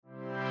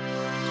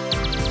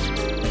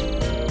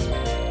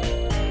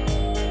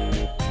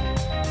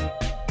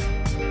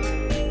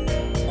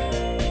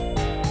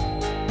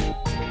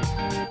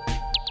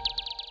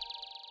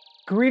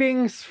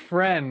Greetings,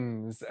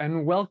 friends,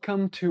 and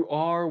welcome to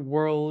our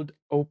world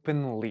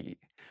openly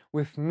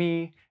with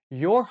me,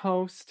 your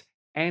host,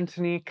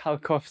 Anthony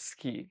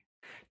Kalkowski.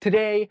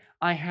 Today,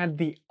 I had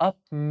the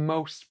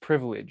utmost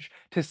privilege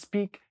to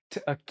speak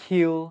to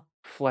Akil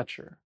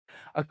Fletcher.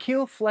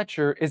 Akil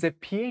Fletcher is a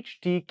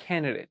PhD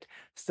candidate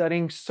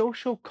studying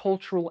social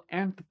cultural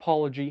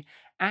anthropology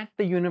at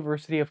the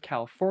University of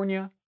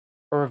California,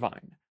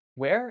 Irvine,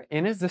 where,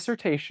 in his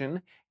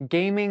dissertation,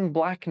 Gaming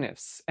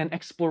Blackness, an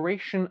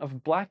exploration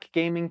of Black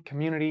gaming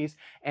communities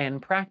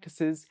and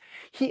practices,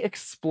 he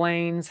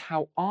explains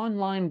how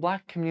online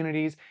Black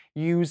communities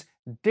use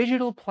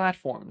digital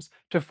platforms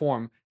to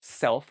form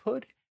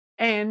selfhood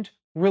and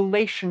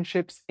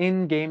relationships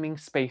in gaming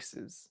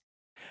spaces.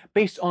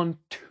 Based on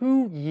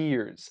 2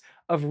 years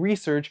of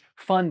research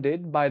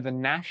funded by the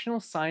National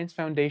Science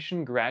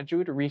Foundation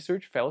Graduate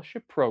Research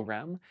Fellowship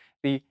Program,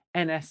 the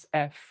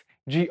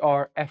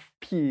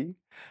NSF-GRFP,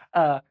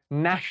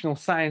 National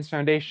Science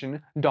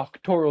Foundation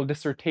Doctoral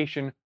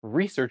Dissertation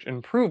Research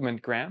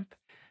Improvement Grant,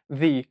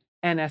 the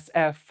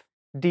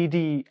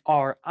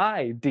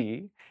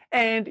NSF-DDRID,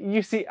 and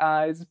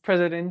UCI's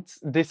President's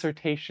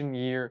Dissertation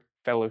Year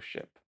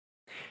Fellowship.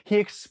 He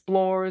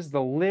explores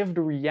the lived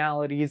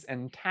realities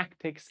and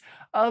tactics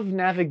of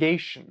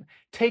navigation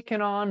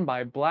taken on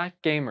by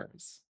Black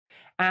gamers.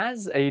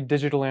 As a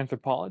digital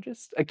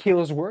anthropologist,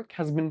 Akil's work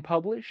has been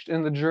published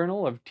in the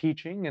Journal of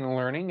Teaching and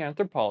Learning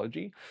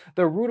Anthropology,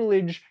 the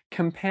Routledge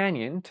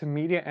Companion to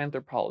Media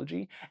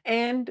Anthropology,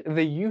 and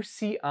the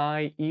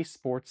UCI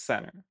Esports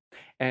Center.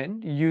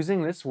 And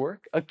using this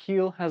work,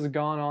 Akil has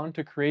gone on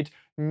to create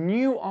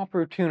new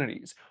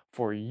opportunities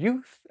for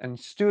youth and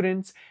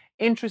students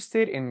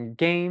interested in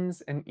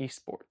games and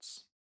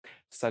esports,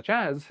 such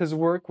as his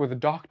work with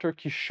Dr.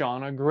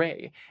 Kishana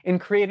Gray in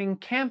creating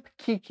Camp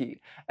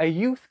Kiki, a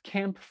youth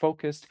camp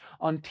focused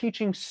on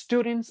teaching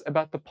students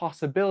about the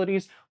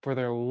possibilities for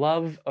their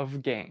love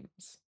of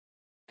games.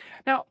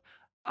 Now,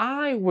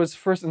 I was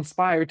first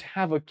inspired to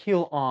have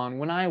Akil on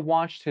when I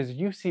watched his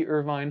UC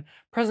Irvine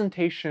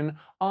presentation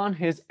on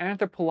his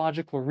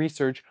anthropological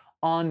research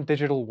on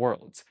digital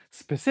worlds,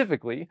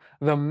 specifically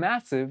the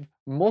massive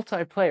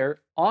multiplayer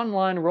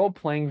online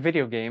role-playing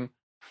video game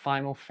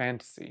Final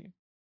Fantasy.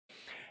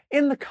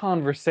 In the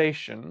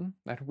conversation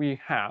that we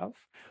have,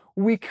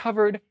 we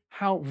covered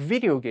how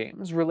video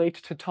games relate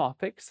to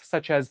topics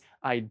such as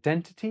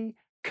identity,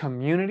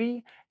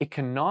 community,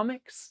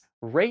 economics,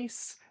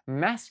 race,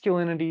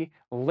 masculinity,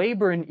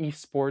 labor in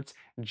esports,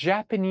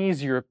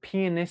 Japanese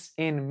Europeanness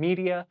in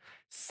media,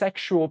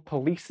 sexual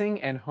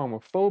policing and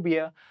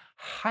homophobia,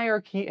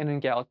 hierarchy and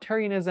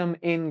egalitarianism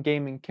in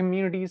gaming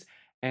communities,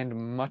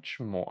 and much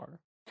more.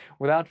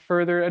 Without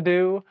further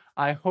ado,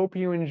 I hope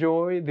you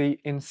enjoy the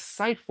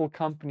insightful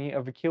company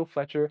of Akil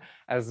Fletcher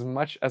as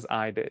much as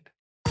I did.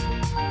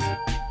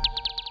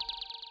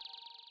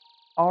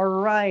 All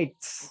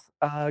right,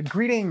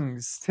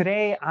 greetings.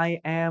 Today I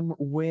am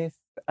with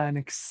an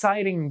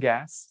exciting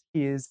guest.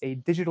 He is a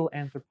digital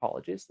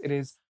anthropologist. It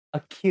is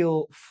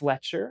Akil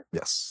Fletcher.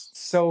 Yes.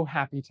 So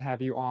happy to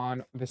have you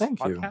on this Thank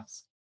you.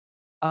 podcast.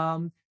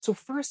 So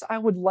first, I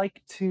would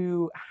like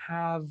to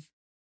have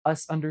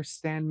us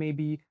understand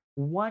maybe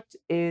what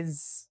are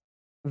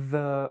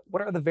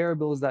the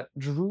variables that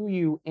drew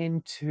you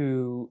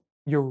into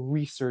your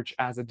research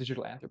as a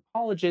digital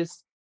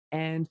anthropologist,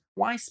 and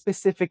why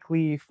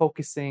specifically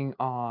focusing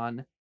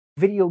on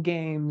video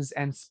games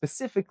and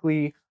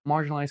specifically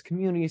marginalized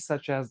communities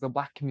such as the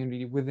Black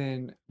community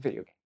within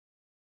video games?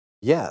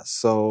 Yeah,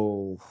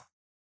 so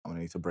I'm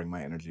gonna need to bring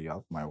my energy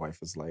up. My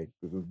wife is like,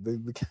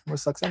 the camera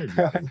sucks energy.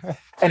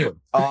 Anyway,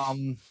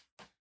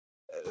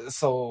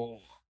 so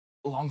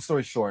long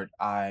story short,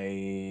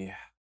 I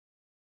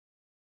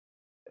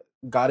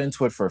got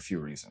into it for a few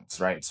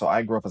reasons, right? So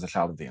I grew up as a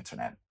child of the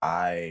internet.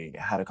 I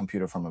had a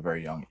computer from a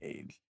very young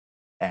age.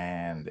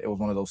 And it was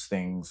one of those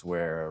things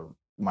where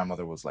my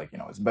mother was like,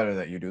 it's better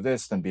that you do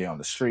this than be on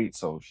the street.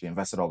 So she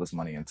invested all this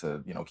money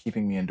into,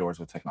 keeping me indoors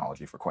with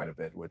technology for quite a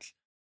bit, which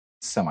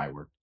semi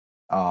worked.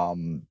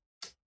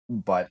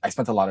 But I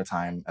spent a lot of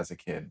time as a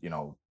kid,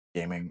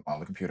 gaming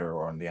on the computer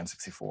or on the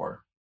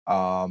N64.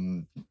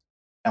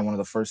 And one of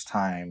the first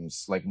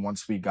times, like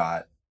once we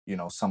got,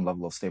 some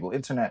level of stable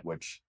internet,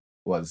 which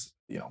was,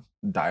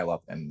 dial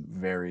up and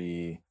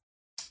very,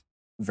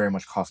 very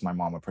much cost my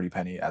mom a pretty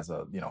penny as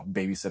a,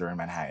 babysitter in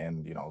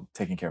Manhattan,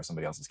 taking care of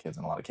somebody else's kids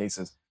in a lot of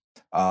cases,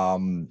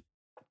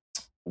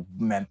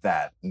 meant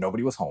that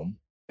nobody was home.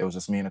 It was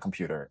just me and a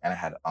computer, and I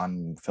had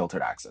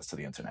unfiltered access to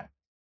the internet.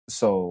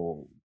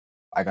 So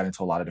I got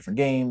into a lot of different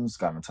games,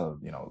 got into, a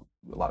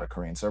lot of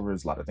Korean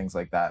servers, a lot of things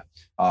like that.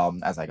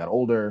 As I got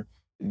older,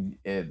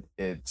 it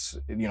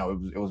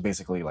was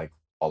basically like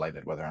all I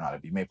did, whether or not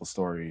it be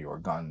MapleStory or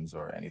guns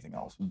or anything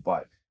else.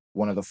 But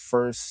one of the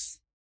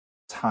first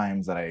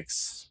times that I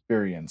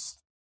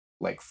experienced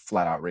like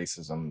flat out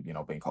racism,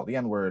 being called the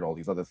N-word, all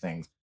these other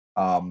things,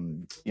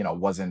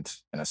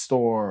 wasn't in a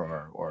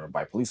store or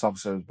by police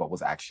officers, but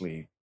was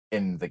actually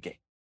in the game.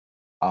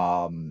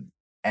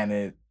 And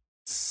it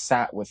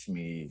sat with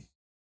me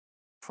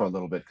for a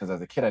little bit because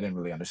as a kid I didn't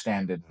really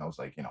understand it, and I was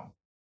like,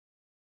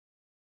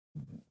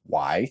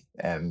 why?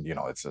 And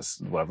it's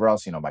just whatever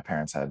else. My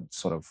parents had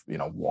sort of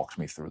walked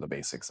me through the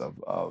basics of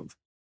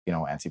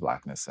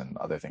anti-blackness and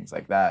other things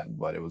like that,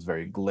 but it was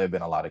very glib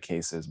in a lot of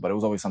cases. But it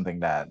was always something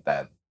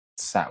that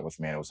sat with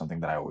me, and it was something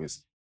that I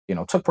always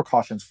took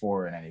precautions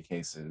for in any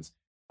cases,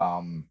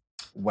 um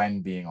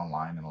when being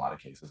online in a lot of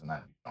cases, and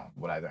that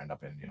would either end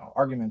up in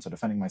arguments or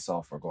defending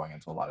myself or going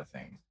into a lot of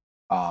things.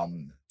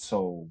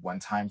 So when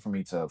time for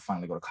me to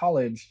finally go to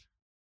college,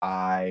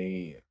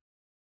 I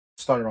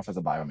started off as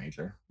a bio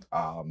major,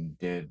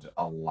 did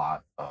a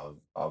lot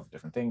of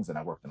different things, and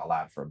I worked in a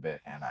lab for a bit,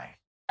 and I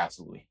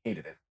absolutely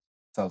hated it.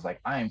 So I was like,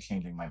 I am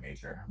changing my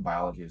major.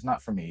 Biology is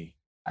not for me.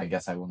 I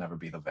guess I will never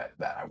be the vet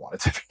that I wanted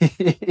to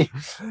be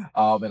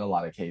in a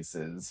lot of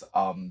cases.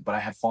 But I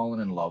had fallen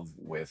in love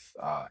with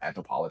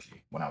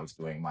anthropology when I was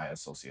doing my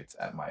associates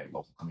at my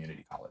local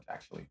community college,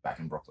 actually, back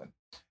in Brooklyn.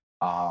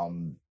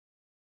 Um,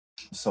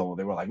 so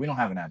they were like, we don't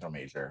have an anthro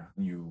major.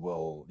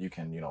 You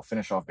can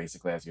finish off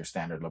basically as your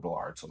standard liberal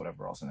arts or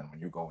whatever else, and then when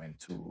you go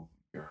into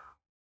your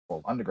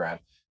full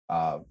undergrad,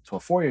 to a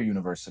 4-year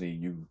university,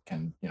 you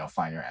can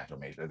find your anthro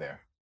major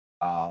there.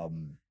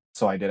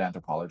 So I did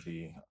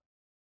anthropology,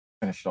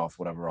 finished off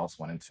whatever else,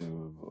 went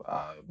into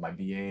my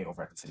BA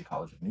over at the City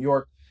College of New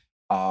York,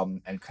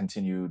 and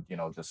continued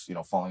just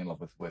falling in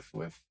love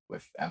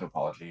with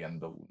anthropology and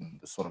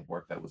the sort of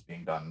work that was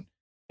being done.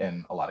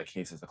 In a lot of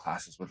cases, the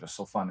classes were just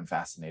so fun and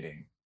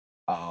fascinating.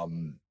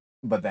 um,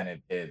 but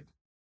then it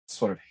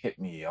sort of hit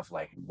me of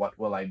like, what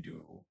will I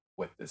do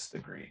with this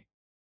degree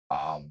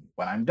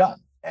when I'm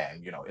done?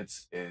 And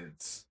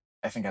it's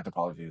I think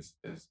anthropology is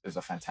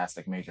a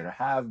fantastic major to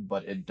have,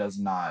 but it does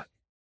not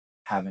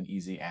have an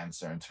easy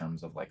answer in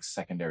terms of like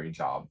secondary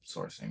job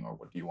sourcing or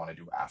what do you want to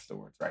do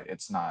afterwards, right?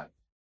 It's not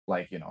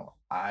like,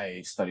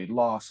 I studied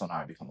law, so now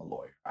I become a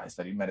lawyer. I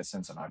studied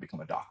medicine, so now I become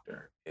a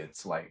doctor.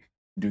 It's like,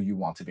 do you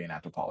want to be an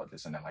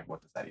anthropologist? And then, like,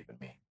 what does that even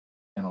mean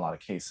in a lot of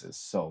cases?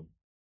 So,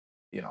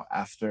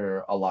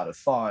 after a lot of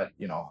thought,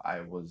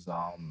 I was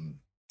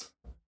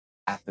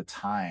at the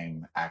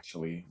time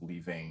actually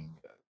leaving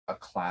a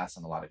class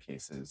in a lot of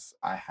cases.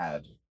 I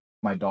had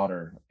my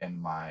daughter in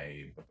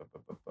my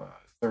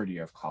third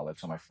year of college,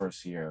 so my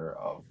first year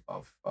of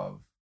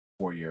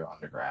 4-year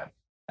undergrad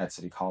at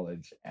City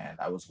College, and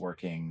I was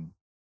working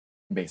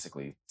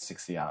basically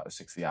 60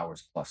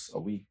 hours plus a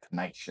week,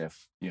 night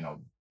shift,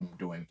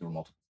 doing through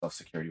multiple stuff.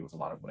 Security was a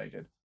lot of what I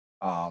did,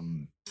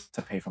 um,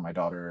 to pay for my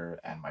daughter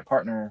and my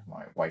partner,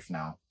 my wife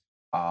now.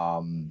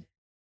 Um,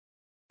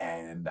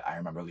 and I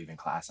remember leaving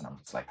class and I'm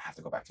just like, I have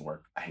to go back to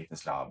work. I hate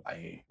this job.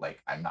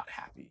 I'm not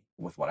happy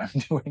with what I'm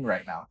doing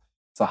right now.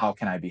 So how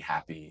can I be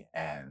happy?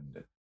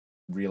 And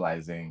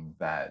realizing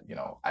that,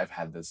 I've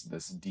had this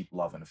deep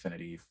love and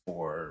affinity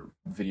for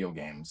video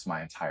games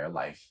my entire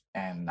life,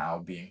 and now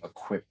being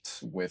equipped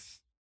with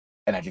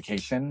an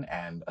education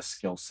and a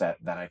skill set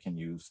that I can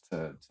use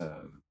to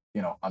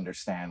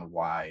understand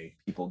why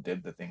people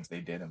did the things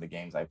they did in the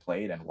games I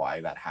played and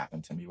why that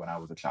happened to me when I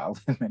was a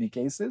child in many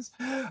cases.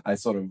 I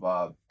sort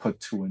of put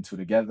two and two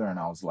together, and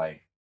I was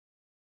like,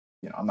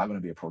 I'm not going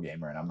to be a pro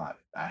gamer, and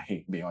I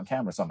hate being on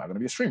camera, so I'm not going to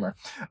be a streamer.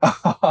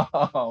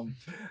 um,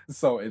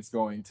 so I'm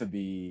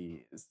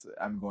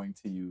going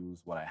to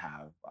use what I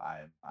have.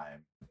 I'm,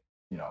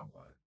 you know,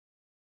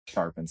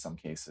 sharp in some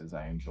cases.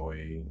 I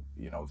enjoy,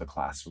 the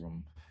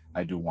classroom.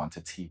 I do want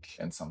to teach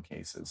in some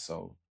cases.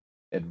 So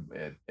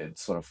it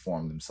sort of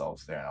formed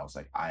themselves there. And I was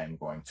like, I am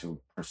going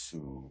to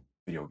pursue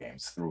video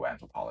games through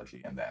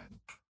anthropology and then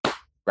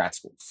grad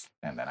schools.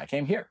 And then I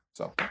came here.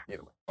 So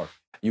either way, or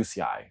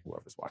UCI,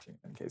 whoever's watching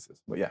in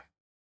cases. But yeah.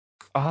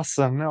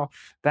 Awesome. No,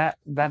 that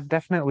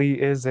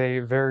definitely is a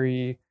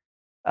very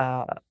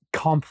uh,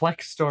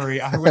 complex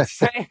story, I would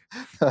say.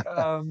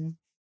 Um,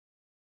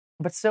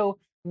 but so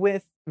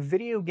with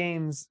video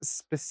games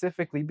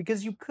specifically,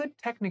 because you could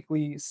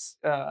technically,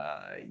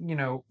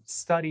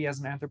 study as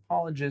an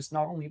anthropologist,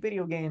 not only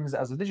video games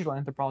as a digital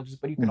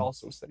anthropologist, but you could Mm.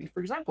 also study,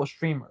 for example,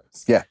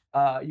 streamers. Yeah.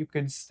 You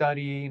could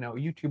study,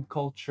 YouTube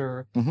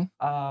culture.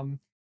 Mhm.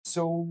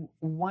 So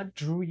what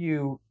drew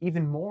you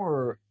even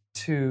more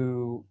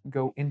to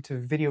go into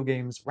video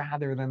games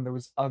rather than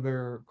those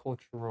other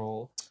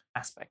cultural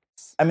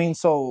aspects? I mean,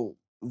 so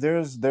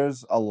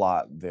there's a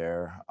lot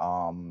there.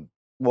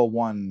 Well,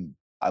 one,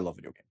 I love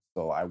video games,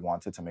 so I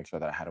wanted to make sure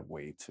that I had a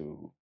way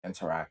to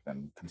interact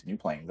and continue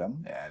playing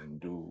them and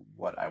do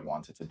what I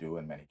wanted to do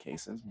in many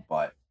cases.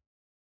 But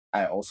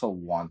I also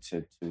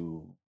wanted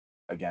to,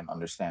 again,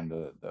 understand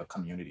the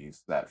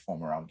communities that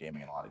form around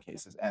gaming in a lot of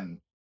cases.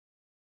 And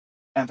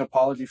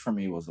anthropology for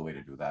me was the way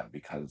to do that,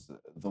 because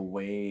the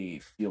way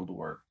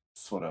fieldwork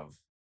sort of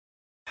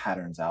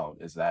patterns out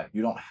is that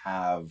you don't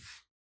have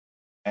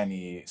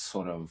any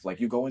sort of, like,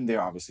 you go in there,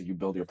 obviously you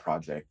build your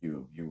project,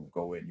 you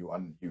go in, you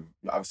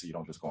obviously you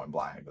don't just go in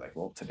blind and be like,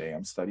 well, today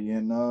I'm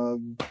studying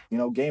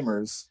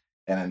gamers,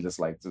 and then just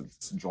like to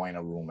just join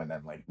a room and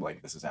then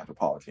like this is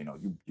anthropology.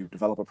 You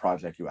develop a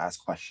project, you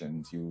ask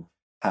questions, you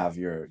have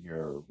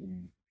your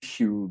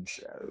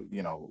huge,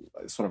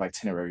 sort of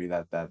itinerary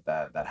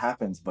that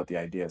happens. But the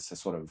idea is to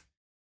sort of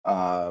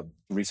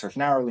research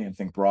narrowly and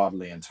think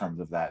broadly in terms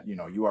of that.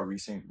 You are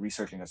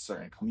researching a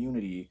certain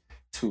community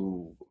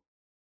to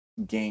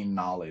gain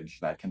knowledge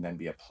that can then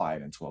be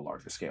applied into a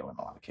larger scale in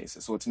a lot of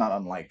cases. So it's not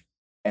unlike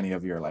any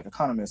of your like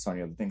economists or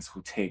any other things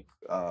who take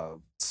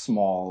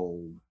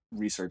small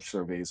research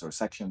surveys or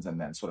sections and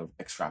then sort of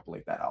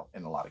extrapolate that out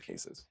in a lot of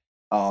cases.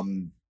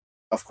 Um,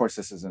 of course,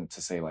 this isn't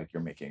to say like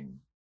you're making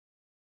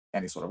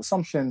any sort of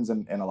assumptions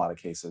in a lot of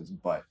cases,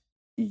 but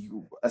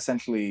you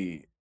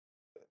essentially,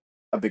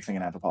 a big thing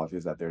in anthropology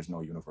is that there's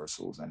no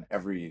universals, and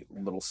every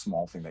little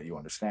small thing that you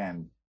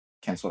understand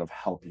can sort of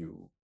help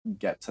you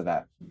get to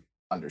that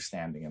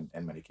understanding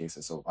in many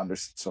cases.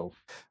 So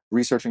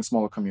researching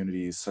smaller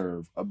communities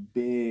serve a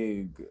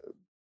big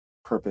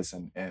purpose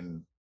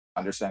in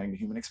understanding the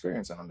human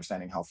experience and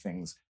understanding how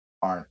things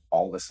aren't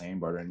all the same,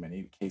 but are in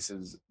many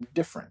cases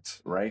different,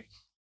 right?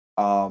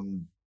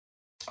 Um,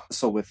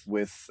 so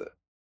with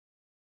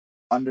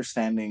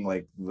understanding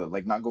like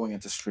not going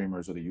into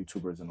streamers or the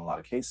YouTubers in a lot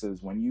of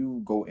cases, when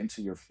you go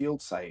into your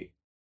field site,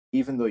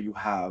 even though you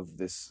have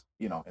this,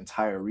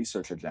 entire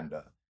research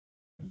agenda,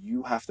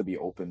 you have to be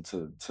open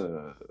to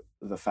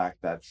the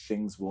fact that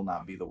things will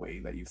not be the way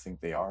that you think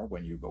they are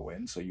when you go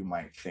in. So you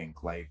might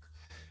think like,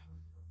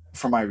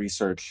 for my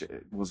research,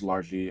 it was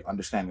largely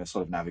understanding the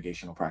sort of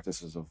navigational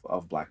practices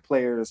of Black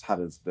players. How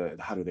do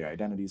their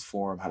identities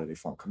form? How do they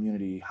form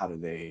community? How do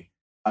they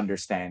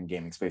understand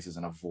gaming spaces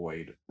and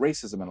avoid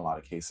racism in a lot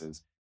of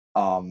cases?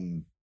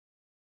 Um,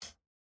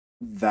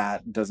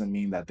 that doesn't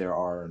mean that there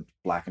are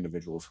Black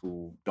individuals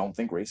who don't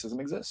think racism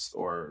exists,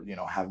 or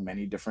have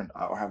many different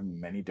or have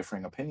many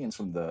differing opinions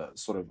from the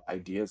sort of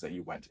ideas that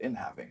you went in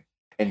having,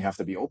 and you have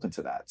to be open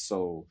to that.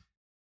 So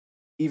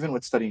even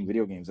with studying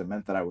video games, it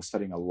meant that I was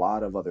studying a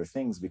lot of other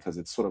things because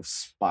it sort of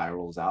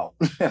spirals out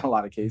in a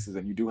lot of cases.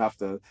 And you do have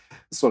to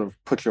sort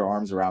of put your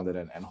arms around it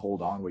and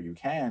hold on where you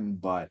can.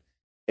 But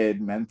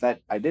it meant that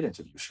I did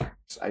interview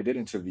streamers. I did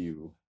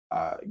interview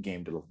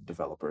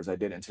developers. I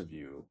did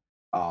interview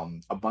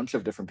a bunch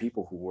of different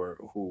people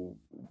who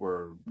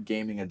were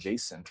gaming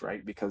adjacent,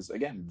 right? Because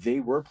again, they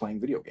were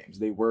playing video games.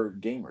 They were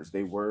gamers.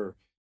 They were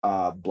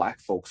Black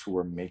folks who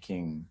were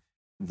making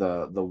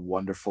the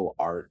wonderful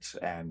art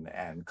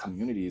and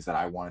communities that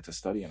I wanted to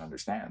study and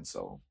understand.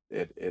 So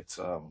it's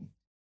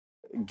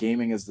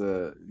gaming is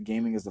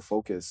the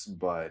focus,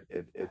 but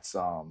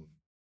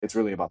it's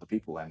really about the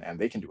people, and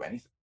they can do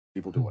anything.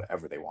 People do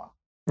whatever they want.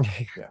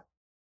 Yeah.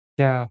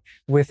 Yeah,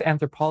 with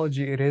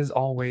anthropology, it is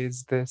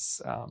always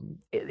this.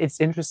 It's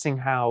interesting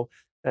how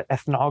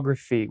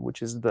ethnography,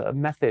 which is the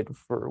method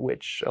for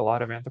which a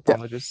lot of Yeah.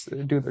 anthropologists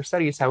do their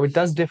studies, how it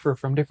does differ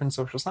from different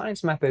social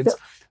science Yeah. methods,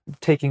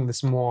 taking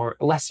this more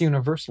less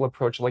universal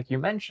approach, like you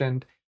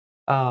mentioned.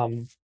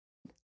 Um,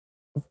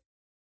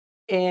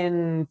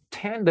 in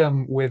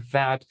tandem with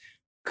that,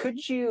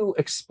 could you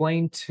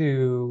explain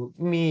to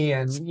me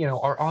and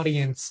our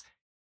audience,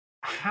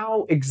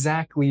 how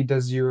exactly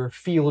does your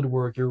field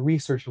work, your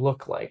research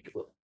look like,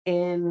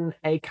 in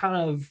a kind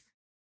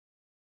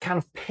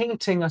of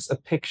painting us a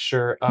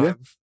picture Yeah.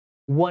 of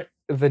what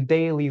the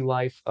daily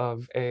life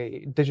of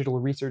a digital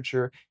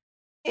researcher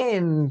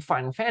in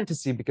Final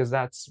Fantasy, because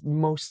that's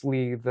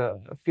mostly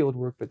the field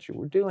work that you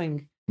were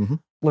doing,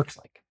 Mhm. looks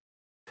like?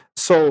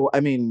 So I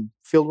mean,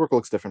 fieldwork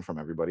looks different from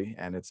everybody,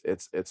 and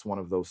it's one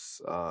of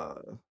those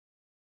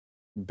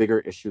bigger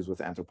issues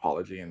with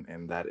anthropology,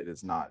 and that it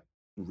is not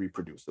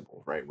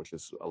reproducible, right? Which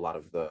is a lot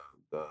of the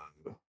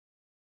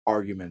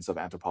arguments of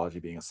anthropology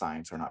being a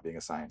science or not being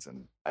a science,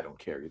 and I don't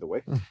care either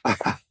way.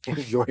 I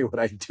enjoy what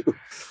I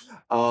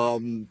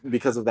do,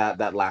 because of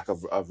that lack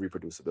of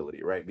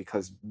reproducibility, right?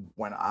 Because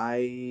when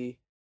I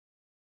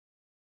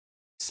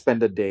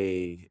spend a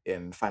day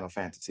in Final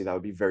Fantasy, that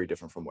would be very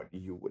different from what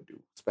you would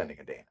do spending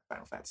a day in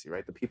Final Fantasy,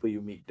 right? The people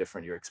you meet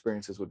different, your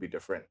experiences would be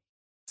different.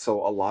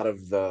 So a lot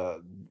of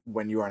the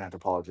when you are an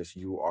anthropologist,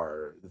 you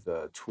are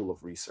the tool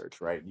of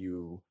research, right?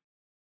 You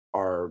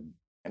are,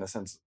 in a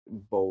sense,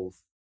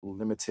 both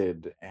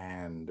limited,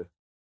 and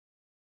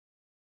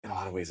in a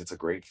lot of ways it's a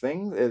great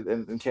thing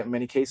in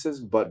many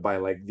cases, but by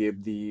like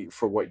the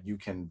for what you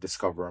can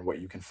discover and what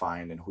you can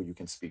find and who you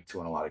can speak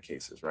to in a lot of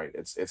cases, right?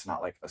 It's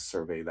not like a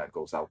survey that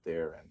goes out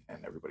there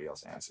and everybody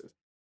else answers.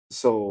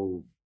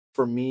 So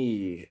for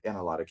me, in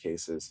a lot of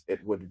cases,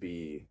 it would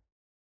be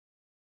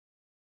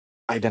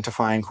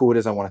identifying who it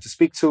is I wanted to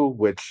speak to,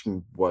 which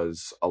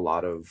was a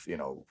lot of,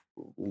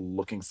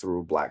 looking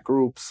through Black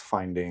groups,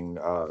 finding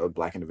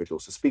Black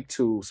individuals to speak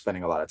to,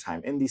 spending a lot of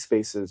time in these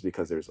spaces,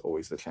 because there's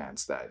always the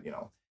chance that,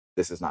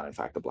 this is not in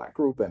fact a Black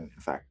group. And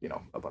in fact,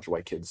 a bunch of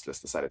white kids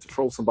just decided to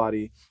troll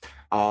somebody.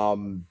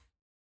 Um,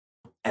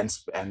 and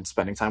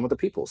spending time with the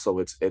people. So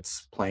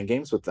it's playing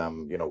games with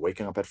them,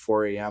 waking up at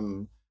 4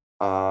 a.m.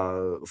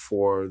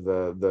 For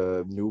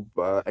the new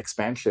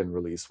expansion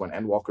release. When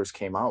Endwalkers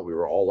came out, we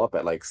were all up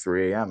at like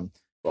 3 a.m.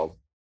 Well,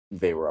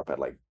 they were up at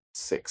like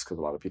 6, because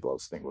a lot of people I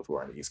was thinking with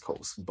were on the East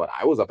Coast, but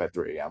I was up at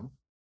 3 a.m.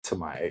 to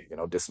my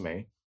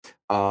dismay.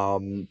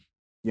 Um,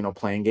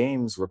 playing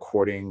games,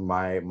 recording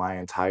my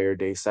entire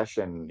day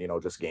session,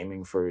 just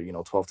gaming for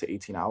 12 to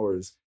 18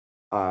 hours,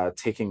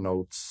 taking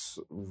notes,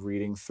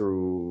 reading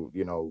through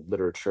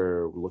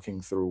literature,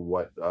 looking through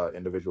what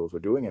individuals were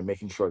doing, and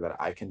making sure that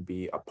I can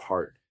be a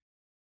part,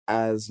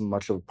 as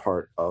much of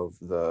part of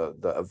the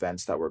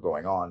events that were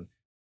going on,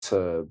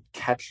 to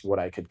catch what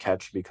I could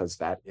catch, because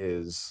that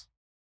is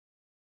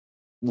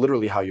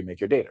literally how you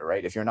make your data,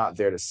 right? If you're not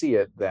there to see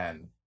it,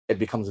 then it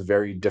becomes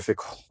very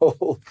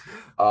difficult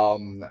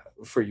um,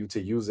 for you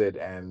to use it.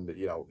 And,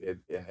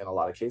 in a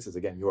lot of cases,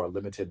 again, you are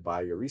limited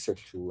by your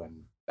research tool,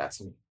 and that's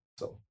me.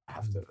 So I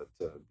have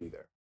to be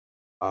there.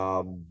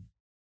 Um,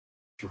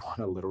 if you want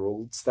a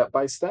literal step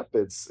by step,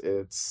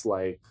 it's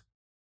like,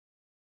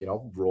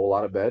 roll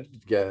out of bed,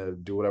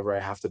 do whatever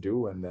I have to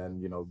do, and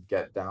then,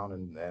 get down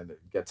and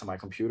get to my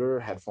computer,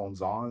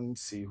 headphones on,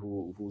 see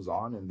who's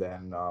on, and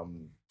then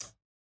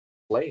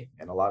play.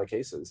 In a lot of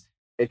cases,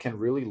 it can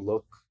really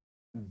look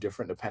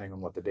different depending on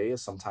what the day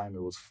is. Sometimes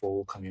it was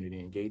full community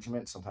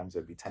engagement. Sometimes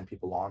there'd be 10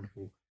 people on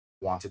who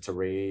wanted to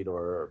raid,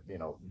 or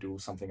do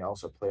something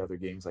else, or play other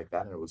games like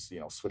that, and it was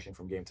switching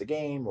from game to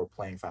game, or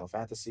playing Final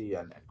Fantasy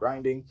and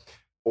grinding.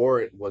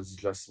 Or it was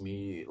just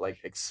me, like,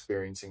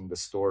 experiencing the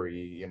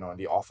story, in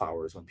the off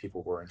hours when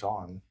people weren't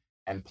on,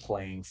 and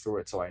playing through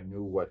it, so I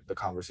knew what the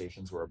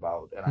conversations were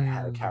about, and I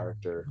had a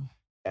character Mm.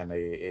 and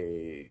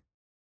a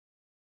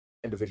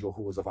individual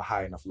who was of a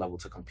high enough level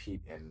to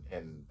compete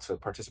in to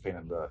participate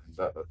in the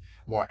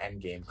more end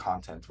game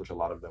content, which a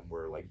lot of them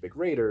were like big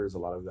raiders, a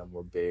lot of them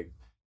were big,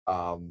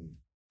 um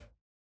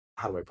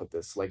how do I put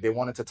this, like, they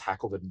wanted to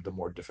tackle the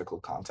more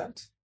difficult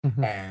content.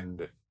 Mhm.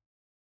 And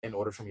in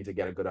order for me to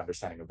get a good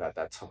understanding of that,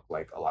 that took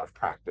like a lot of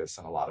practice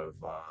and a lot of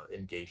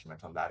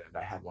engagement on that. And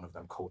I had one of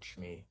them coach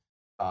me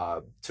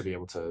to be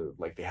able to,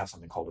 like, they have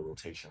something called a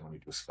rotation when you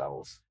do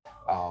spells,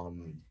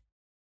 um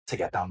to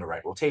get down the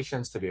right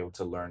rotations, to be able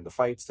to learn the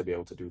fights, to be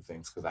able to do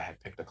things, because I had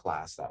picked a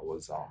class that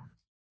was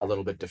a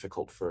little bit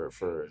difficult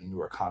for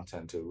newer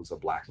content. It was a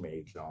black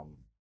mage,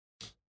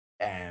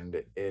 and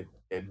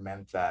it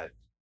meant that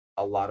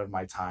a lot of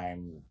my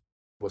time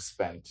was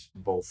spent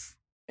both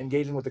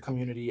engaging with the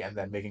community, and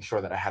then making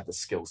sure that I had the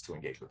skills to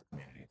engage with the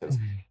community. Because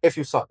Mhm. if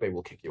you suck, they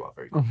will kick you out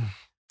very quickly. Mhm.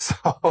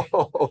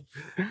 So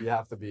you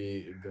have to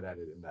be good at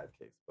it in that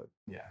case. But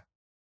yeah.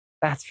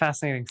 That's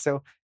fascinating.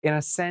 So, in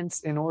a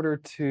sense, in order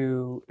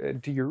to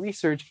do your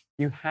research,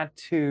 you had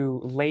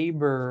to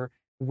labor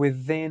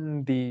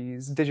within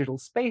these digital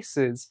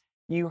spaces.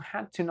 You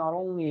had to not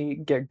only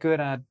get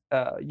good at,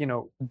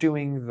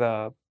 doing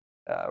the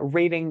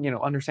rating,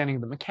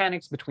 understanding the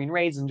mechanics between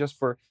raids, and just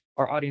for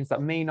our audience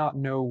that may not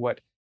know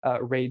what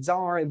raids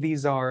are,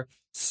 these are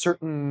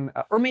certain,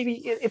 or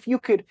maybe if you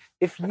could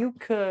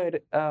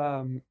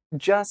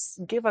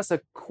just give us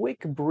a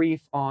quick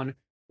brief on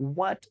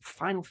what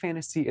Final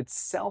Fantasy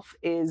itself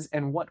is,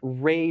 and what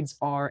raids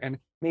are, and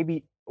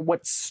maybe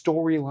what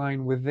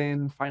storyline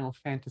within Final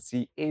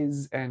Fantasy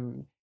is,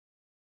 and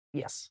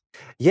yes.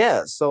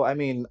 Yeah, so I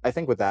mean, I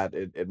think with that,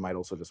 it might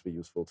also just be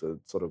useful to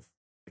sort of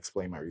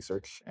explain my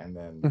research, and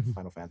then Mhm,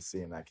 Final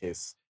Fantasy in that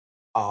case.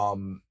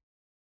 Um,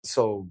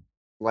 so,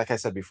 like I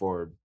said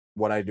before,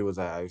 what I do is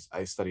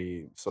I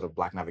study sort of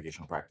Black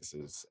navigational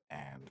practices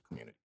and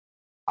community.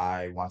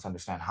 I want to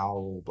understand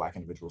how Black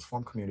individuals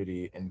form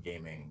community in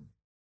gaming,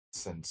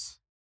 since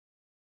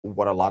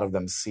what a lot of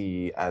them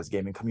see as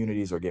gaming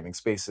communities or gaming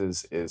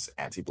spaces is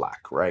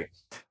anti-black, right?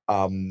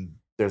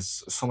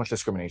 There's so much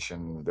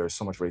discrimination, there's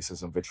so much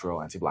racism,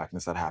 vitriol,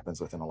 anti-blackness that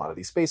happens within a lot of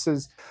these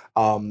spaces,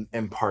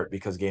 in part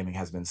because gaming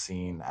has been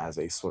seen as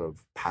a sort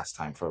of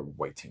pastime for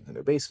white teens in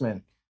their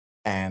basement,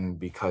 and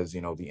because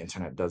the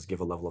internet does give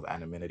a level of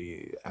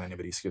anonymity,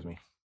 excuse me,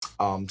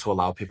 to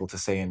allow people to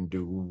say and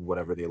do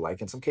whatever they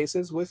like in some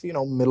cases, with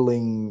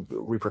middling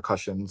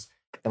repercussions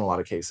in a lot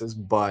of cases.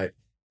 But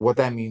what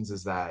that means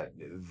is that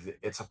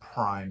it's a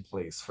prime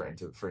place for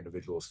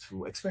individuals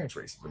to experience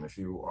racism. If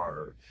you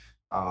are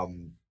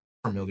um,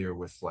 familiar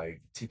with like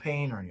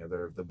T-Pain or any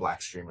other of the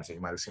black streamers that you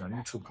might have seen on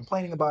YouTube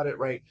complaining about it,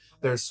 right?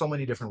 There's so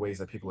many different ways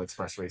that people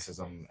express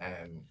racism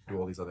and do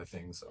all these other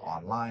things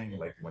online.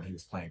 Like when he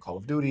was playing Call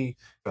of Duty,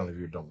 for any of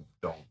you who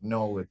don't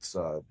know, it's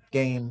a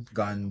game,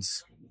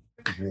 guns,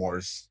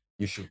 wars.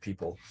 You shoot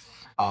people.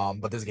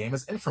 But this game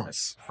is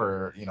infamous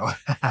for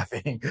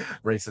having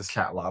racist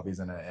chat lobbies,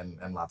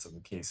 and lots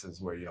of cases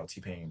where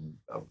T-Pain,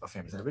 a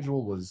famous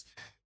individual, was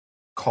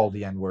called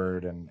the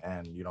N-word, and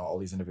all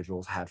these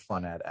individuals had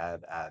fun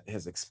at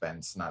his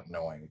expense, not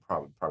knowing,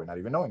 probably not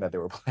even knowing that they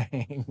were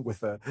playing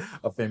with a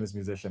famous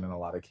musician in a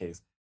lot of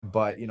cases.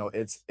 But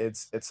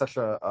it's such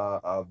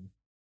a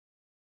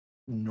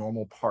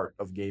normal part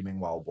of gaming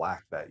while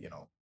black that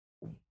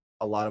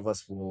a lot of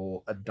us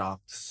will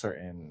adopt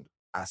certain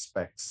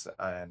aspects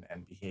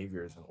and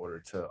behaviors in order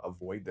to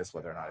avoid this,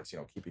 whether or not it's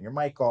keeping your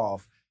mic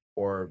off,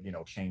 or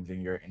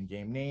changing your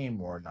in-game name,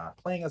 or not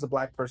playing as a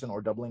black person,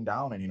 or doubling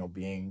down and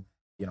being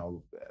you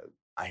know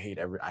I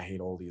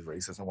hate all these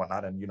races and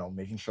whatnot, and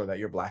making sure that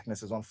your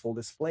blackness is on full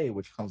display,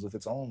 which comes with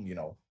its own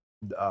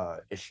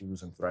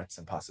issues and threats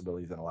and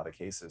possibilities in a lot of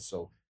cases.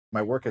 So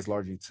my work is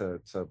largely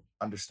to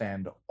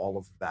understand all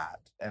of that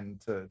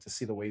and to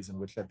see the ways in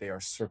which that they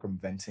are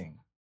circumventing,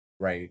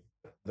 right,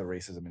 the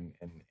racism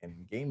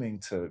in gaming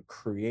to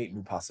create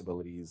new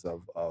possibilities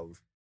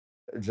of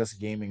just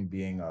gaming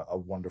being a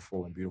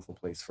wonderful and beautiful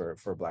place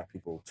for Black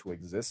people to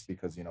exist,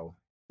 because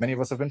many of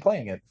us have been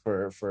playing it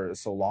for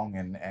so long,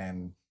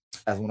 and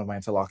as one of my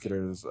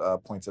interlocutors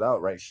pointed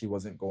out, right, she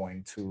wasn't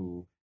going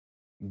to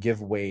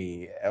give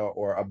way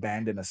or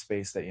abandon a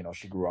space that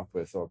she grew up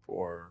with,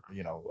 or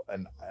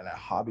and a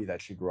hobby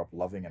that she grew up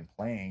loving and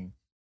playing,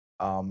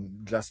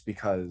 just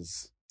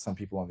because some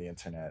people on the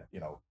internet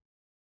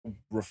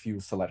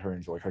refuse to let her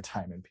enjoy her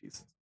time in peace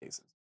in some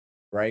cases,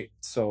 right?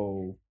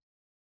 So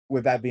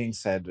with that being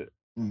said,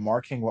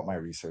 marking what my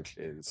research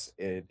is,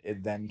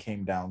 it then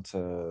came down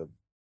to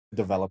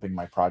developing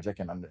my project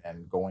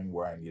and going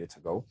where I needed to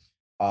go.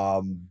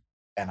 Um,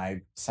 and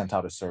I sent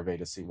out a survey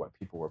to see what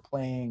people were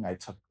playing. I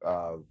took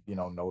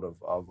note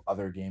of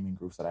other gaming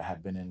groups that I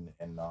had been in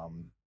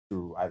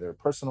through either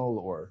personal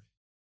or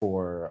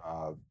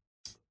for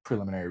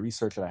preliminary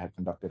research that I had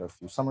conducted a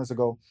few summers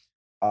ago,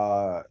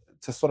 uh,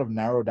 to sort of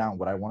narrow down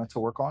what I wanted to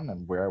work on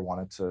and where I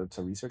wanted to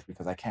research,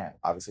 because I can't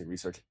obviously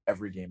research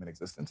every game in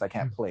existence. I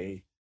can't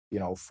play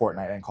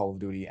Fortnite and Call of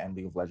Duty and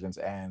League of Legends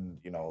and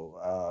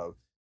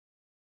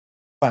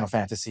Final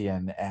Fantasy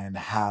and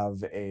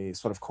have a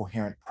sort of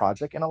coherent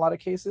project in a lot of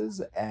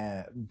cases.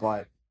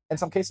 But in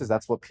some cases,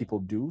 that's what people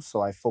do.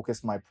 So I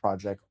focused my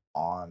project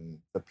on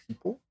the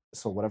people.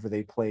 So whatever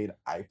they played,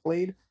 I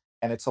played.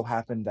 And it so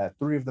happened that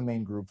three of the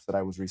main groups that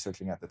I was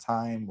researching at the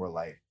time were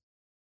like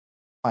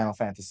Final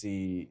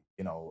Fantasy,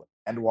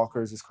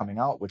 Endwalkers is coming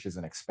out, which is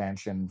an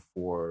expansion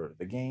for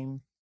the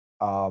game.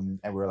 And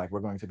we are like,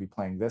 we're going to be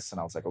playing this. And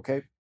I was like,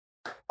 okay,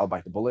 I'll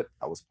bite the bullet.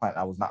 I was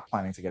not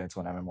planning to get into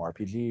an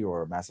MMORPG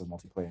or a massive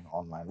multiplayer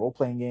online role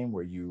playing game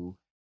where you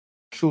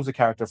choose a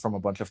character from a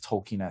bunch of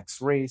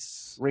Tolkien-X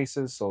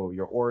races. So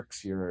your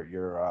orcs,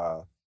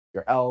 your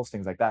elves,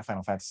 things like that.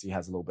 Final Fantasy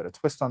has a little bit of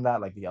twist on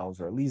that. Like the elves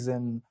are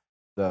Elysian.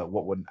 The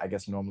what would I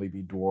guess normally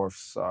be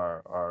dwarfs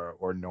are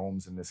or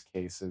gnomes in this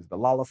case is the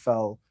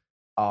Lalafell.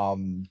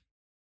 Um,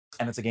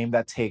 and it's a game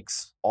that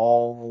takes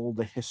all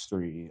the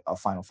history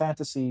of Final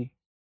Fantasy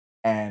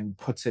and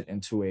puts it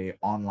into a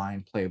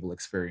online playable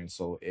experience.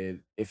 So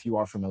if you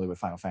are familiar with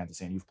Final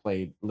Fantasy and you've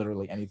played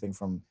literally anything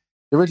from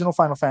the original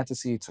Final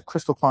Fantasy to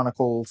Crystal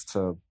Chronicles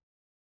to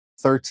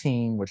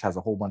 13, which has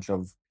a whole bunch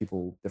of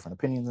people different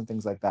opinions and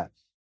things like that.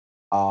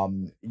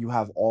 You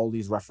have all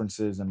these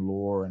references and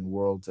lore and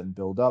worlds and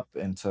build up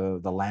into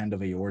the land of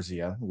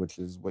Eorzea, which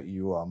is what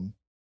you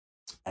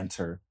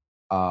enter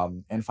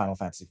in Final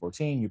Fantasy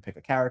 14. You pick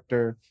a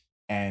character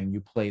and you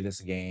play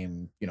this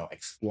game,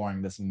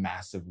 exploring this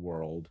massive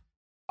world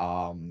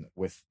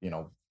with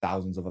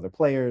thousands of other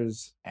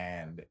players,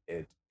 and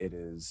it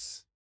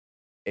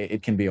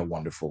can be a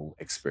wonderful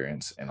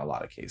experience in a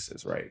lot of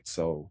cases, right?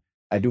 So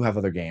I do have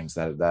other games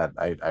that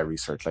I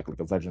research, like League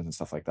of Legends and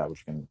stuff like that,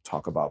 which we can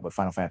talk about. But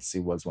Final Fantasy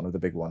was one of the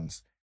big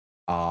ones.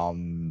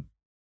 Um,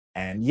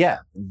 and yeah,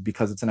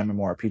 because it's an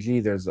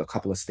MMORPG, there's a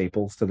couple of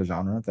staples to the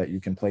genre that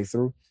you can play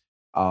through.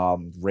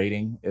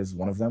 Raiding is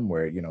one of them,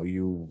 where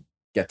you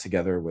get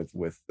together with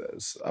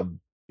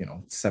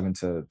 7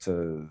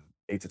 to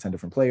 8 to 10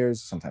 different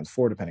players, sometimes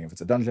four, depending if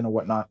it's a dungeon or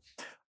whatnot.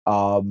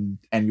 And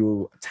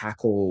you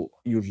tackle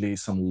usually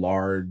some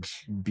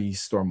large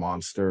beast or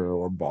monster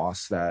or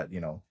boss that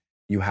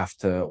you have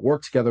to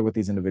work together with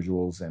these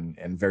individuals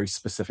in very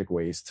specific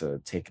ways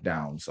to take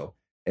down. So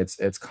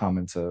it's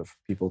common to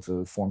people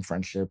to form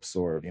friendships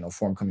or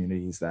form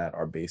communities that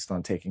are based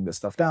on taking this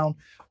stuff down,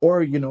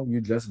 or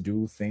you just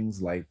do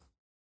things like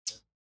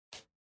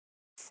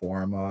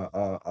form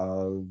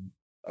a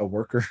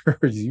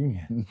workers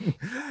union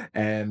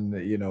and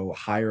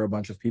hire a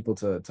bunch of people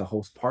to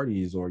host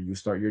parties, or you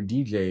start your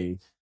DJ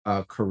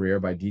career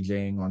by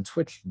DJing on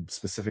Twitch,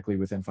 specifically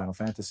within Final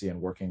Fantasy,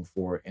 and working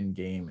for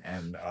in-game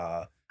and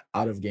out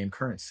of game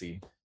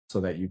currency, so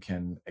that you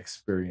can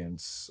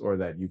experience, or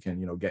that you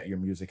can get your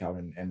music out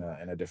in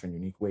a different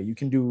unique way. You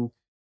can do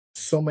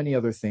so many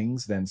other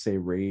things than say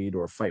raid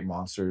or fight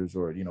monsters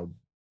or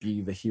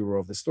be the hero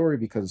of the story,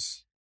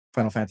 because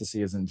Final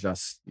Fantasy isn't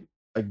just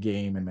a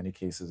game. In many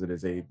cases, it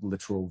is a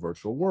literal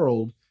virtual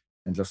world,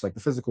 and just like the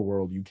physical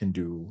world, you can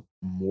do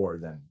more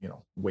than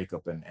wake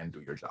up and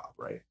do your job,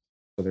 right?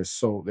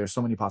 So there's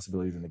so many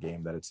possibilities in the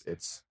game that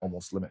it's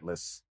almost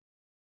limitless.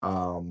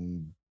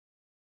 um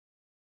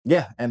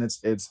yeah, and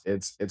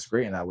it's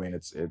great in that way, and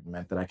it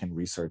meant that I can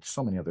research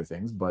so many other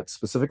things, but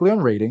specifically on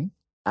rating,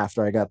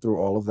 after I got through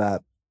all of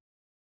that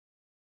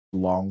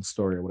long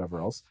story or whatever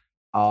else.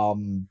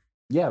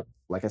 Yeah,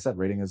 like I said,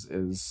 rating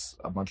is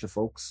a bunch of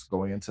folks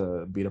going in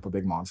to beat up a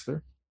big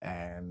monster,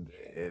 and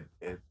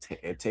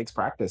it takes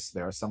practice.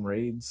 There are some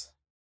raids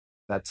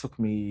that took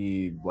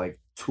me like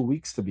 2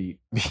 weeks to beat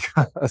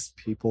because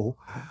people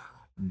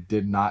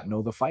did not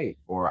know the fight,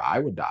 or I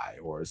would die,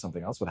 or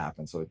something else would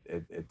happen. So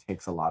it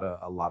takes a lot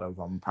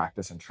of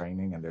practice and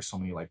training, and there's so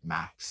many like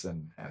maps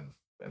and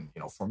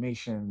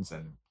formations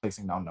and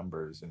placing down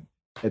numbers, and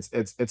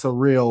it's a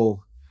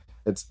real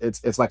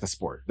It's like a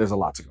sport. There's a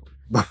lot to go.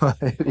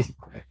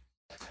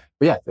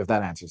 But yeah, if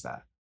that answers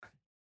that.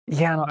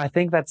 Yeah, no, I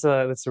think that's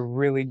a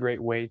really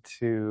great way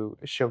to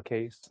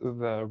showcase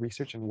the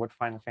research and what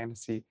Final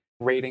Fantasy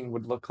rating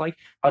would look like.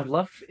 I'd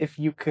love if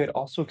you could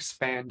also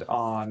expand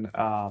on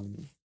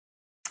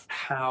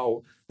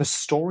how the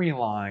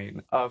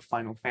storyline of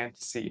Final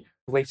Fantasy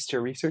relates to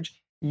your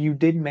research. You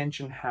did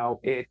mention how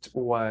it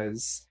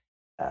was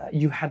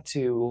you had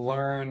to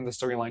learn the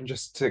storyline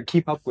just to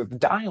keep up with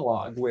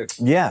dialogue with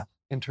Yeah,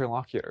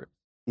 interlocutor.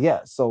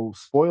 yeah. So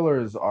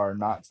spoilers are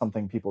not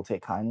something people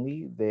take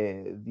kindly.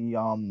 The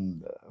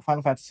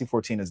Final Fantasy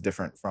 14 is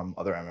different from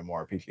other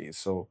MMORPGs.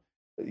 So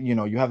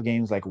you have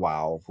games like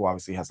WoW, who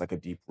obviously has like a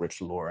deep,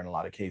 rich lore in a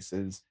lot of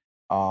cases.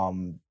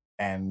 Um,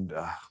 and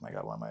oh my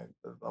God,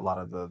 a lot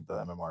of the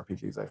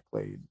MMORPGs I've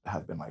played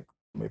have been like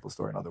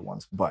MapleStory and other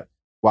ones. But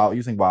WoW,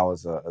 using WoW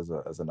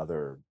as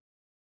another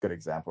good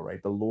example,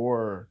 right? The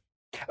lore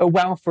Oh,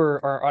 WoW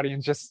for our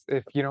audience, just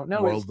if you don't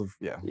know, is world of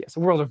yeah. yes,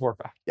 World of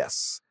Warcraft.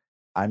 Yes.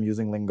 I'm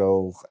using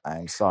lingo.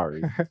 I'm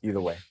sorry.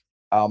 Either way.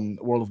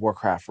 World of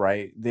Warcraft,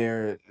 right?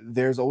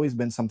 There's always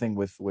been something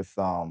with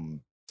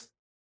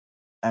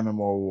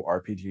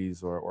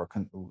MMORPGs or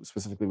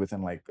specifically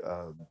within like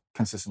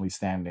consistently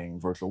standing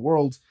virtual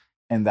worlds,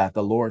 and that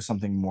the lore is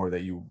something more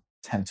that you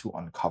tend to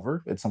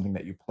uncover. It's something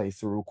that you play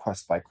through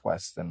quest by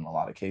quest in a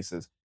lot of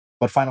cases.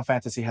 But Final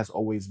Fantasy has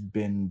always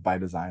been by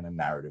design a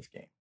narrative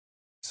game.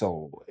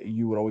 So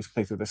you would always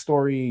play through the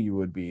story, you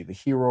would be the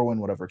hero in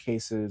whatever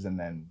cases, and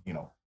then,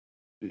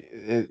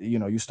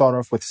 you start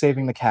off with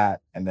saving the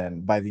cat, and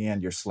then by the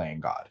end you're slaying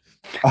God.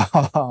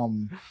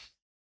 um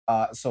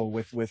so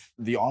with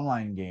the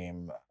online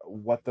game,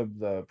 what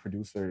the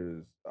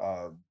producers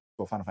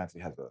well, Final Fantasy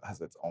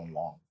has its own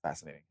long,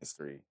 fascinating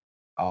history,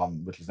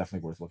 which is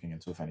definitely worth looking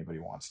into if anybody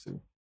wants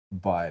to.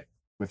 But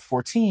with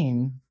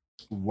 14,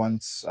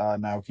 once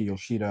Naoki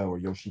Yoshida or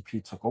Yoshi P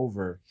took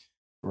over,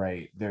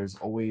 right, there's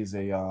always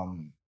a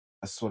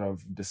sort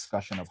of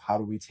discussion of how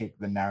do we take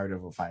the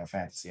narrative of Final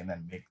Fantasy and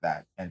then make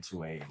that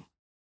into a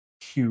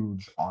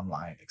huge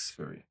online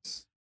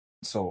experience.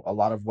 So a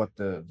lot of what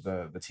the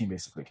team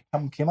basically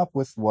came up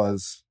with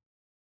was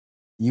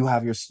you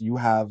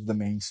have the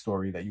main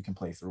story that you can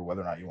play through,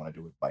 whether or not you want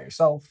to do it by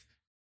yourself,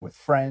 with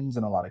friends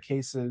in a lot of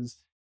cases.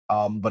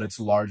 But it's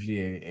largely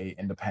a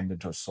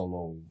independent or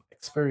solo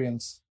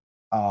experience.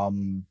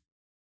 Um,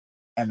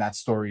 and that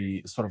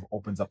story sort of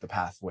opens up the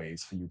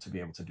pathways for you to be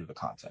able to do the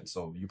content.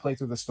 So you play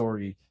through the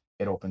story,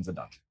 it opens a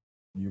dungeon.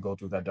 You go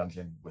through that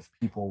dungeon with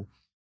people.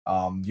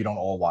 You don't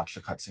all watch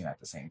the cutscene at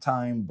the same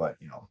time, but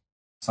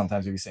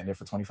sometimes you'll be sitting there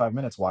for 25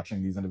 minutes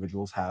watching these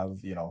individuals have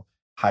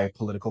high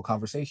political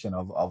conversation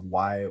of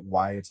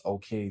why it's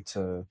okay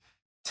to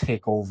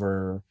take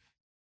over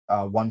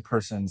one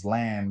person's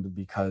land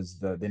because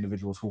the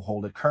individuals who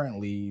hold it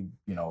currently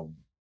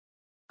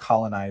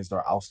colonized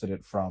or ousted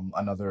it from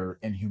another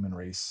inhuman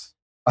race.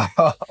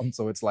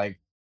 So it's like,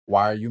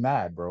 why are you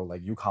mad, bro?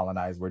 Like, you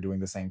colonized, we're doing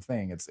the same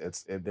thing.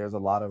 There's a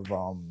lot of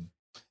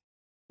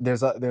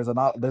there's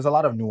a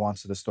lot of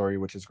nuance to the story,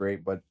 which is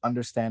great. But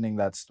understanding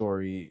that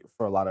story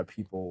for a lot of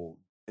people,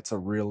 it's a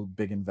real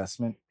big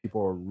investment.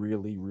 People are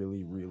really,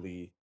 really,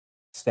 really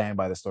stand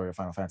by the story of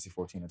Final Fantasy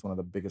 14. It's one of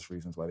the biggest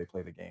reasons why they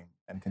play the game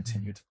and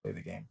continue to play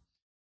the game.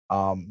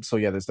 So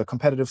yeah, there's the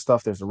competitive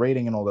stuff, there's the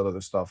rating and all that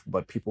other stuff,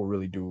 but people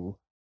really do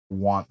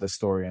want the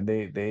story, and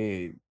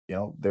they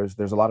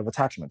there's a lot of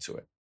attachment to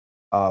it.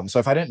 So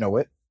if I didn't know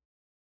it,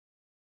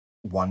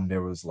 one,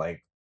 there was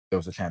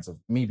a chance of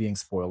me being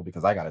spoiled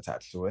because I got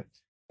attached to it,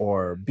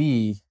 or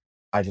B,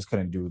 I just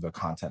couldn't do the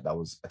content that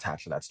was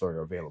attached to that story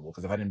or available,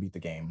 because if I didn't beat the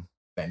game,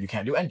 then you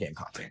can't do end game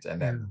content,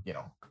 and then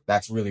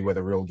that's really where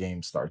the real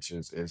game starts,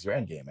 is your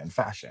end game and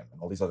fashion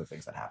and all these other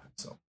things that happen.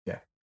 So yeah.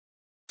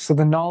 So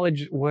the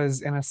knowledge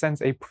was, in a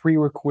sense, a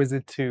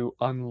prerequisite to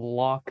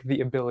unlock the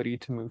ability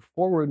to move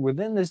forward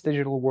within this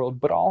digital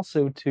world, but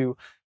also to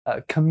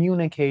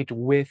communicate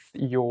with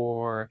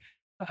your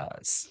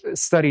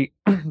study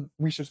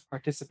research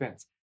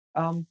participants.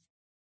 Um,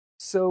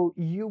 so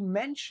you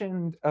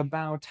mentioned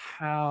about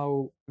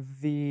how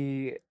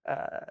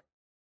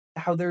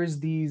there's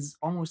these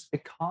almost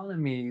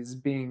economies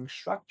being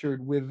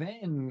structured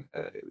within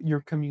your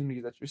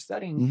community that you're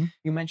studying. Mhm.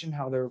 You mentioned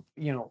how they're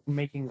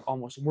making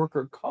almost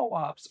worker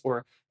co-ops,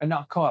 or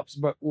not co-ops,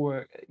 but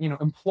or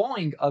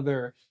employing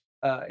other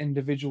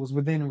individuals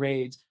within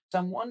raids. So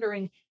I'm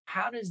wondering,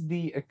 how does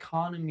the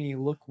economy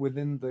look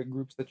within the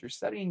groups that you're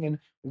studying, and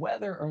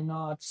whether or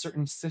not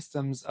certain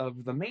systems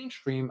of the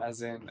mainstream,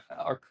 as in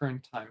our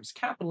current times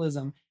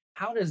capitalism,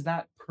 how does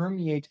that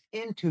permeate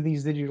into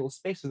these digital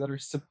spaces that are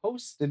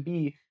supposed to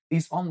be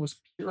these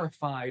almost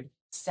purified,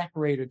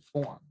 separated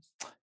forms?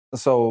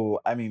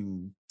 So, I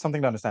mean,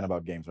 something to understand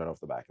about games right off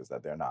the back is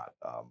that they're not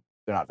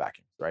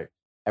vacuums, right?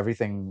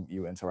 Everything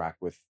you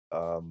interact with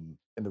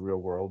in the real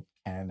world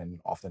can and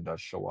often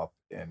does show up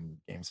in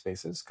game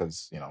spaces,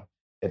 because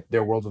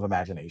they're worlds of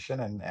imagination,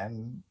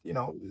 and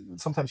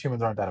sometimes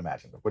humans aren't that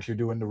imaginative. What you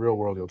do in the real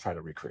world, you'll try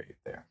to recreate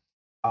there.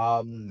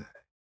 Um,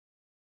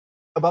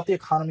 About the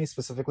economy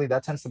specifically,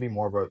 that tends to be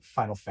more of a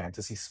Final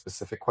Fantasy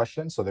specific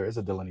question. So there is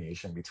a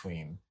delineation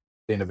between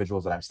the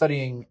individuals that I'm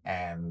studying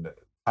and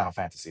Final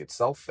Fantasy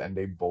itself, and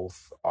they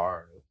both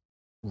are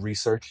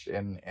researched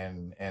in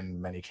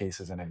many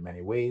cases and in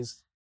many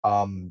ways.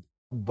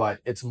 But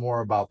it's more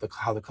about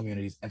how the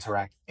communities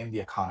interact in the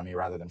economy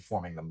rather than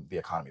forming the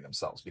economy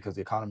themselves, because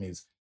the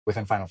economies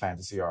within Final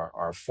Fantasy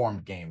are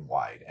formed game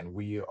wide, and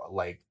we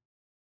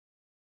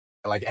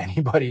like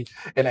anybody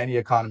in any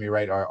economy,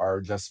 right, are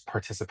just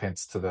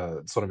participants to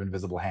the sort of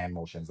invisible hand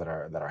motions that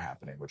are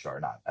happening, which are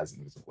not as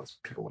invisible as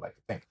people would like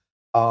to think.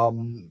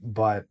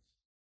 But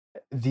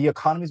the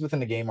economies within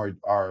the game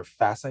are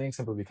fascinating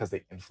simply because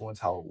they influence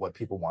how what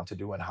people want to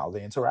do and how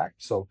they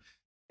interact. So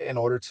in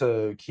order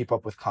to keep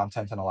up with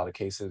content in a lot of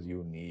cases,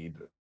 you need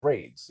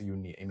raids. You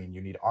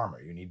need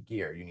armor, you need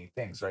gear, you need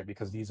things, right?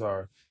 Because these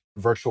are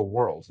virtual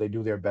worlds. They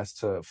do their best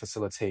to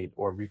facilitate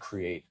or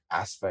recreate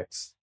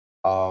aspects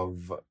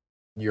of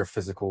your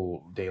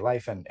physical day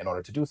life. And in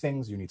order to do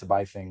things, you need to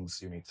buy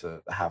things, you need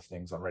to have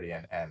things already.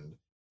 And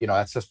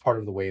that's just part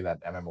of the way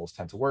that MMOs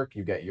tend to work.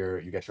 You get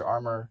your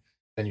armor,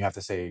 then you have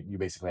to say, you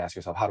basically ask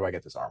yourself, how do I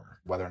get this armor?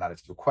 Whether or not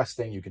it's through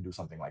questing, you can do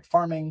something like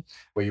farming,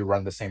 where you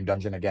run the same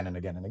dungeon again and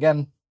again and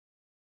again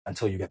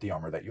until you get the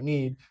armor that you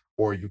need,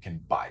 or you can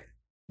buy it.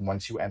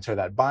 Once you enter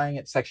that buying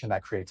it section,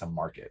 that creates a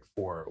market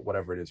for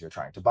whatever it is you're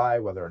trying to buy,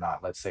 whether or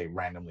not, let's say,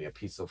 randomly a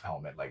piece of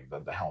helmet, like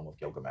the helm of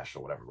Gilgamesh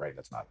or whatever, right?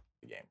 That's not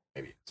the game.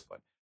 Maybe it's,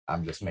 but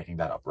I'm just making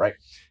that up, right?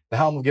 The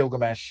helm of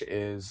Gilgamesh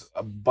is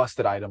a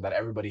busted item that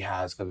everybody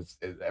has because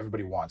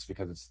everybody wants,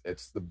 because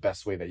it's the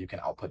best way that you can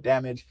output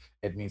damage.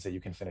 It means that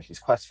you can finish these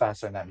quests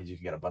faster, and that means you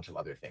can get a bunch of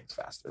other things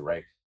faster,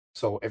 right?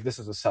 So if this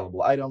is a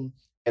sellable item,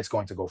 it's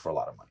going to go for a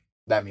lot of money.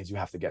 That means you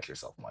have to get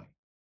yourself money.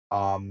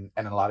 And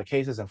in a lot of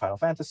cases in Final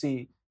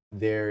Fantasy,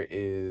 there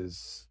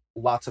is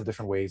lots of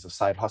different ways of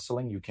side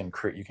hustling. You can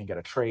get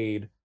a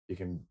trade. You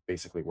can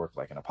basically work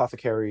like an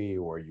apothecary,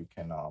 or you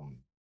can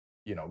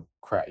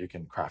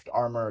craft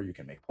armor. You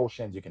can make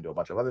potions. You can do a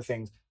bunch of other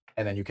things,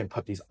 and then you can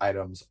put these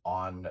items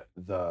on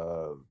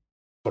the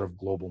sort of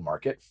global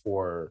market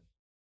for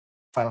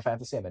Final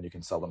Fantasy, and then you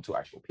can sell them to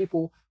actual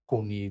people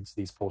who needs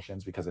these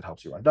potions because it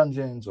helps you run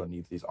dungeons, or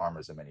needs these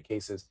armors in many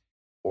cases,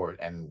 or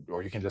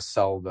you can just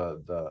sell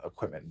the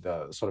equipment,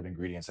 the sort of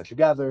ingredients that you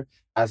gather,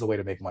 as a way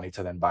to make money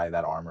to then buy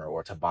that armor,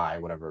 or to buy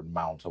whatever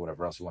mount or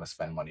whatever else you want to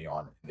spend money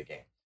on in the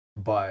game.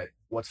 But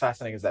what's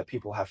fascinating is that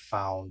people have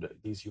found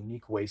these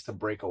unique ways to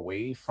break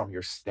away from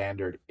your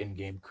standard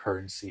in-game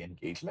currency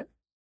engagement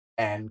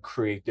and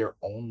create their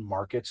own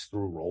markets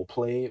through role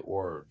play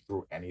or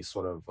through any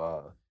sort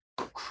of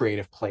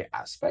creative play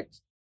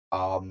aspect.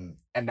 And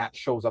that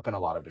shows up in a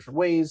lot of different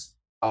ways.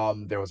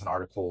 There was an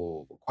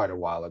article quite a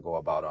while ago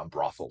about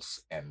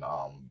brothels in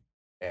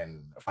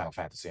Final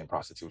Fantasy and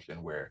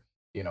prostitution, where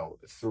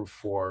through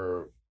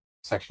for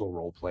sexual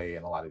role play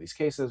in a lot of these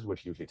cases,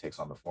 which usually takes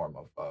on the form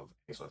of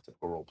any sort of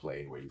typical role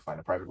play, where you find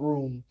a private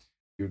room,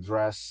 you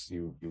dress,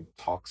 you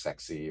talk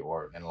sexy,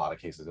 or in a lot of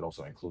cases it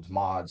also includes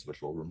mods,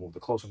 which will remove the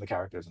clothes from the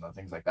characters and other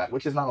things like that,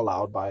 which is not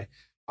allowed by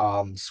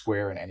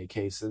Square in any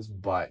cases.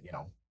 But you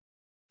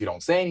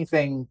don't say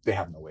anything, they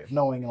have no way of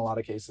knowing in a lot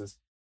of cases.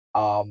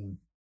 Um,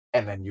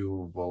 and then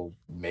you will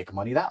make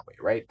money that way,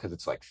 right? Because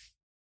it's like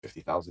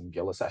 50,000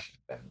 gil a session,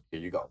 and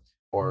here you go.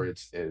 Or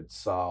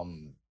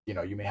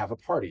you may have a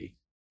party.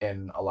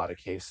 In a lot of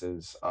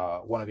cases,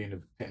 one of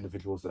the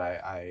individuals that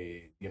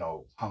I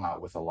hung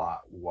out with a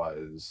lot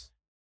was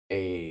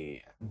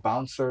a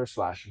bouncer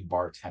slash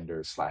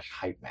bartender slash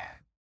hype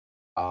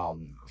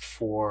man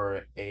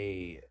for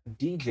a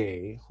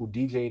DJ who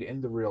DJ'd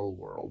in the real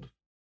world,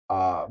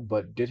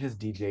 but did his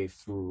DJ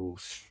through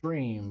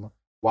stream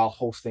while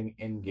hosting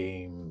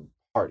in-game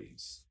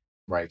parties,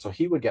 right? So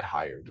he would get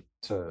hired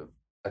to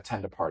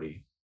attend a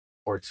party,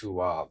 or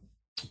to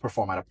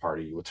perform at a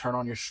party. You would turn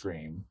on your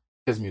stream,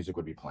 his music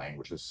would be playing,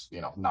 which is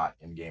not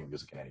in-game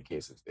music in any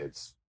case.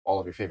 It's all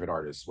of your favorite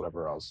artists,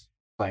 whatever else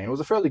playing. It was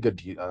a fairly good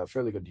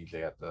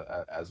DJ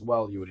as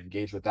well. You would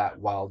engage with that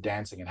while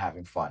dancing and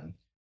having fun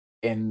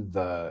in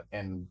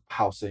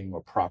housing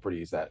or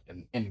properties that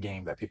in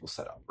game that people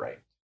set up, right?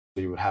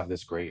 So you would have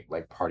this great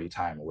like party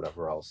time or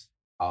whatever else.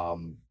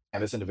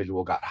 And this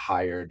individual got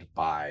hired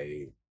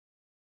by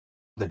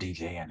the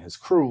DJ and his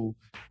crew,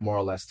 more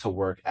or less, to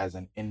work as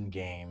an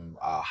in-game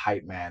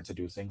hype man, to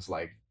do things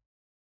like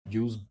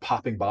use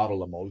popping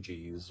bottle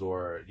emojis,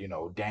 or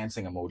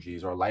dancing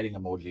emojis, or lighting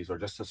emojis, or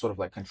just to sort of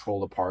like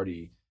control the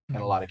party in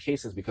a lot of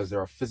cases, because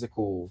there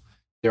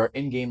are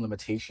in-game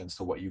limitations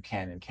to what you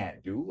can and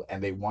can't do,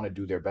 and they want to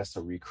do their best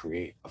to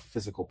recreate a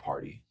physical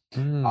party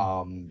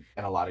Mm.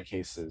 in a lot of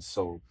cases.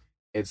 So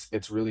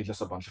it's really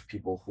just a bunch of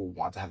people who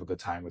want to have a good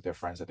time with their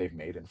friends that they've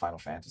made in Final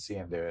Fantasy,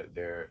 and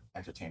they're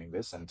entertaining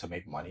this. And to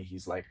make money,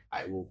 he's like,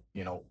 I will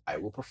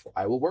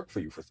work for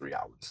you for 3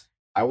 hours.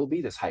 I will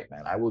be this hype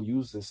man. I will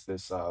use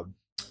this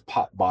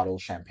pop bottle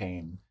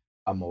champagne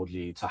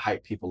emoji to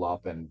hype people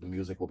up, and the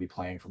music will be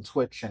playing from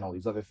Twitch and all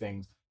these other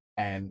things.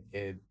 And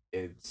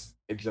it's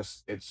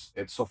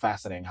so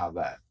fascinating how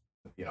that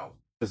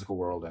physical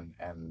world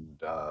and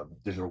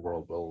digital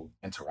world will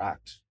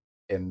interact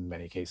in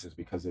many cases,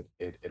 because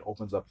it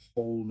opens up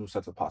whole new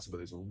sets of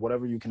possibilities of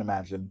whatever you can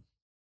imagine.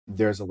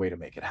 There's a way to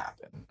make it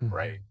happen,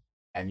 right? Mhm.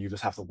 And you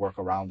just have to work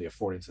around the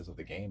affordances of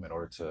the game in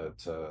order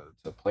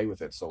to play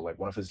with it. So like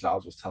one of his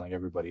jobs was telling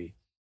everybody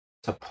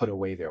to put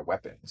away their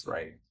weapons,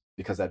 right?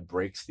 Because that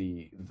breaks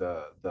the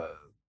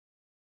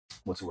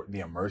what's the word, the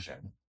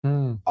immersion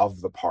Mm.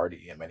 of the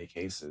party in many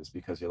cases,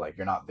 because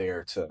you're not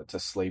there to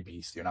slay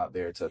beasts, you're not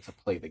there to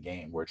play the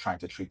game. We're trying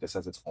to treat this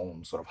as its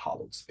own sort of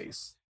hollowed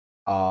space.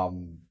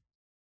 um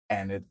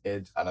and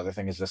it another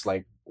thing is just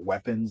like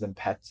weapons and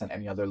pets and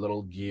any other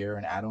little gear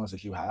and add-ons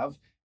that you have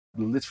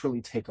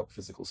literally take up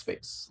physical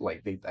space.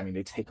 Like they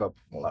take up,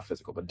 well, not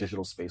physical but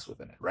digital space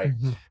within it, right?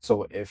 Mhm.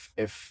 So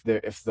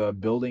if the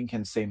building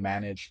can say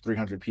manage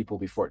 300 people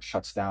before it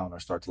shuts down or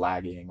starts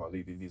lagging or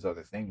these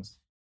other things,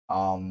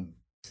 um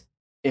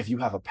if you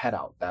have a pet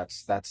out,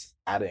 that's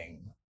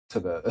adding to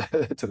the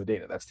to the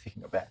data, that's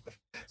taking a bet.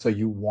 So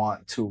you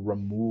want to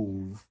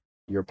remove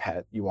your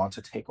pet, you want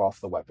to take off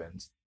the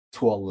weapons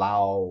to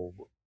allow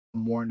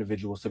more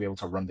individuals to be able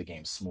to run the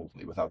game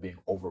smoothly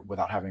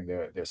without having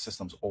their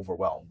systems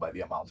overwhelmed by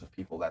the amount of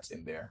people that's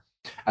in there,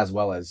 as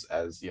well as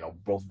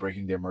both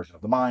breaking the immersion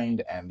of the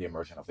mind and the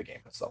immersion of the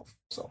game itself.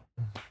 So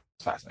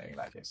it's fascinating in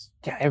that case.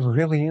 Yeah, it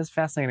really is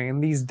fascinating.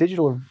 And these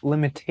digital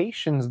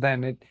limitations,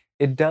 then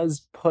it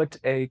does put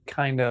a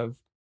kind of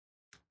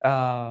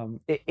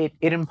it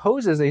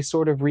imposes a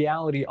sort of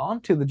reality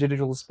onto the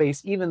digital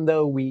space, even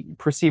though we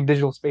perceive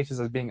digital spaces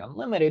as being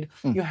unlimited.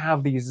 Mm. You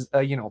have these,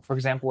 for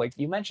example, like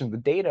you mentioned, the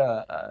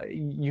data.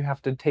 You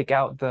have to take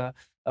out the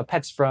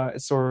pets from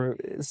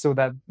so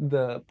that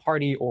the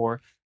party or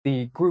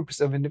the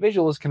groups of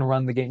individuals can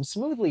run the game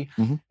smoothly.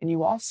 Mhm. And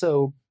you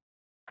also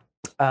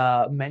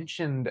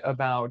mentioned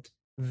about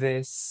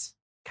this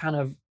kind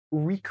of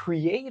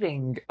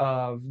recreating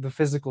of the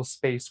physical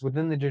space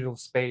within the digital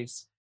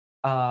space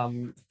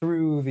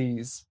through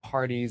these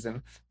parties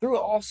and through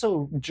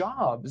also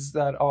jobs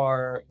that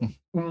are Mm.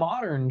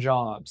 modern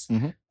jobs.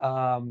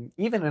 Mhm.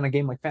 Even in a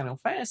game like Final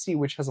Fantasy,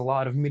 which has a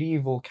lot of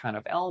medieval kind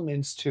of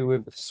elements to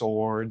it with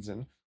swords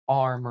and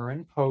armor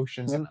and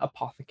potions Yep. and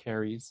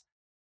apothecaries.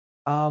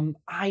 I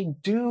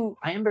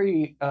am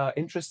very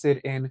interested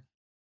in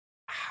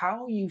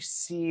how you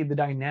see the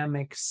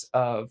dynamics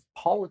of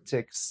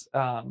politics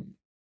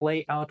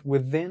play out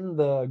within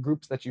the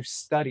groups that you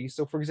study.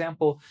 So, for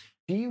example,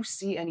 do you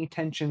see any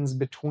tensions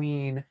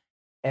between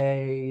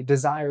a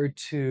desire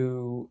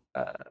to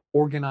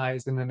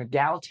organize in an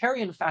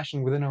egalitarian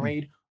fashion within a Mm.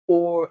 raid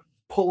or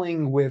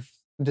pulling with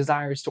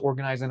desires to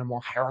organize in a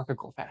more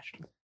hierarchical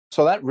fashion?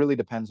 So that really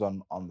depends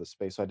on the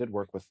space. So I did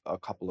work with a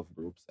couple of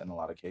groups in a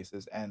lot of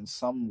cases, and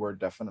some were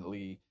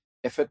definitely,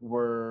 if it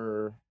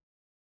were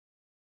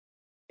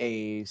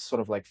a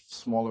sort of like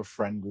smaller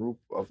friend group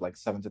of like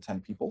 7 to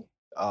 10 people,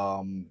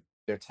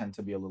 there tend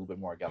to be a little bit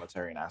more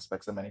egalitarian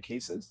aspects in many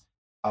cases.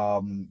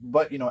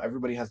 But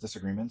everybody has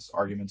disagreements,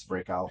 arguments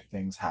break out,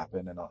 things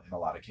happen in a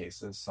lot of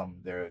cases.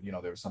 There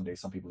were some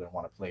days some people didn't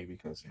want to play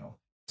because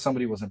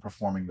somebody wasn't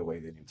performing the way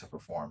they need to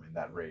perform in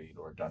that raid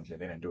or dungeon.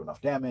 They didn't do enough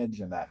damage,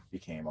 and that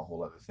became a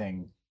whole other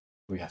thing.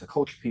 We had to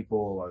coach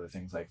people, other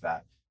things like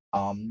that.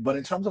 But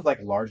in terms of like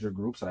larger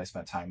groups that I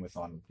spent time with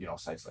on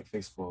sites like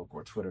Facebook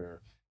or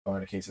Twitter, or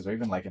in the cases, or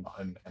even like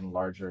in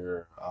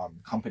larger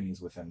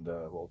companies within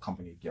the, well,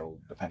 company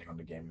guild, depending on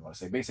the game you want to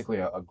say, basically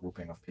a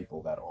grouping of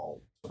people that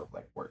all sort of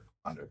like work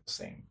under the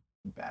same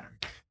banner,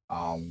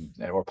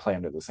 or play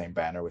under the same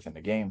banner within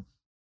the game.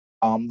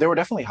 There were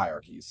definitely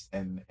hierarchies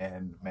in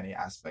many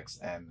aspects,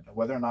 and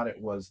whether or not it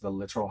was the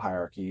literal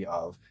hierarchy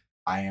of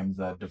I am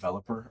the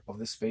developer of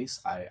this space,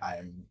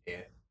 I'm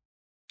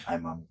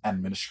an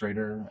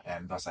administrator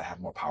and thus I have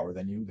more power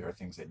than you. There are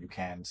things that you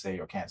can say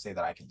or can't say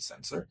that I can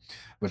censor,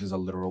 which is a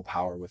literal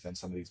power within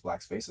some of these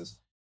black spaces.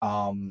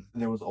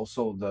 There was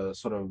also the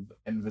sort of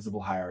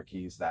invisible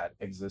hierarchies that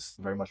exist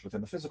very much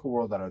within the physical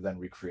world that are then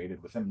recreated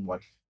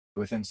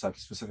within such,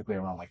 specifically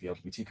around like the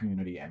LGBT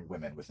community and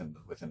women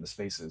within the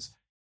spaces.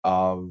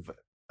 Of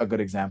a good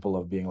example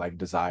of being like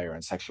desire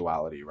and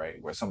sexuality,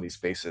 right? Where some of these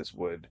spaces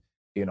would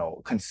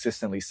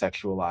consistently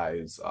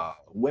sexualize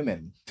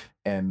women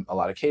in a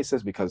lot of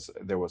cases, because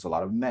there was a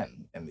lot of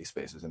men in these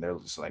spaces, and they're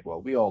just like,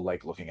 well, we all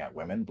like looking at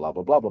women, blah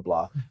blah blah blah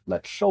blah,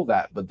 let's show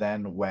that. But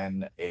then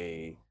when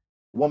a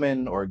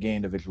woman or a gay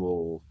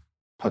individual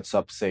puts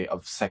up, say, a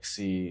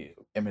sexy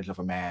image of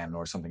a man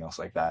or something else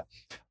like that,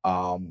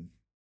 um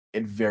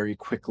it very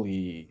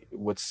quickly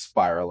would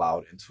spiral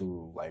out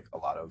into like a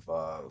lot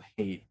of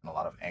hate and a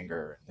lot of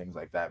anger and things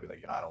like that. Be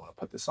like, I don't want to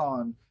put this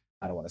on,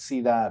 I don't want to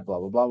see that, blah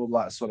blah blah blah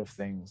blah, sort of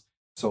things.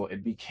 So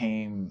it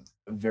became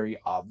very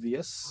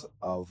obvious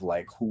of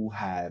like who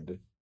had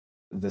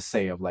the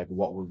say of like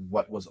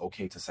what was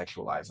okay to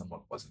sexualize and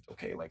what wasn't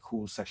okay, like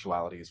whose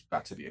sexualities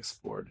got to be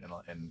explored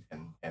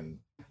in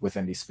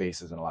within these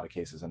spaces in a lot of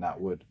cases. And that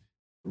would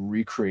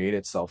recreate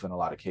itself in a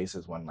lot of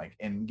cases when, like,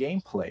 in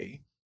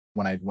gameplay,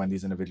 when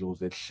these individuals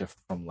did shift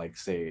from, like,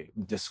 say,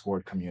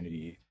 Discord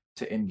community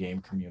to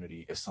in-game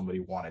community. If somebody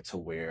wanted to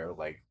wear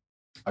like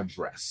a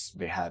dress.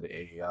 They had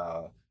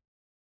a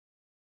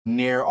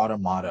near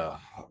automata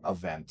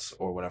event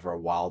or whatever a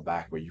while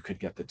back where you could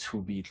get the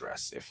 2B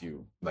dress. If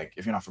you like,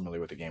 if you're not familiar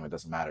with the game, it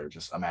doesn't matter.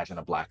 Just imagine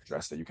a black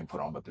dress that you can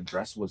put on, but the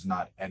dress was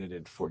not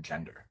edited for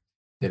gender.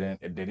 They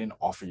didn't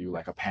offer you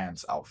like a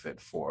pants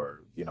outfit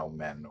for,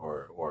 men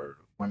or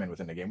women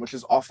within the game, which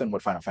is often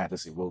what Final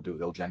Fantasy will do.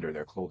 They'll gender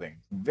their clothing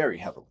very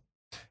heavily.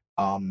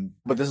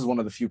 But this is one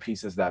of the few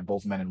pieces that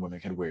both men and women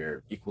can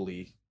wear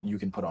equally. You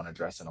can put on a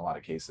dress in a lot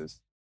of cases.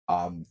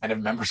 And if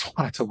members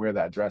wanted to wear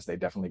that dress, they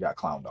definitely got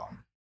clowned on,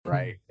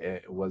 right?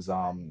 It was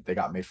they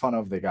got made fun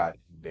of, they got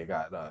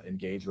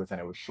engaged with,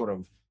 and it was sort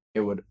of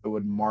it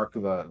would mark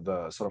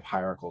the sort of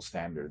hierarchical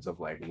standards of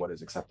like what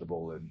is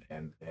acceptable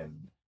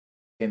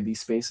in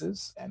these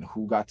spaces and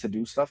who got to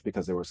do stuff,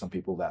 because there were some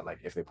people that like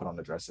if they put on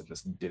the dress it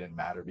just didn't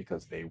matter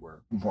because they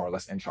were more or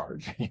less in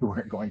charge. You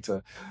weren't going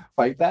to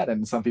fight that,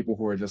 and some people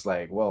who were just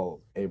like,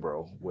 well, hey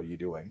bro, what are you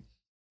doing,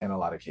 in a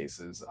lot of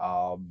cases.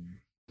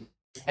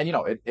 And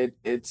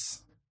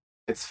it's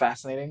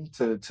fascinating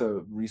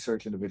to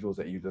research individuals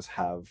that you just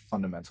have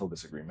fundamental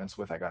disagreements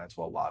with. I got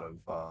into a lot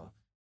of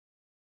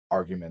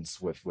arguments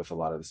with a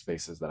lot of the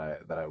spaces that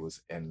I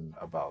was in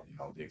about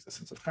the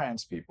existence of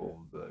trans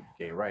people, the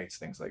gay rights,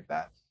 things like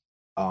that.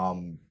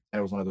 And it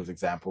was one of those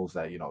examples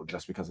that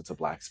just because it's a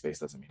black space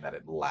doesn't mean that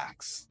it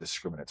lacks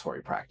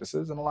discriminatory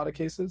practices in a lot of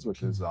cases,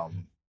 which is a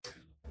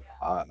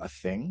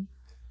thing.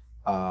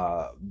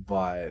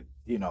 But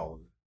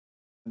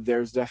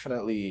there's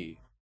definitely,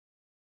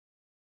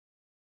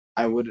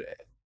 I would,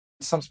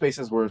 some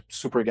spaces were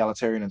super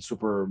egalitarian and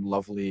super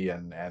lovely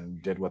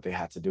and did what they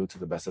had to do to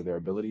the best of their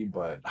ability,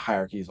 but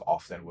hierarchies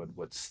often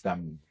would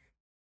stem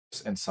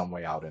in some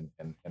way out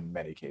in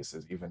many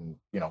cases, even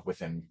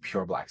within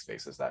pure black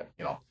spaces that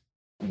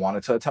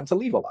wanted to attempt to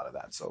leave a lot of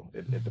that. So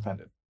it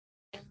depended.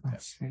 I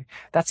see.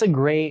 That's a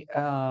great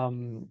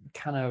kind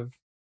of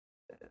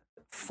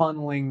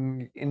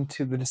funneling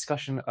into the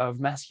discussion of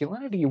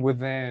masculinity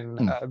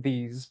within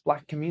these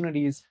Black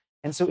communities.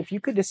 And so, if you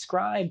could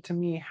describe to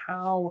me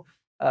how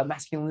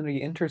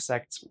masculinity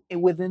intersects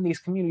within these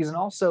communities, and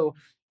also,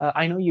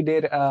 I know you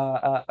did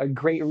a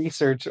great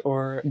research,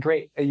 or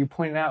great, you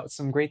pointed out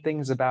some great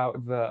things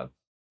about the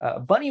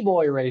bunny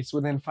boy race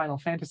within Final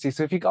Fantasy.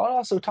 So, if you could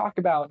also talk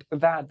about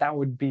that, that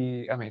would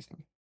be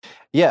amazing.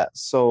 Yeah.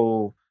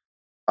 So,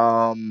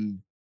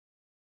 um,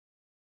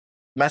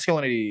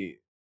 masculinity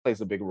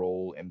plays a big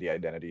role in the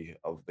identity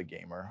of the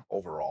gamer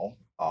overall.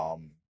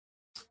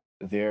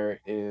 There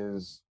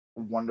is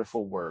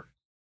wonderful work.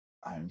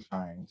 I'm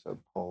trying to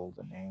pull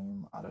the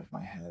name out of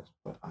my head,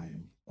 but I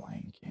am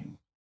blanking.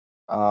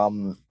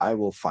 I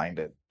will find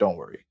it. Don't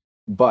worry.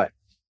 But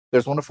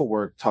there's wonderful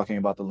work talking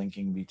about the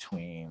linking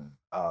between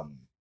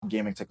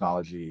gaming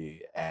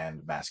technology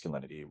and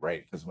masculinity,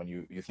 right? Because when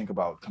you think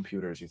about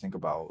computers, you think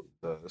about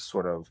the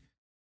sort of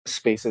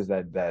spaces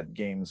that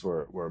games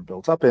were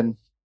built up in.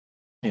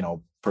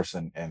 First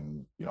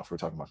in if we're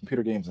talking about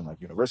computer games and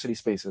like university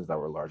spaces that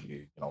were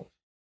largely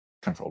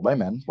controlled by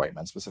men, white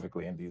men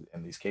specifically in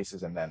these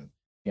cases, and then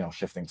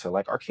shifting to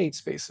like arcade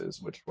spaces,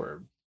 which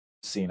were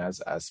seen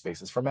as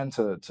spaces for men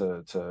to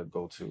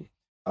go to.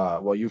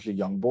 Well, usually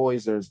young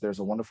boys. There's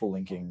a wonderful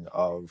linking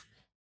of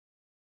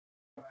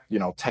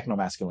techno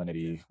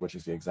masculinity, which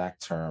is the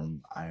exact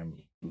term.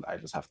 I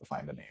just have to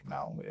find the name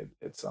now.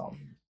 It's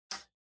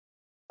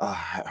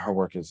her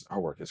work is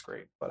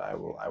great, but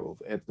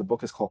the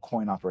book is called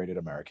Coin Operated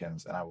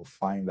Americans, and I will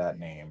find that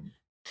name.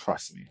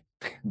 Trust me.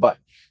 But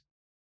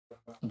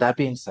that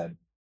being said,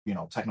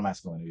 techno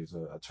masculinity is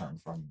a term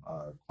from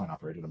Coin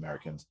Operated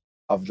Americans,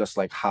 of just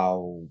like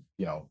how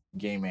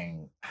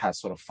gaming has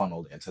sort of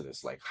funneled into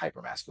this like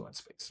hyper masculine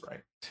space,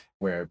 right?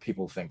 Where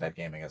people think that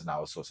gaming is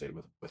now associated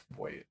with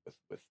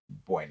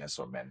boyness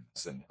or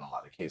menness in a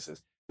lot of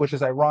cases, which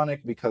is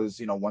ironic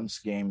because once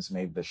games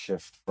made the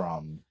shift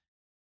from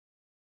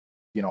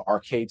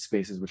arcade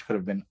spaces, which could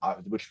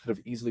have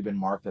easily been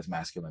marked as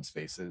masculine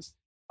spaces,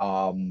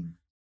 um,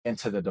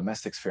 into the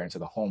domestic sphere, into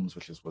the homes,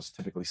 which was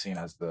typically seen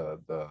as the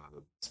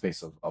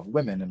space of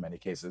women in many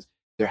cases.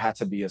 There had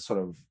to be a sort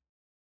of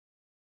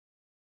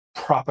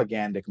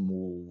propagandic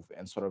move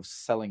and sort of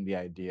selling the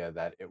idea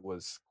that it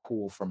was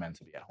cool for men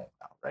to be at home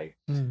now, right?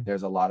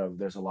 There's a lot of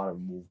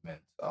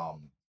movement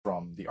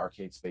from the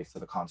arcade space to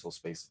the console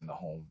space in the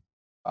home,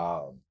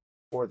 um,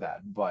 for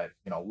that. But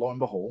lo and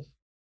behold,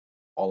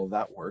 all of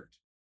that worked.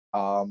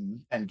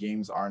 And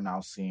games are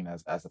now seen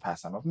as the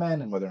pastime of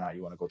men, and whether or not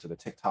you want to go to the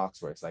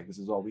TikToks where it's like, this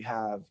is all we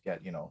have,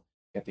 get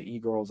the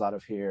e-girls out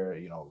of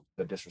here,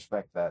 the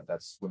disrespect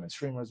that's women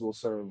streamers will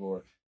serve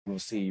or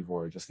receive,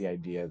 or just the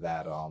idea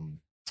that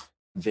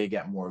they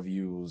get more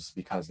views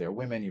because they're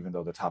women, even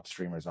though the top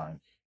streamers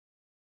aren't,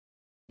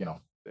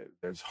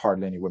 there's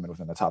hardly any women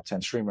within the top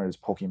 10 streamers,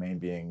 Pokimane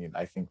being,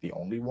 I think, the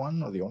only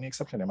one or the only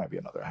exception. There might be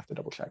another, I have to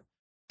double check.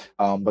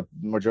 But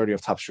the majority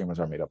of top streamers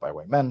are made up by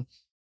white men.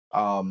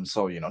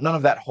 So none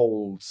of that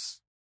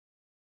holds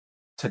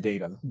to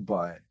data,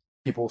 but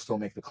people still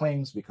make the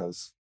claims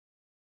because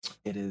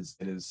it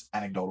is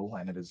anecdotal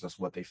and it is just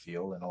what they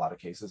feel in a lot of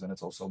cases, and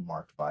it's also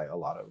marked by a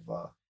lot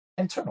of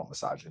internal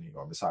misogyny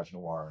or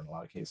misogynoir in a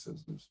lot of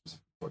cases,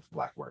 specific towards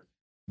black work.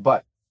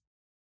 But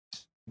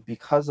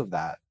because of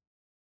that,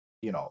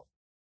 you know,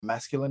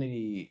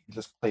 masculinity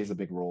just plays a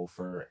big role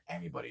for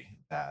anybody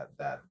that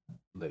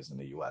lives in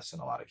the US in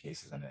a lot of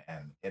cases,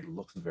 and it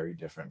looks very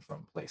different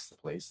from place to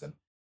place. And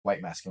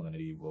white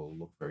masculinity will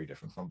look very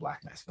different from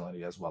black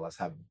masculinity, as well as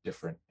have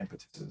different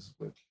impetuses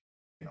which,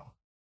 you know,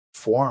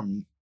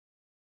 form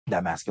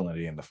that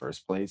masculinity in the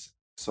first place.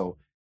 So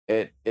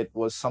it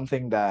was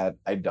something that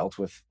I dealt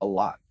with a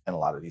lot in a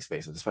lot of these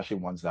spaces, especially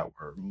ones that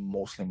were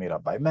mostly made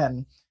up by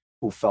men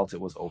who felt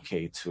it was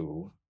okay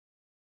to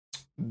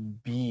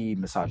be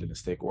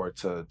misogynistic or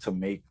to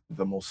make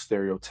the most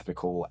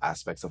stereotypical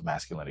aspects of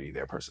masculinity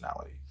their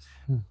personality.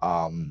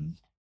 Hmm.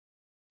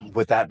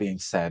 With that being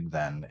said,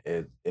 then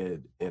it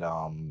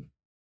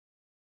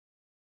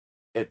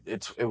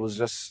was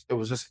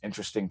just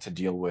interesting to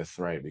deal with,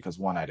 right? Because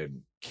one, I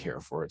didn't care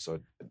for it, so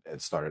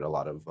it started a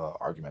lot of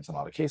arguments in a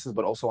lot of cases,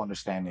 but also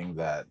understanding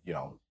that, you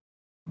know,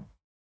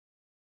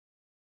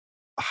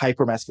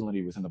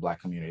 hypermasculinity within the black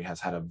community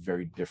has had a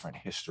very different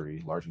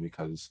history, largely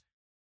because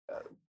uh,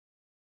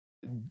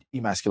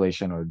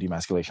 emasculation or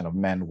demasculation of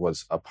men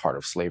was a part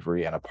of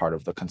slavery and a part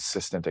of the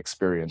consistent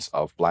experience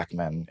of black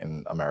men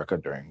in America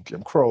during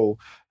Jim Crow,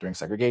 during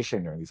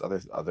segregation, during these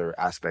other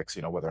aspects,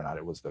 you know, whether or not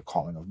it was the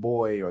calling of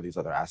boy or these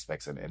other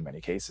aspects in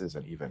many cases,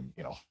 and even,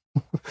 you know,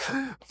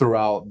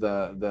 throughout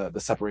the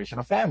separation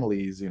of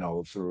families, you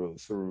know,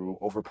 through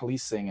over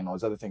policing and all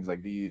those other things,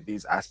 like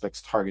these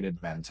aspects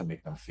targeted men to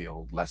make them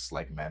feel less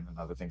like men and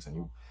other things. And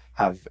you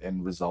have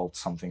in result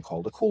something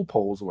called a cool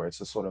pose, where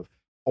it's a sort of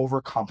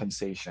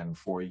overcompensation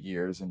for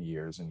years and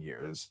years and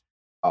years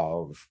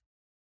of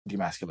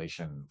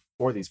demasculation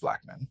for these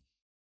black men.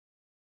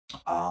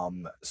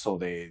 So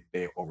they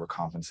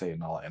overcompensate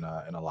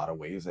in a lot of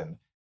ways, and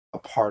a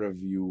part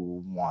of you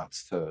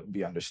wants to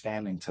be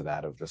understanding to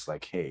that, of just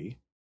like, hey,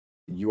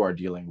 you are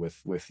dealing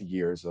with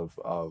years of,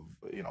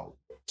 you know,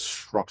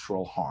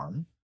 structural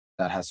harm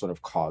that has sort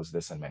of caused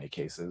this in many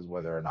cases,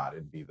 whether or not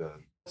it be the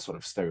sort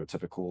of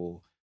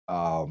stereotypical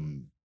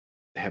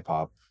hip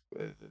hop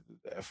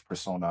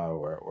persona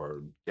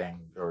or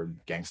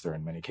gangster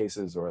in many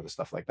cases, or other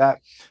stuff like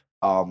that.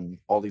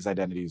 All these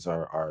identities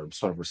are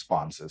sort of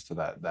responses to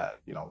that,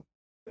 you know,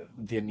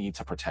 the need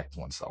to protect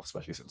oneself,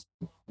 especially since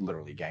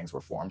literally gangs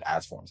were formed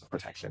as forms of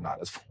protection, not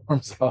as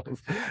forms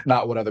of,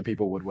 not what other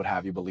people would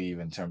have you believe,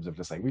 in terms of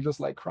just like, we just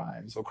like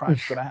crime, so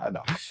crime's gonna happen.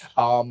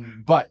 No.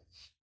 But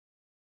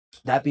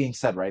that being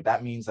said, right,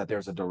 that means that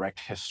there's a direct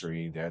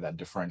history there that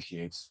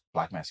differentiates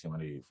black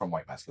masculinity from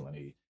white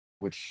masculinity,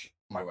 which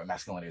my white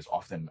masculinity is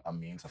often a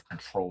means of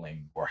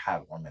controlling or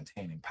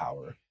maintaining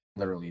power,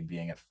 literally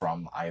being it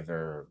from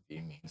either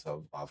the means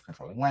of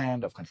controlling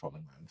land, of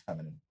controlling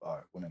feminine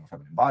women or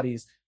feminine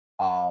bodies,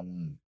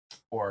 um,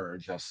 or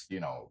just, you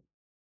know,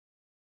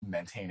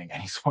 maintaining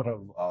any sort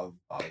of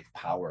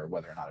power,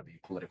 whether or not it be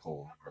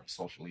political or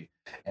socially,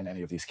 in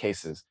any of these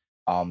cases.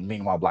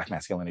 Meanwhile, black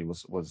masculinity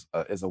was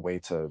is a way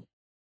to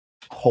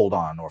hold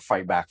on or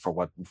fight back for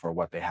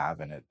what they have,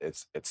 and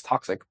it's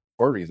toxic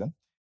for a reason.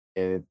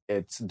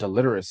 It's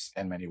deleterious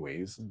in many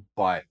ways,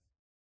 but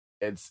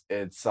it's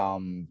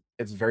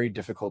very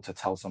difficult to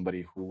tell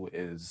somebody who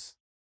is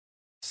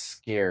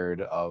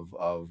scared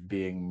of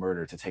being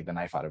murdered to take the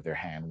knife out of their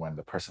hand when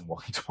the person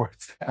walking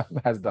towards them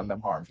has done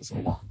them harm for so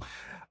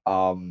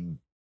long.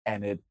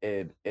 And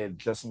it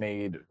just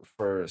made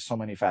for so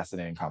many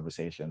fascinating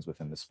conversations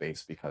within the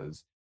space,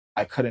 because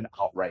I couldn't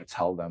outright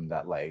tell them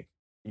that, like,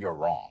 you're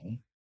wrong,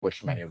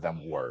 which many of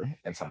them were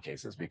in some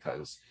cases,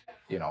 because,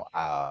 you know,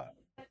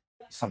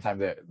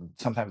 sometimes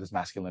sometimes this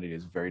masculinity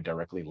is very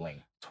directly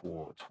linked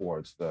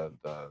towards the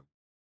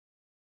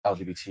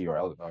LGBT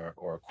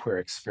or queer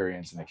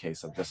experience, in the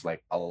case of just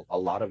like a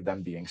lot of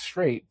them being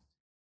straight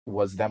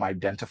was them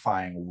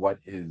identifying what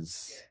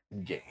is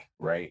gay,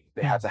 right?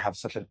 They had to have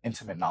such an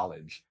intimate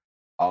knowledge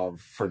of,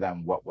 for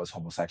them, what was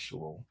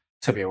homosexual,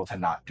 to be able to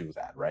not do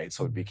that, right?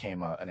 So it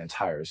became an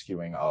entire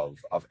skewing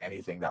of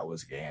anything that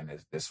was gay, and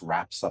this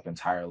wraps up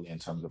entirely in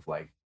terms of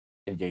like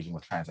engaging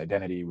with trans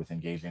identity, with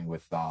engaging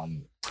with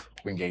the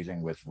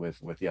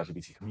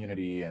LGBT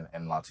community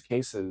in lots of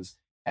cases.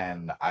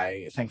 And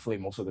I, thankfully,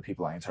 most of the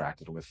people I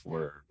interacted with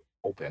were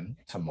open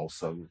to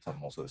most of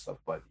the stuff.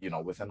 But, you know,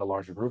 within the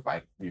larger group,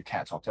 you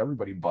can't talk to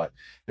everybody, but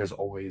there's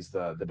always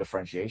the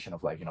differentiation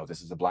of like, you know,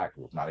 this is a black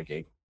group, not a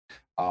gay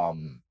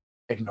group.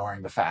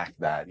 Ignoring the fact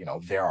that, you know,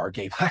 there are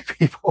gay black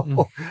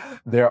people,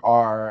 there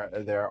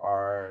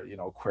are, you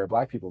know, queer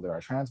black people, there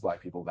are trans black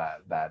people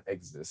that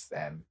exist,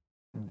 and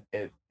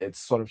it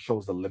sort of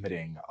shows the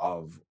limiting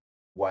of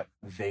what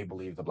they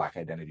believe the black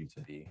identity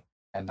to be,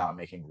 and not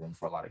making room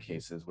for a lot of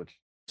cases, which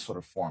sort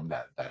of form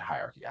that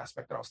hierarchy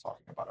aspect that I was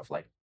talking about, of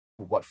like,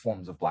 what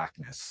forms of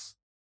blackness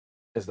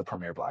is the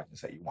premier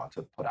blackness that you want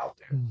to put out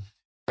there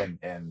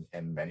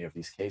in many of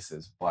these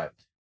cases. But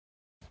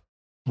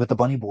with the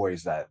bunny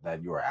boys that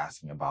you were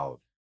asking about,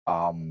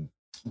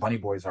 bunny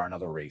boys are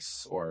another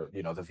race, or,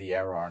 you know, the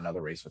Viera are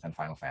another race within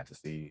Final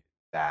Fantasy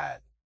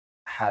that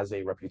has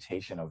a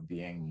reputation of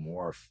being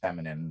more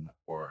feminine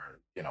or,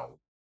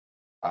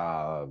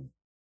 uh,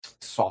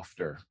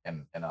 softer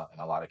in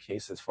a lot of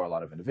cases for a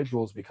lot of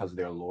individuals because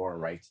their lore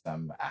writes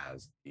them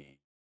as the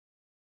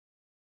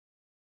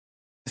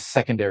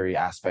secondary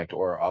aspect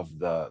or of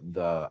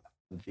the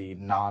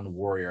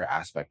non-warrior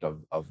aspect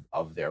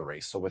of their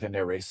race. So within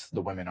their race,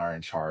 the women are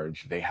in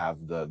charge. They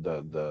have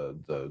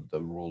the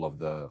rule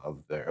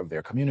of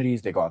their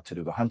communities. They go out to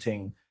do the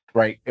hunting.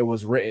 Right. It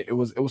was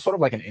sort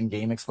of like an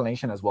in-game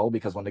explanation as well,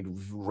 because when the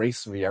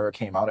race Vieira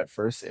came out at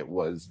first, it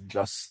was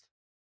just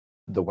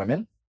the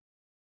women.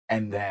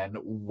 And then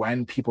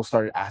when people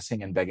started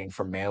asking and begging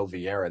for male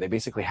Vieira, they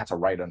basically had to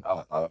write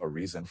a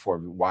reason for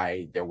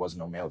why there was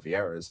no male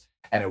Vieiras.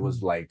 And it was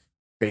Mm. like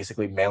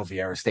basically male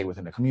Vieiras stay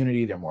within the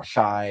community. They're more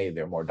shy.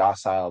 They're more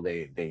docile.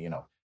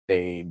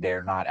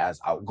 They're not as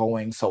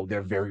outgoing. So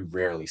they're very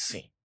rarely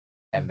seen.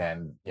 And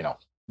Mm. then,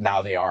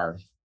 now they are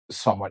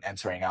somewhat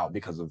entering out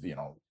because of,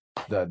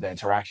 the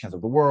interactions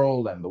of the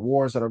world and the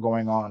wars that are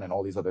going on and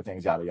all these other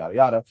things, yada, yada,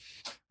 yada.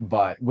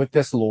 But with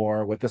this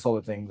lore, with this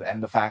other thing,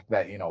 and the fact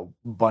that,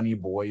 bunny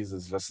boys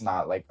is just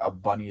not like a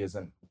bunny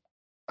isn't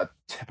a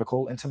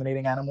typical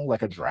intimidating animal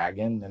like a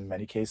dragon in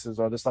many cases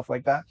or other stuff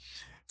like that.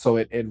 So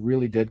it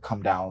really did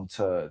come down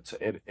to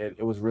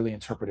it was really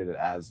interpreted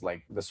as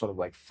like this sort of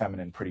like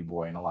feminine pretty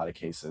boy in a lot of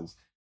cases.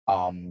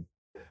 Um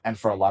and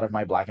for a lot of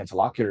my black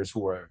interlocutors who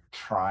were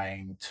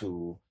trying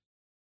to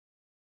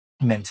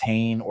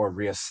maintain or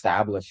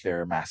reestablish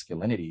their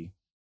masculinity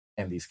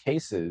in these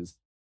cases,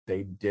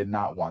 they did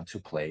not want to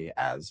play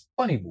as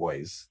bunny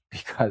boys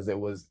because it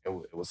was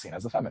seen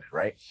as effeminate,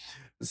 right?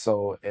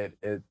 So it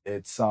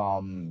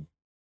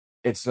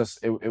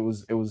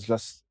was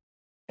just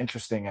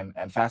interesting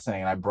and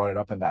fascinating. And I brought it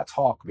up in that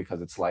talk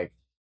because it's like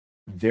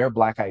their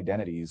black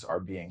identities are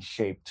being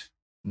shaped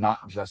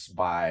not just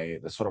by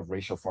the sort of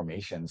racial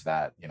formations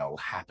that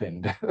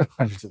happened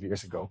hundreds of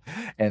years ago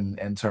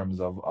in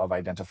terms of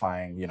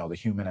identifying the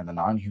human and the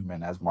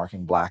non-human as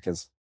marking black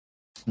as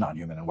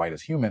non-human and white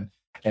as human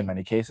in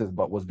many cases,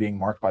 but was being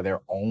marked by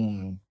their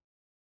own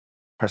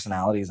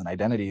personalities and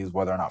identities,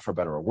 whether or not for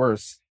better or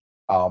worse,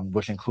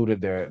 which included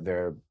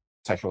their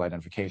sexual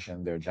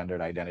identification, their gendered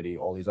identity,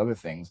 all these other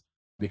things.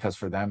 Because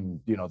for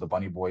them, the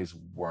bunny boys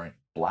weren't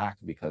black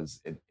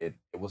because it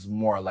was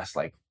more or less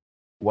like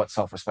what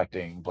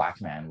self-respecting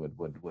black man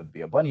would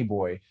be a bunny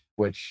boy,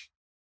 which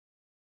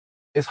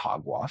is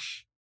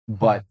hogwash. Mm.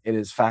 But it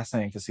is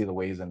fascinating to see the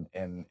ways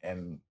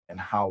in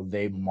how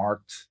they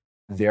marked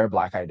their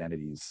black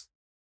identities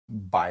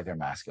by their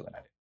masculine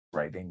identity,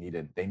 right? They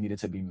needed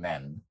to be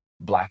men,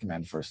 black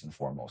men first and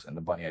foremost, and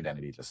the bunny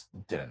identity just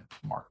didn't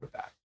mark with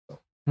that. So,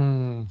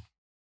 Hmm.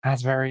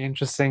 That's very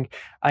interesting.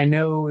 I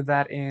know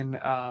that in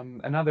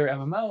another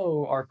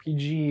MMO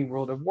RPG,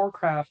 World of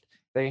Warcraft,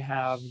 they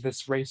have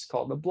this race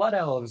called the Blood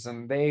Elves,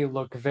 and they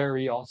look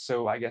very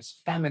also, I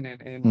guess, feminine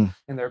mm,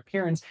 in their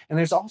appearance. And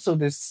there's also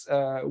this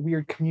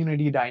weird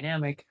community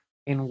dynamic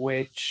in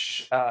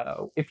which,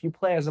 if you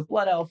play as a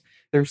Blood Elf,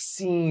 they're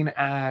seen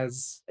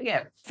as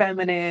again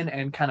feminine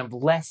and kind of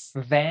less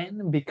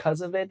than because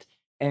of it.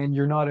 And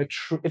you're not a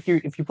true if you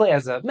play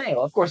as a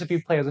male, of course, if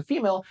you play as a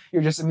female,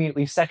 you're just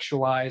immediately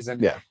sexualized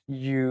and yeah.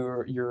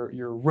 you're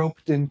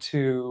roped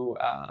into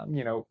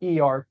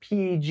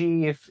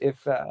ERPG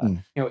if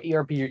Mm,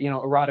 ERP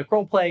erotic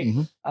role play,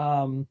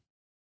 mhm.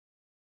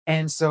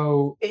 and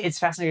so it's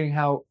fascinating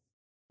how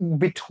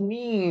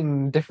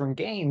between different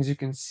games you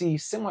can see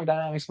similar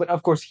dynamics, but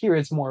of course here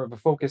it's more of a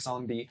focus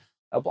on the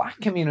black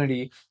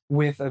community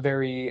with a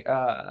very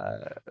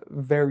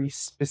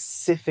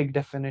specific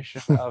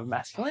definition of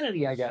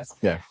masculinity, I guess.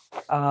 Yeah.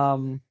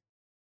 um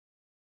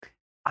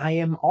I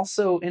am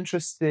also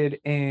interested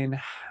in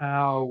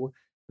how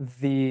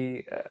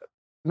the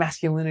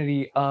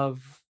masculinity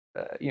of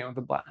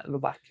the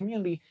black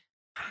community,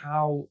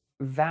 how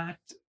that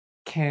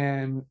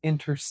can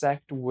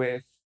intersect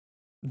with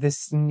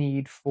this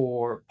need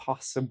for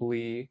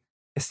possibly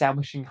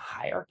establishing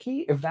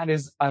hierarchy, if that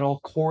is at all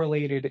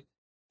correlated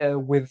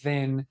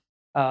within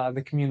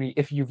the community.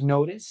 If you've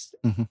noticed,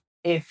 Mhm.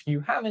 if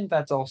you haven't,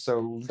 that's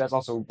also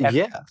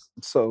Yeah.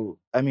 So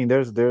I mean,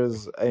 there's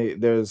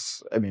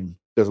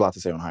a lot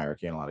to say on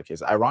hierarchy in a lot of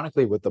cases.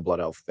 Ironically, with the blood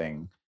elf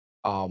thing,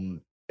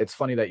 it's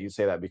funny that you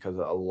say that because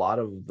a lot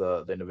of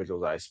the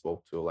individuals that I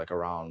spoke to, like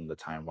around the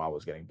time WoW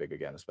was getting big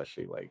again,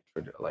 especially like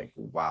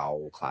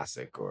WoW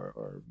Classic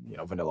or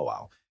Vanilla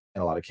WoW,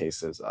 in a lot of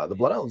cases, the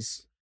blood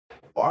elves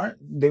weren't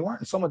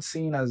so much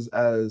seen as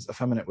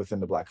effeminate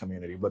within the black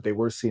community, but they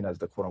were seen as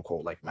the quote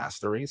unquote like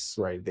master race,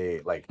 right?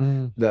 They like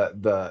Mm,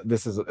 the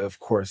this is of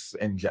course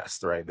in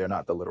jest, right? They're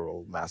not the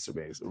literal master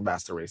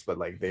race, but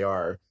like they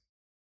are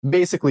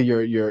basically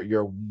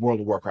your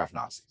World of Warcraft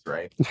Nazis,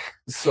 right?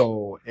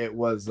 So it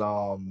was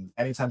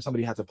anytime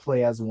somebody had to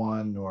play as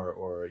one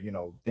or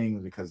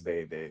things because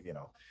they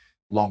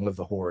long live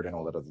the horde and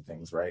all that other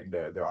things, right?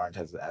 There aren't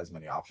as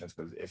many options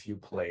because if you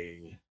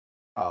play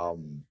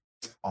um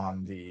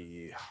on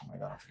the oh my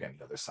god, I'm forgetting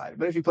the other side.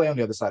 But if you play on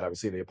the other side,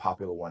 obviously the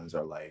popular ones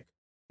are like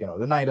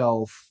the night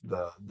elf,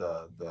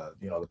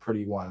 the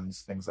pretty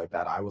ones, things like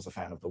that. I was a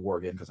fan of the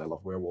worgen because I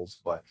love werewolves,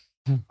 but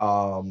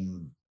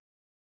um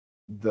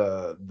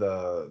the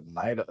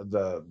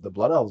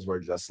blood elves were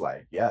just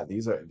like, yeah,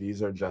 these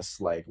are just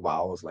like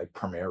wow, it's like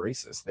premier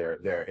racists.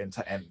 They're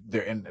into, and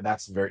they're in, and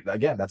that's very,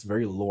 again, that's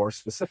very lore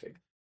specific.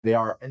 They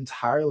are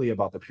entirely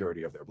about the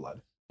purity of their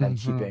blood and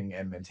Hmm. keeping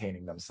and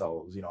maintaining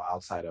themselves,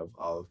 outside of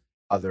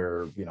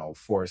other,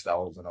 forest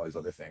elves and all these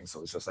other things.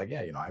 So it's just like,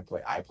 yeah, I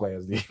play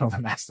as the the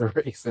master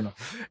race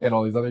in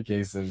all these other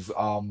cases.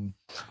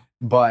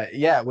 But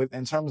yeah, with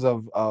in terms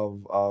of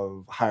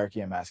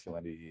hierarchy and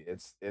masculinity,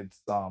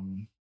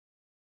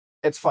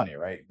 it's funny,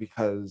 right?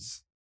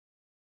 Because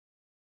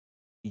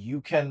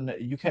you can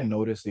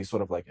notice these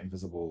sort of like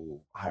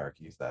invisible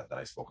hierarchies that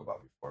I spoke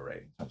about before,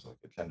 right? In terms of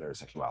like the gender,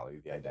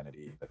 sexuality, the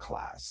identity, the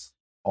class,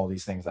 all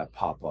these things that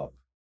pop up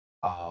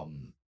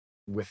um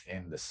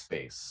within the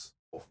space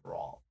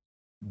overall.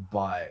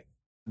 But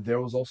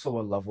there was also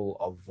a level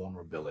of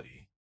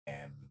vulnerability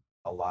in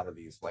a lot of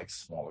these like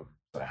smaller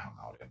groups that I hung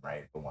out in,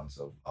 right? The ones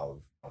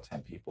of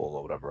 10 people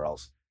or whatever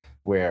else,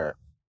 where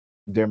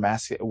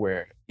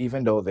where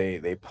even though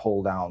they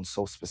pull down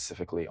so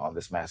specifically on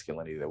this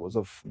masculinity, there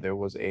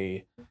was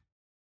a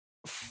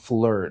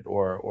flirt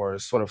or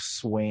sort of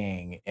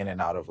swaying in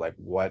and out of like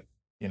what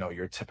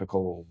your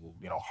typical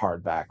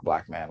hardback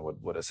black man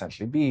would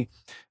essentially be,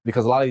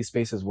 because a lot of these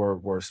spaces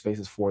were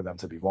spaces for them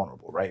to be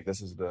vulnerable, right?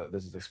 This is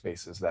the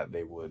spaces that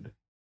they would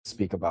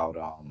speak about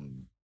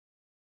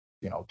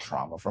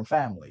trauma from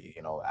family,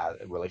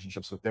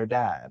 relationships with their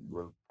dad,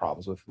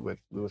 problems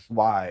with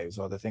wives,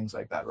 or other things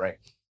like that, right?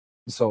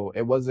 So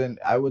it wasn't,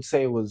 I would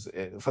say it was,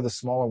 for the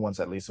smaller ones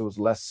at least, it was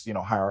less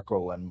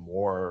hierarchical and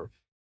more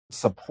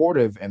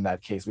supportive in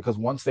that case, because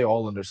once they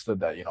all understood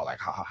that, like,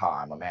 ha ha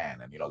ha, I'm a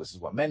man, and this is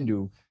what men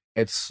do,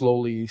 it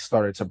slowly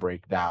started to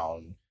break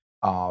down.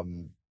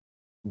 um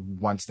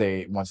once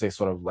they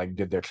sort of like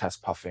did their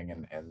chest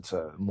puffing and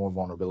to more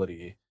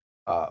vulnerability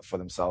for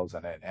themselves,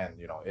 and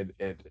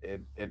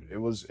it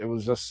was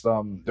just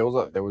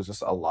there was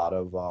just a lot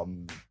of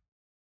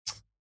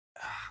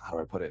how do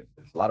I put it?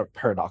 A lot of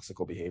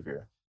paradoxical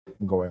behavior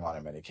going on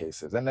in many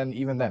cases. And then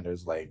even then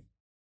there's like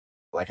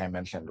I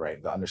mentioned,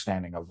 right, the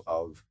understanding of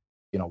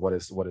what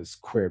is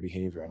queer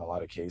behavior in a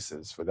lot of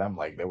cases for them.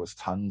 Like there was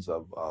tons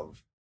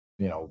of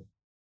you know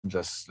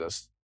just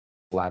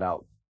flat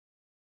out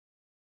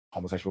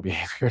homosexual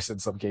behaviors in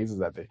some cases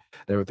that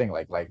they would think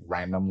like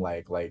random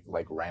like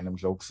random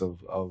jokes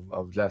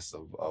of just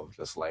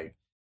like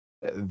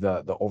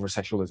the over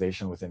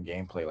sexualization within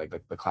gameplay, like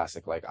the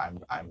classic like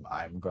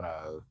I'm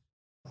gonna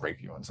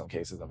rape you in some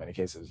cases, in many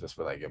cases, just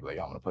for like, I'm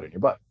gonna put it in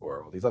your butt,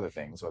 or all these other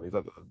things, or these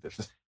other,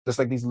 there's just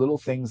like these little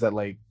things that,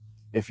 like,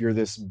 if you're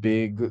this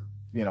big,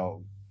 you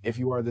know, if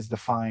you are this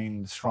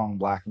defined strong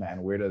black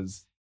man, where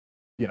does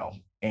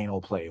anal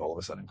play all of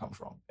a sudden come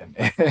from? And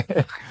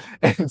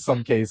in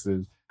some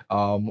cases,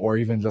 or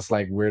even just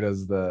like where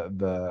does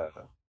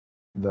the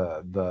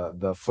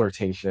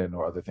flirtation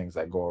or other things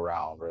that go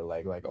around, or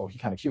like oh, he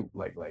kind of cute,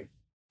 like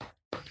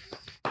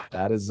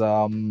that is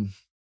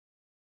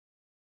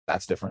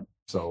that's different.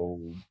 So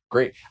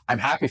great. I'm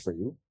happy for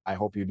you. I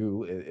hope you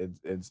do.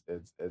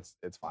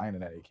 It's fine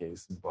in any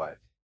case. But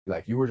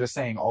like you were just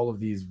saying, all of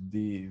these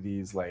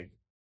like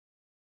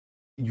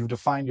you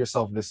defined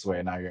yourself this way,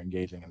 and now you're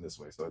engaging in this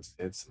way. So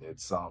it's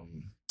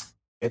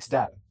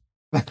data.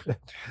 In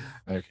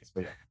any case,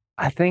 but yeah.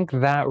 I think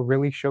that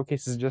really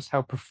showcases just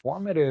how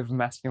performative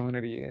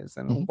masculinity is.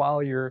 Mhm. And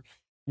while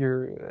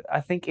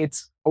I think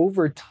it's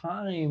over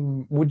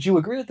time, would you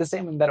agree with the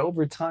statement that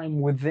over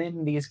time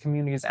within these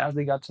communities, as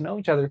they got to know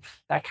each other,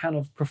 that kind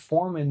of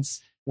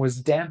performance was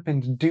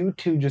dampened due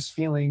to just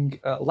feeling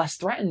less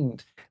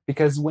threatened?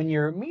 Because when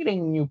you're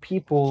meeting new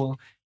people,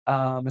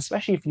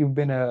 especially if you've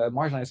been a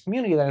marginalized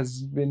community that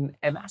has been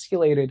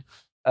emasculated,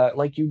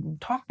 like you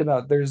talked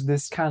about, there's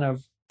this kind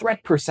of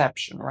threat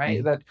perception, right?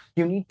 Mhm. That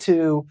you need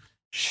to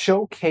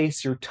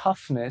showcase your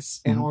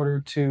toughness in Mhm.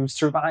 order to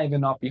survive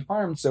and not be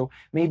harmed. So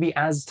maybe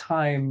as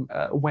time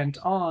went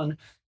on,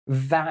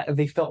 that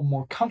they felt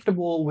more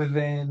comfortable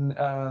within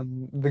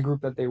the group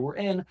that they were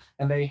in,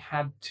 and they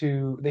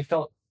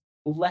felt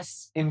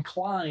less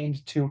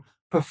inclined to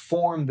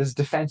perform this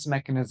defense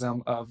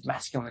mechanism of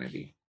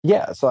masculinity.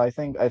 Yeah, so I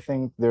think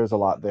there's a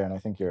lot there, and I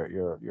think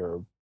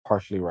you're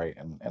partially right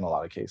in a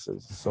lot of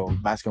cases. So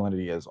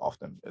masculinity is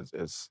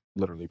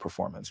literally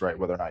performance, right?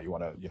 Whether or not you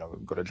want to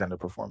go to gender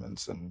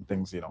performance and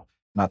things,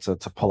 not to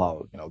pull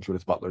out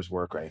Judith Butler's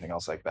work or anything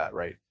else like that,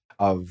 right?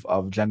 Of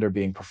gender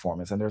being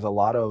performance, and there's a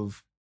lot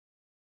of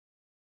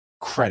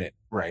credit,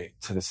 right,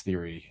 to this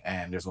theory,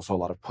 and there's also a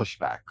lot of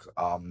pushback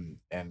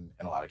in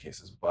a lot of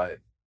cases. But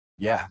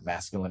yeah,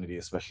 masculinity,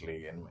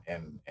 especially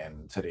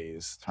in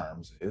today's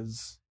terms,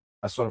 is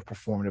a sort of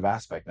performative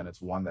aspect, and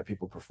it's one that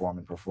people perform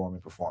and perform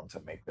and perform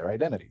to make their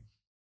identity.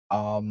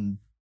 um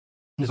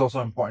it's also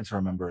important to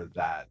remember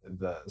that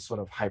the sort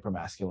of hyper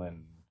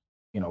masculine,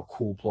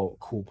 cool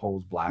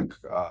pose black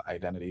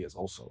identity is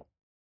also,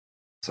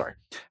 sorry,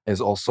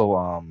 is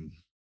also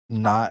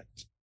not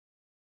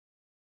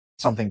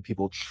something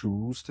people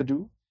choose to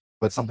do,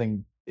 but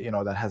something,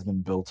 that has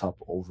been built up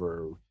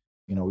over,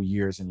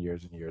 years and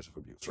years and years of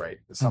abuse, right?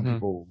 Some Hmm.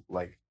 people,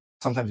 like,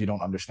 sometimes you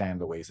don't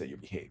understand the ways that you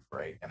behave,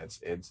 right? And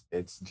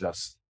it's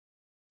just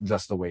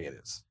the way it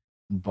is.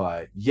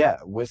 But yeah,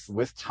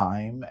 with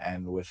time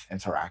and with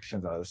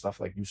interactions and other stuff,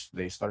 like,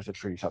 they started to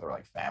treat each other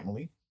like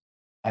family,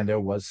 and there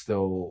was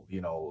still,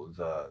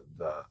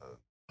 the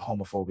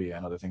homophobia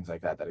and other things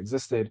like that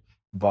existed,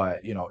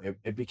 but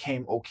it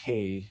became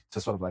okay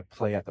to sort of like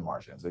play at the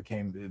margins. It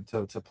came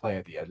to play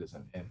at the edges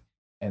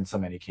in so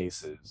many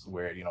cases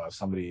where,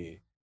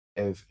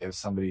 if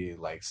somebody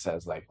like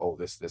says like, oh,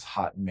 this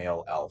hot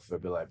male elf, they'll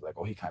be like,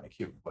 oh, he kind of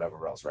cute,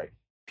 whatever else, right?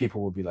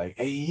 People will be like,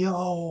 hey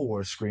yo,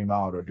 or scream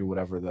out or do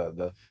whatever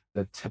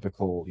the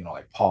typical,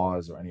 like,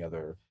 pause or any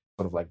other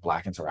sort of like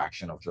black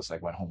interaction of just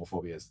like when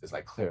homophobia is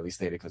like clearly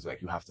stated, because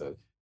like you have to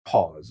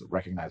pause,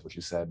 recognize what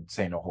you said,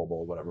 say no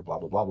homo, whatever, blah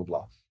blah blah blah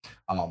blah,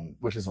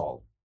 which is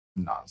all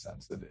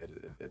nonsense.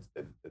 It's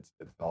in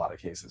a lot of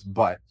cases,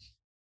 but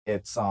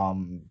it's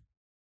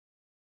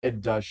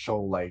it does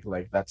show like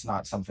that's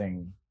not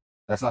something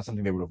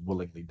they would have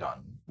willingly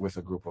done with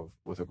a group of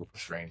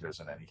strangers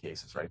in any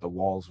cases, right? The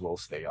walls will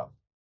stay up,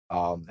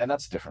 and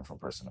that's different from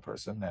person to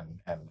person, and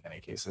in any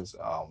cases,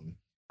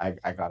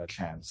 I got a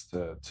chance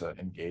to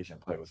engage and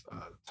play with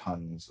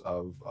tons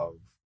of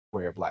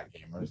queer black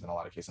gamers in a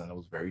lot of cases, and it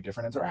was very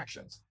different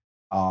interactions.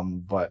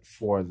 But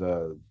for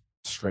the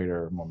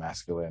straighter, more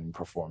masculine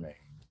performing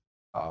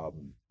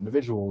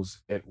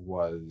individuals, it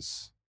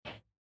was,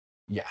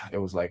 yeah, it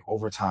was like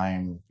over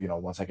time,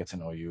 once I get to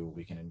know you,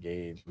 we can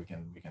engage, we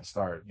can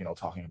start,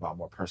 talking about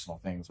more personal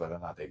things, whether or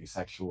not they be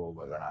sexual,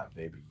 whether or not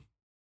they be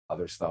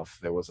other stuff.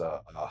 There was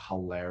a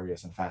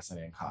hilarious and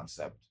fascinating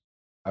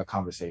a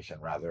conversation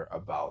rather,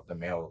 about the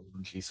male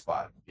G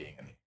spot being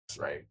in the anus,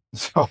 right?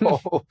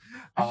 So,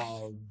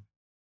 um,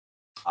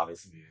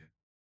 obviously,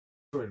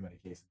 true in many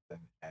cases, and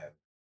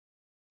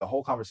the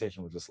whole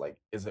conversation was just like,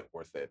 is it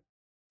worth it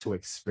to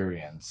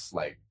experience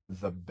like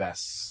the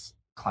best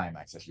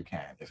climax that you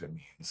can, if it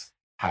means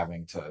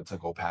having to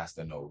go past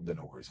the no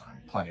worries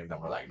on? Plenty of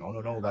them were like, no, no,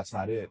 no, that's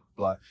not it.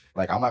 But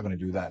like, I'm not gonna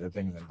do that. And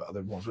things, and the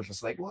other ones were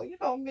just like,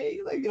 well,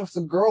 maybe, like, if it's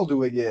a girl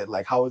doing it,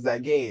 like, how is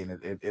that gay?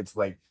 And it's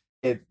like,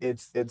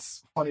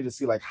 it's funny to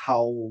see like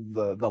how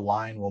the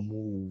line will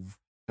move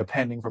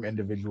depending from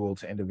individual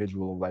to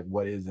individual, like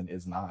what is and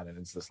is not. And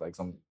it's just like,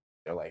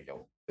 they're like,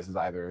 yo, this is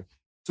either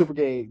super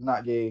gay,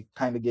 not gay,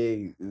 kind of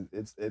gay.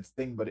 It's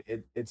thing, but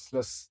it's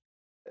just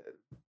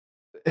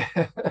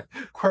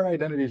queer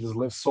identity just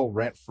lives so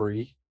rent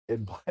free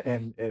in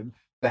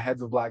the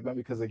heads of black men,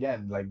 because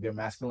again, like, their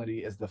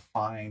masculinity is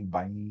defined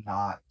by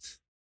not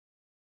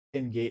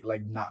engage,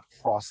 like, not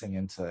crossing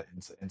into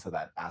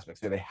that aspect.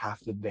 So they have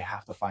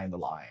to find the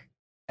line,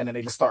 and then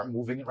they just start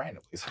moving it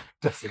randomly. So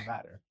it doesn't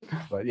matter.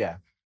 But yeah.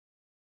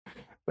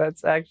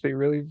 That's actually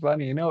really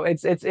funny.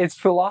 It's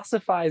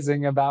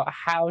philosophizing about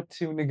how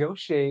to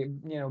negotiate,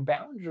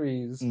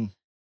 boundaries. Mm,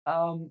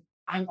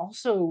 I'm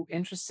also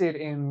interested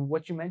in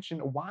what you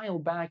mentioned a while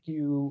back.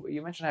 You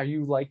mentioned how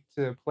you like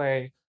to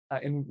play,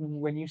 in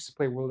when you used to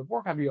play World of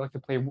Warcraft, you like to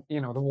play,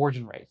 the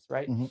Warden race,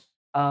 right?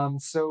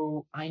 mhm,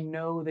 So I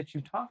know that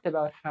you talked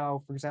about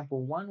how, for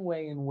example, one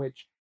way in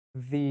which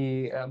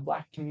the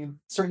black community,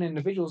 certain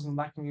individuals in the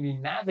black community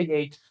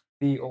navigate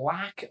the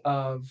lack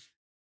of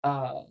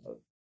uh,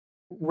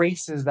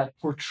 races that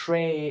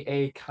portray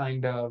a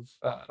kind of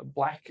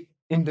black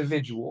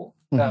individual,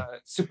 mhm.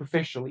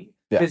 superficially,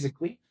 Yeah.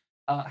 physically,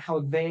 how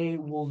they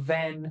will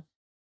then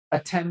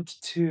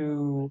attempt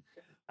to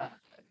uh,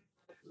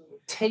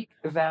 take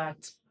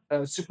that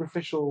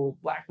superficial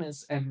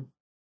blackness and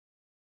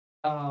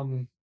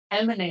um,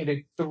 emanate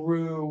it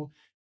through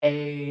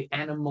a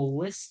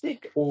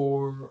animalistic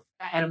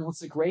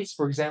race.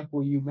 For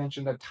example, you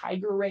mentioned a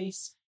tiger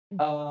race,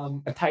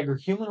 a tiger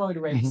humanoid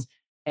Mhm. race,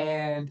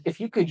 and if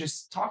you could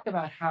just talk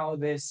about how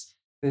this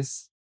and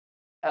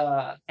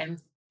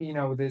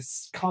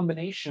this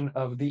combination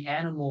of the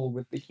animal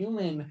with the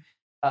human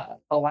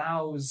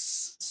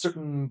allows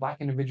certain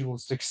black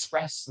individuals to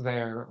express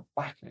their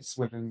blackness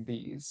within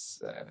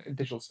these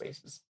digital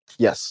spaces.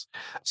 Yes.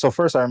 So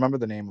first, I remember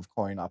the name of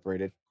coin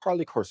operated.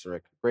 Carly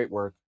Korsarick. Great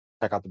work.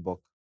 Check out the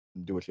book.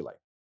 Do what you like.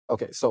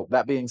 Okay. So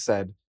that being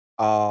said,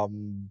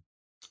 um,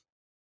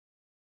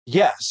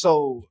 yeah.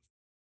 So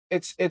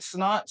it's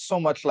not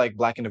so much like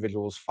black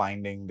individuals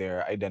finding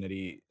their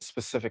identity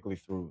specifically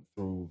through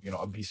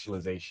a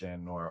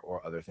bestialization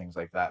or other things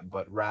like that,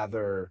 but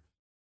rather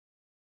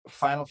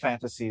Final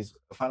Fantasy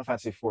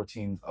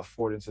 14's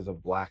affordances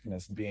of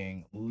blackness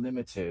being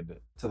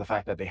limited to the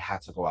fact that they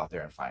had to go out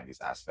there and find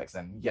these aspects.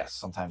 And yes,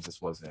 sometimes this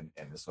was in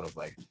this sort of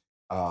like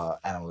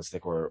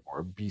animalistic or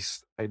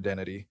beast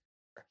identity.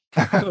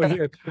 Oh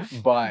yeah.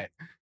 But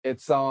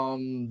it's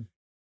so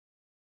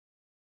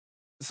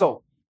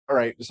all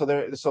right,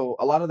 so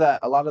a lot of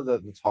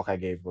the talk I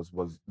gave was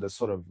the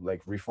sort of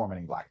like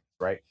reforming blackness,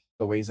 right?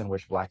 The ways in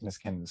which blackness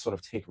can sort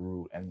of take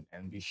root and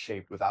be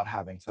shaped without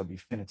having to be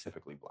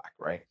phenotypically black,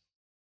 right?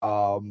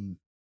 um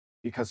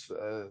because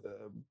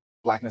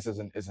blackness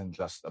isn't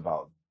just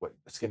about what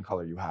skin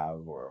color you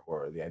have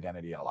or the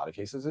identity. In a lot of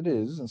cases, it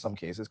is in some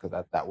cases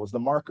because that was the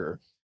marker,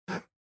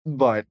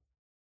 but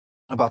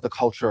about the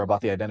culture,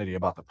 about the identity,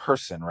 about the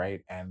person,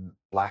 right? And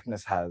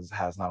blackness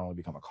has not only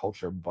become a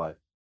culture, but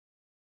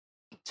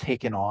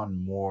taken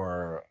on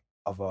more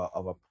of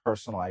a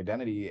personal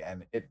identity,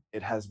 and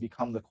it has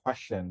become the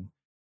question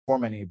for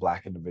many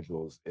black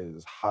individuals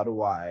is how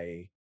do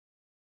I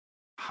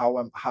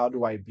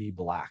be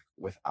black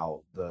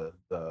without the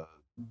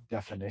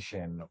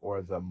definition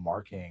or the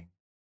marking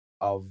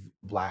of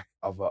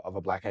of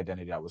a black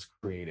identity that was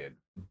created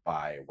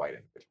by white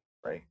individuals,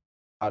 right?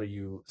 How do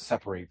you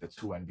separate the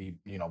two and be,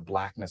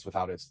 blackness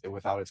without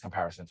its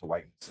comparison to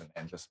whiteness,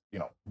 and just,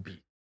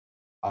 be.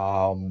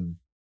 Um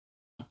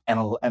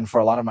and for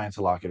a lot of my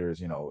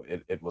interlocutors,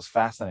 it was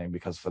fascinating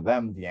because for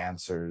them the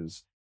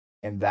answers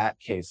in that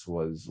case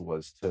was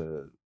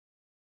to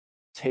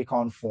take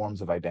on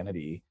forms of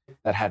identity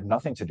that had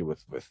nothing to do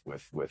with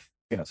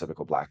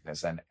phenotypical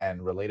blackness,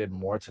 and related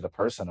more to the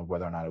person of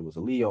whether or not it was a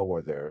Leo,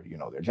 or their,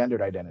 their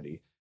gendered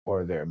identity,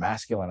 or their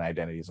masculine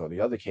identities, or the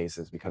other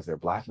cases, because their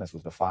blackness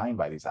was defined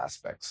by these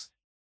aspects,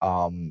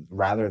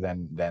 rather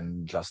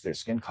than just their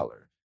skin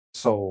color.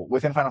 So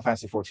within Final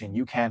Fantasy 14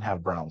 you can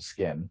have brown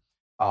skin,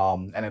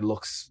 and it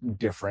looks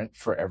different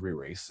for every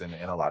race in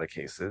a lot of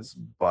cases,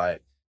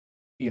 but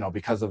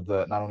because of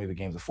the not only the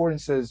game's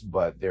affordances,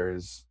 but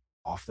there's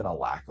often a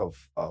lack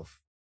of I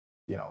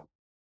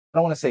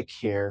don't want to say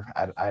care.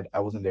 I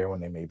wasn't there when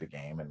they made the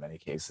game in many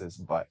cases,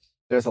 but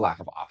there's a lack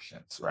of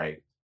options,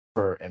 right?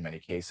 For in many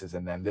cases,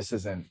 and then this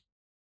doesn't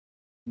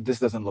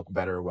look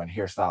better when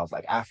hairstyles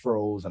like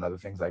afros and other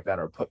things like that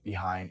are put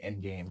behind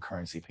in-game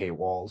currency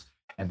paywalls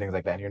and things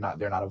like that. And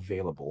they're not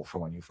available for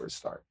when you first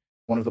start.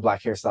 One of the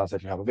black hairstyles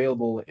that you have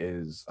available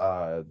is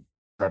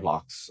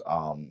dreadlocks,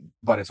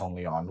 but it's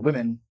only on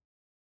women.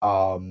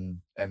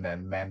 And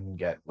then men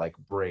get like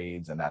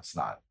braids, and that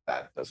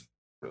doesn't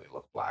really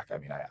look black. I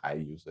mean, I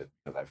use it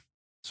because I've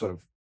sort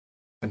of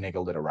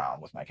finagled it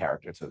around with my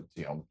character to,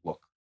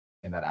 look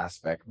in that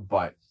aspect.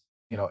 But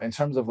in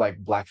terms of like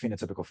black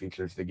phenotypical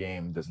features, the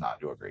game does not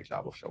do a great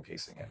job of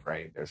showcasing it,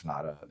 right? There's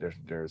not,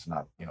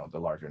 the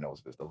larger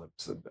noses, the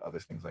lips, and other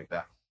things like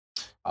that.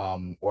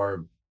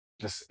 Or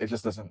just it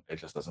just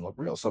doesn't look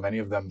real. So many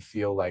of them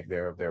feel like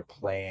they're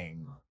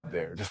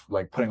just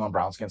like putting on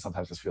brown skin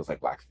sometimes just feels like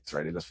blackface,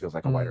 right? It just feels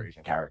like a white or Mm.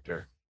 Asian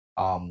character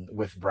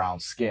with brown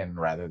skin,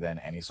 rather than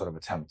any sort of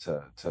attempt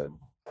to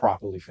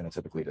properly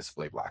phenotypically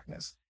display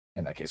blackness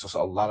in that case. So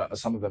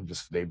some of them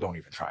just, they don't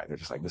even try. They're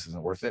just like, this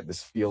isn't worth it.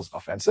 This feels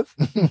offensive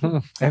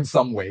in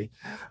some way.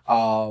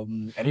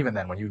 And even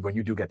then, when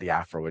you do get the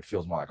afro, it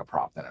feels more like a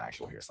prop than an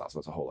actual hairstyle. So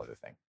it's a whole other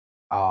thing.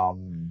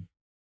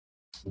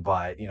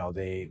 But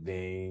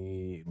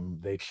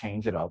they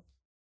change it up,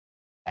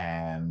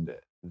 and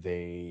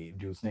they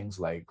do things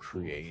like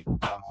create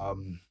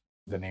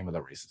the name of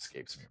the race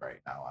escapes me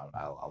right now.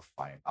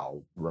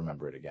 I'll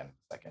remember it again in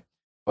a second.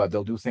 But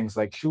they'll do things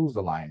like choose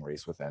the lion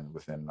race within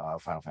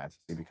Final Fantasy,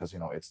 because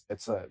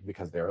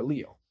because they're a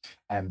Leo,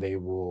 and they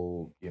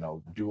will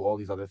do all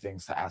these other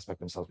things to aspect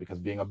themselves, because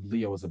being a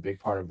Leo is a big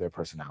part of their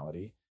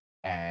personality.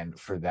 And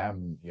for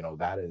them,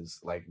 that is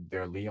like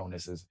their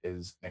Leoness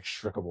is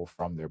inextricable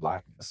from their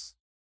blackness.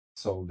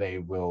 So they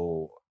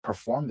will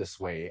perform this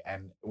way,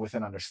 and with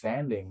an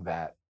understanding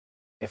that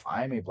if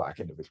I'm a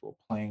black individual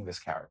playing this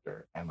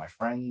character and my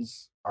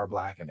friends are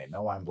black and they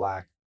know I'm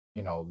black,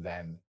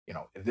 then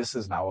this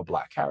is now a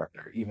black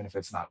character, even if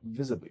it's not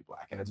visibly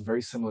black. And it's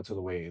very similar to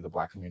the way the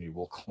black community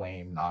will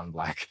claim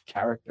non-black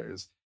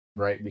characters,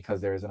 right?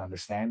 Because there is an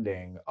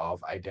understanding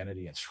of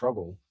identity and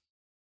struggle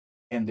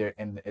in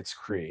its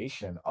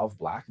creation of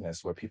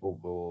blackness where people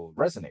will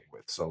resonate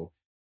with. So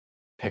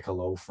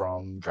Piccolo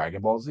from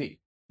Dragon Ball Z,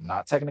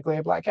 not technically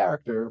a black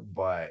character,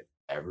 but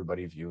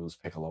everybody views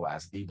Piccolo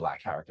as the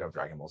black character of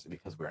Dragon Ball Z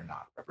because we're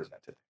not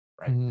represented,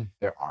 right? Mm.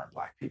 There aren't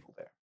black people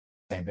there.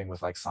 Same thing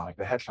with like Sonic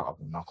the Hedgehog.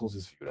 Knuckles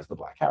is viewed as the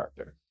black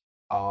character,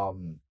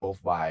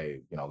 both by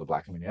the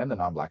black community and the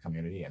non-black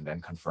community, and then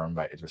confirmed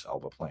by Idris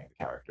Elba playing the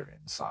character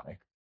in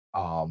Sonic.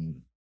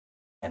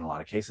 In a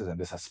lot of cases, and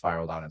this has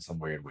spiraled out in some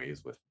weird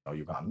ways with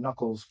you've got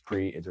Knuckles,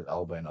 Idris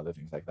Elba, and other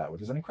things like that,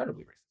 which is an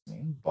incredibly racist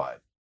meme.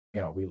 But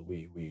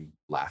we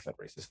laugh at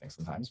racist things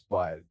sometimes.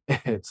 But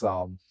it's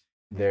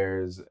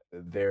there's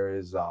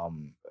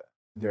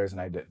an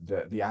idea,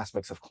 the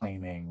aspects of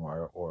claiming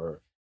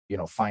or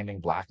finding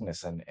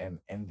blackness and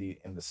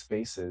in the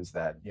spaces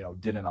that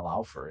didn't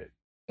allow for it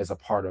is a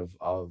part of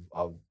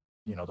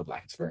the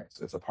black experience.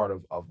 It's a part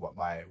of what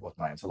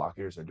my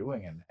interlocutors are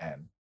doing,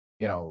 and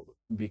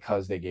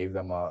because they gave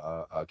them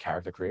a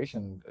character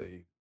creation,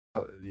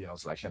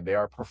 selection, they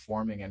are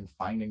performing and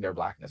finding their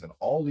blackness in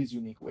all these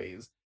unique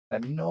ways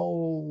that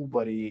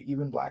nobody,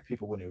 even black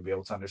people, wouldn't be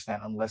able to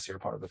understand unless you're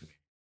part of the community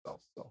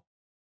itself. So,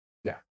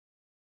 yeah.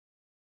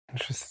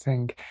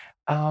 Interesting.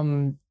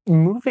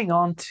 Moving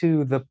on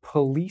to the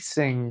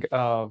policing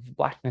of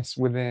blackness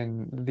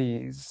within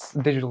these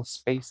digital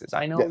spaces.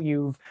 I know Yeah.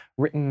 you've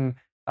written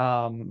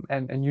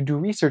and you do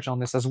research on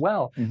this as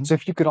well. Mhm. So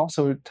if you could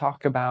also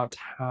talk about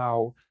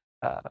how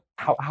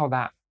how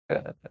that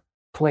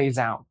plays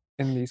out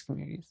in these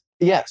communities.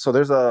 Yeah, so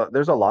there's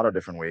a lot of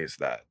different ways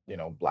that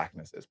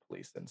blackness is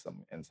policed in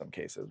some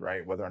cases,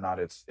 right? Whether or not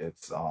it's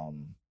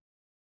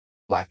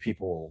black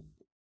people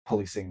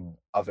policing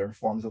other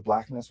forms of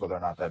blackness, whether or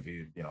not that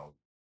be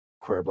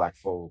queer black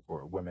folk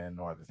or women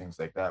or other things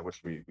like that,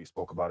 which we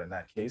spoke about in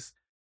that case.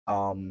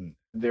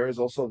 There is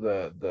also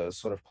the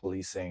sort of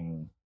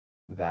policing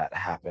that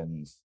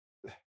happens.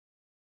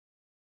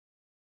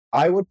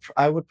 I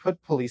would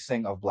put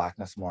policing of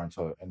blackness more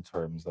into in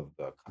terms of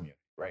the community,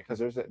 right? Because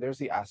there's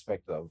the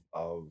aspect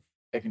of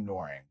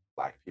ignoring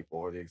black people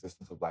or the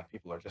existence of black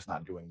people or just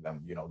not doing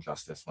them,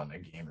 justice when a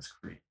game is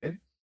created.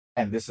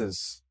 And this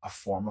is a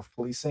form of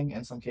policing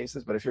in some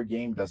cases, but if your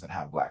game doesn't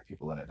have black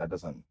people in it, that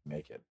doesn't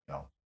make it,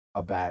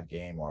 a bad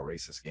game or a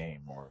racist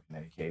game, or in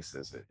any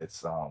cases,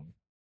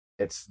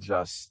 it's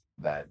just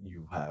that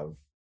you have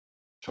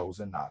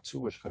chosen not to,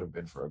 which could have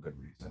been for a good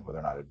reason, whether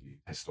or not it be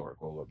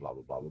historical or blah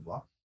blah blah blah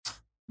blah.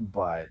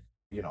 But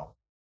you know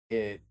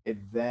it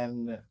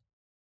then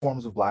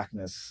forms of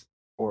blackness,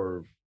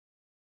 or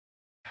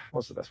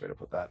what's the best way to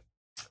put that,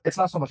 it's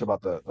not so much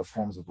about the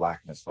forms of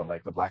blackness, but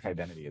like the black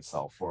identity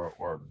itself,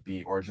 or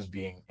just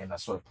being in a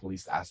sort of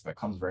policed aspect,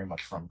 comes very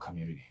much from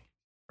community,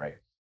 right?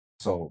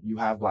 So you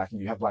have black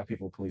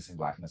people policing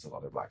blackness of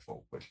other black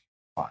folk, which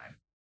fine.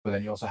 But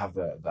then you also have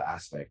the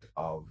aspect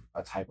of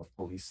a type of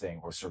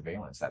policing or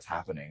surveillance that's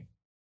happening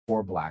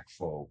for black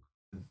folk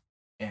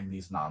in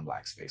these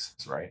non-black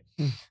spaces, right?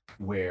 Mm.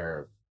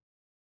 Where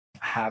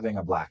having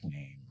a black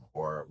name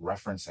or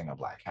referencing a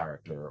black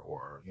character,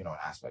 or an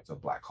aspect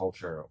of black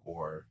culture,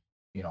 or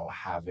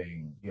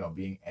having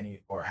being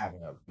any, or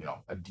having a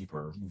a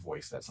deeper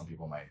voice that some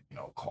people might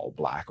call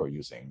black, or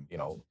using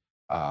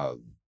uh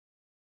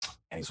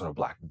any sort of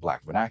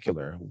black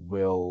vernacular,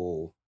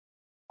 will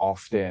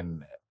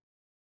often,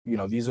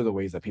 these are the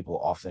ways that people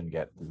often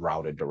get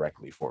routed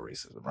directly for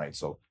racism, right?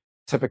 So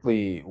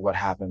typically what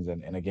happens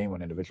in a game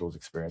when individuals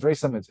experience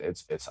racism,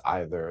 it's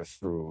either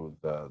through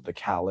the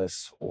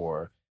callous,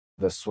 or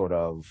the sort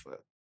of,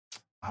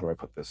 how do I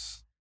put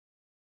this,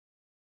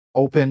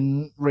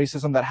 open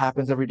racism that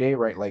happens every day,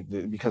 right? Like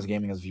because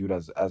gaming is viewed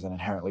as an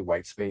inherently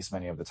white space,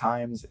 many of the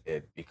times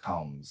it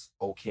becomes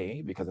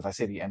okay, because if I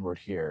say the N word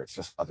here, it's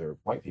just other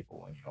white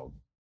people, and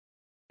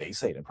they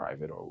say it in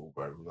private, or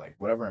like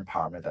whatever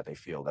empowerment that they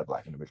feel that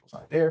black individuals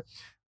aren't there.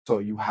 So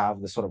you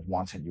have this sort of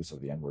wanton use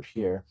of the N word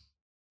here,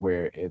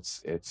 where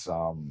it's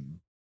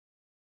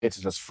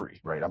just free,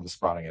 right? I'm just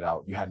sprouting it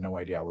out. You had no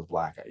idea I was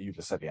black. You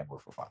just said the N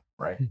word for fun,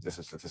 right? This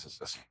is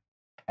just.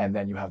 And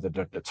then you have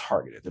the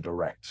targeted, the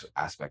direct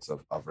aspects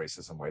of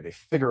racism, where they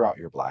figure out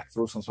you're black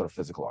through some sort of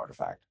physical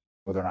artifact,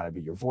 whether or not it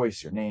be your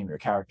voice, your name, your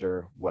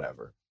character,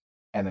 whatever.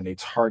 And then they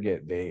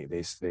target, they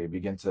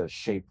begin to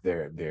shape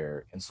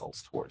their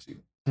insults towards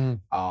you.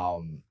 Mm.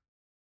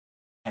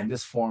 And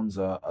this forms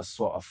a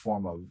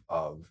form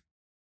of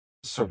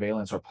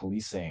surveillance or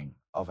policing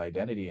of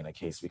identity in a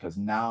case, because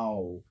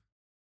now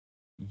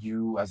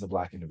you as a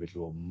black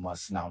individual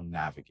must now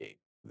navigate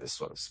this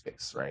sort of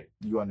space, right?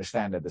 You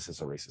understand that this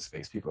is a racist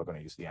space. People are going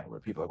to use the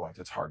N-word. People are going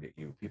to target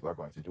you. People are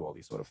going to do all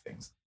these sort of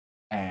things.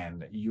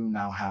 And you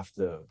now have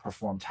to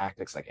perform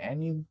tactics like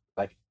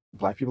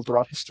black people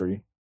throughout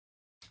history,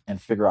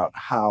 and figure out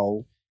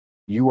how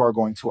you are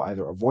going to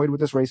either avoid with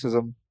this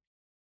racism,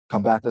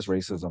 combat this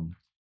racism,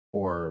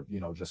 or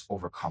just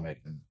overcome it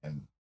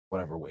in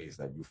whatever ways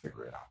that you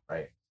figure it out,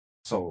 right?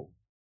 So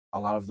a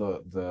lot of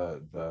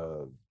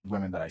the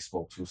women that I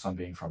spoke to, some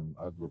being from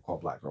a group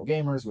called Black Girl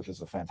Gamers, which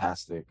is a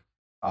fantastic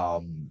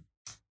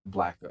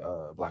black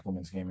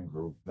women's gaming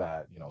group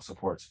that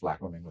supports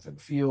black women within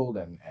the field,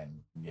 and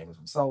gamers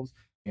themselves.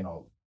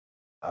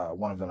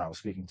 One of them I was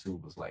speaking to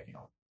was like,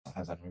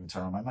 sometimes I don't even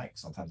turn on my mic.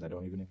 Sometimes I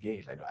don't even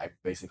engage. I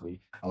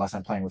basically, unless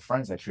I'm playing with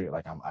friends, I treat it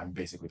like I'm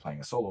basically playing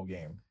a solo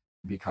game,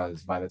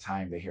 because by the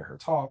time they hear her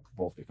talk,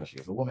 both because she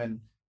is a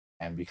woman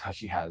and because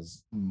she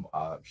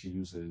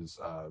uses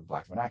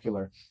black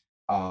vernacular,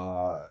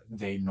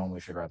 they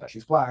normally figure out that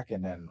she's black,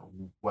 and then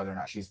whether or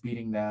not she's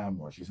beating them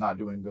or she's not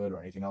doing good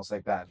or anything else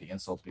like that, the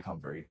insults become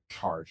very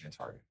charged and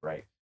targeted,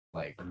 right?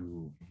 Like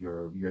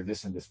you're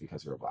this and this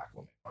because you're a black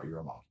woman, or you're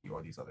a monkey,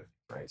 or these other things,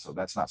 right? So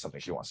that's not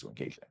something she wants to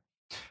engage in.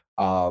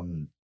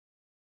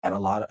 And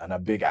a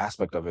big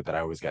aspect of it that I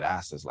always get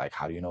asked is like,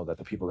 how do you know that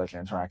the people that you're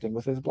interacting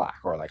with is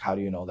black? Or like, how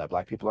do you know that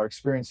black people are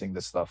experiencing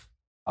this stuff?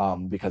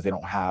 Because they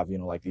don't have,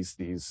 like these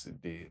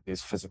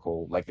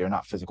physical, like they're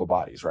not physical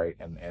bodies, right?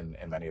 And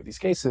in many of these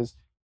cases.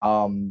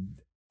 And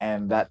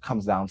that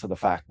comes down to the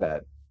fact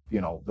that,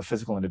 the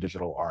physical and the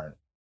digital aren't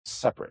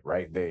separate,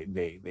 right?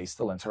 They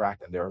still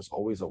interact, and there's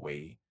always a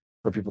way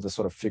for people to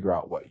sort of figure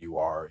out what you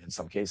are in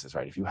some cases,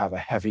 right? If you have a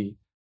heavy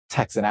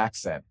Texan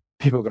accent,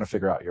 people are going to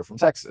figure out you're from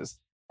Texas.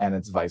 And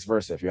it's vice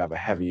versa. If you have a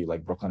heavy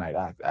like Brooklynite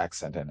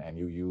accent, and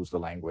you use the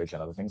language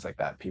and other things like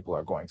that, people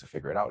are going to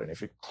figure it out. And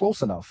if you're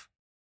close enough,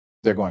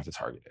 they're going to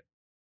target it.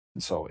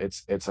 And so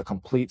it's a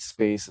complete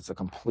space. It's a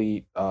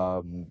complete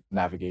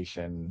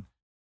navigation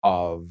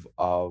of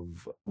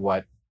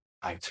what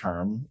I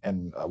term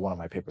in one of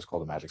my papers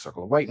called the magic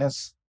circle of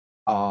whiteness,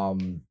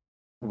 um,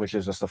 which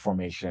is just the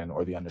formation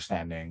or the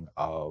understanding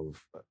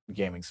of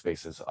gaming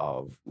spaces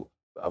of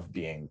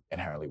being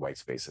inherently white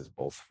spaces,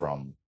 both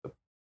from the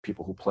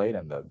people who played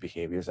and the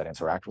behaviors that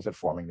interact with it,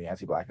 forming the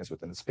anti-blackness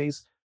within the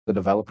space. The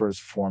developers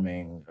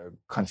forming,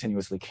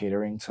 continuously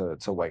catering to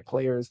white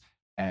players,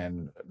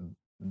 and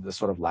the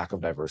sort of lack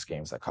of diverse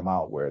games that come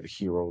out where the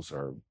heroes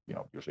are,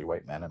 usually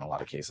white men in a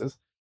lot of cases.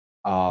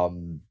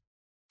 Um,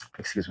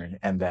 excuse me,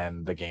 and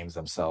then the games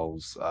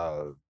themselves,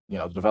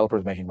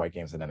 developers making white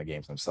games, and then the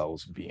games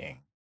themselves being,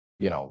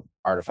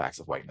 artifacts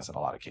of whiteness in a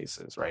lot of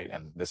cases, right?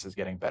 And this is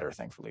getting better,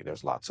 thankfully.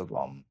 There's lots of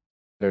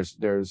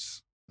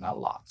there's not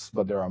lots,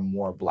 but there are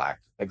more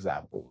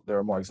there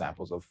are more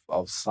examples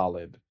of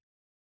solid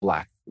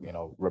black,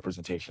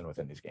 representation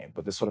within these games.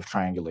 But this sort of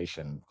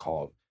triangulation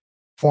called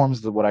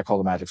forms what I call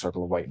the magic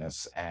circle of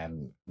whiteness,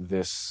 and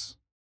this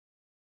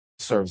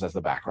serves as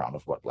the background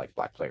of what like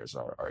black players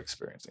are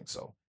experiencing.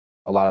 So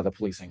a lot of the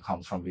policing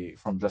comes from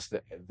just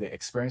the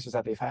experiences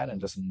that they've had, and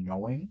just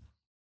knowing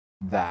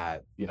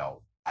that,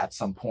 at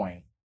some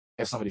point,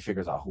 if somebody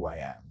figures out who I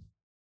am,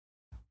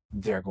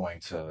 they're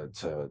going to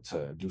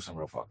do some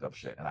real fucked up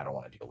shit, and I don't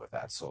want to deal with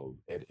that. So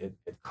it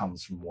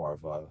comes from more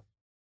of a,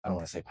 I don't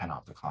want to say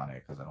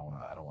panopticonic, because I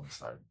don't want to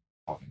start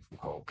talking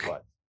Foucault,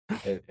 but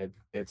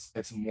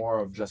it's more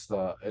of just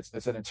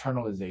it's an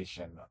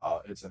internalization,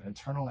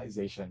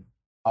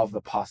 of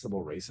the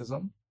possible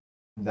racism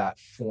that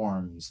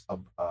forms a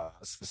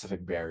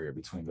specific barrier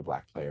between the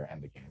black player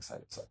and the gaming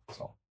side itself.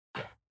 So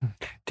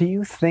Do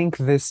you think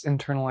this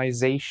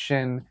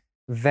internalization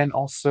then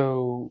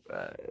also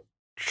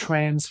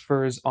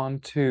transfers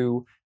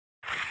onto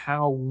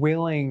how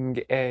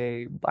willing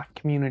a black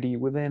community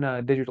within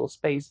a digital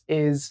space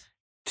is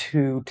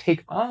to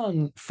take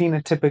on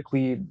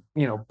phenotypically,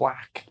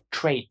 black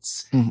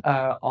traits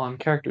on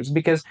characters?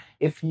 Because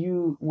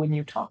when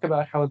you talk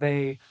about how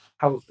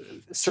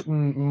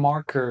certain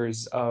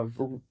markers of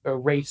a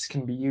race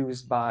can be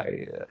used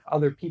by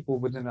other people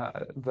within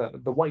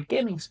the white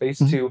gaming space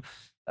to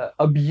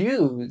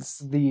abuse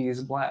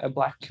these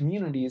black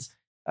communities,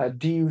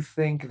 do you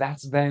think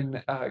that's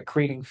then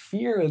creating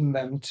fear in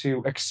them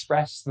to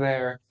express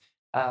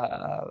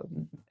uh,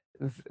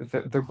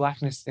 their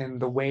blackness in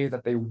the way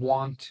that they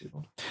want to?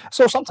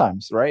 so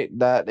sometimes, right,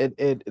 that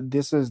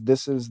this is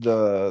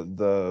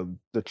the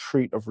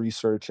treat of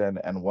research,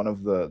 and one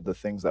of the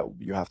things that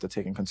you have to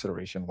take in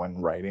consideration when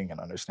writing and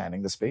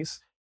understanding the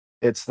space.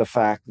 It's the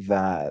fact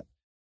that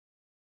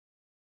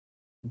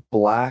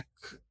black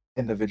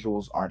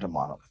individuals aren't a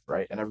monolith,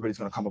 right? And everybody's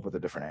going to come up with a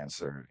different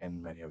answer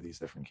in many of these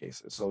different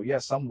cases. So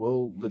yes, some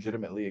will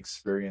legitimately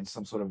experience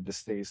some sort of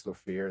distaste or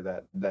fear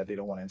that they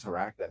don't want to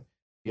interact, and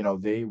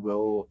they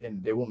will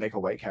make a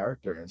white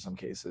character in some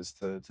cases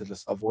to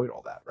just avoid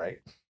all that, right?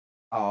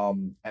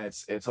 And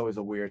it's always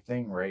a weird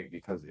thing, right?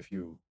 Because if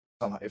you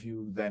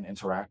then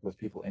interact with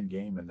people in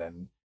game, and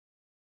then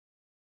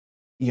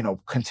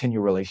continue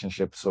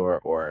relationships,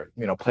 or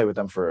play with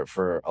them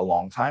for a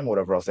long time,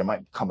 whatever else, there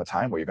might come a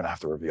time where you're going to have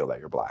to reveal that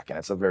you're black, and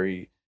it's a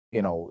very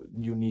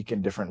unique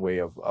and different way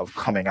of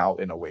coming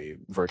out, in a way,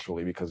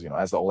 virtually, because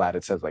as the old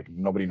adage says, like,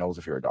 nobody knows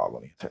if you're a dog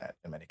on the internet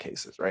in many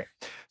cases, right?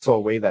 So a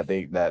way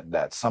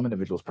that some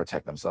individuals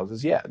protect themselves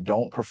is, yeah,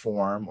 don't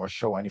perform or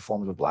show any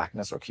forms of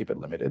blackness, or keep it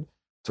limited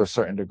to a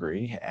certain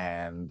degree,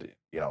 and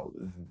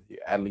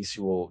at least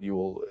you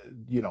will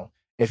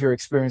if you're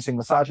experiencing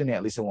misogyny,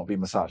 at least it won't be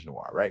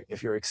misogynoir, right?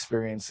 If you're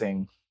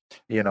experiencing,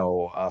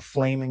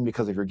 flaming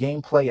because of your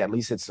gameplay, at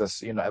least it's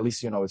just,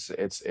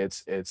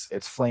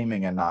 it's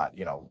flaming, and not,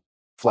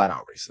 flat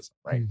out racism,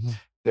 right? Mhm.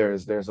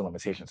 There's a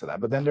limitation to that.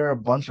 But then there are a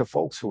bunch of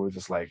folks who are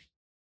just like,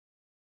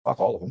 fuck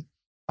all of them.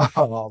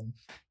 um,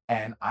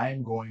 and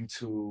I'm going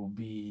to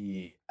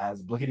be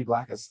as blickety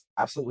black as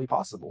absolutely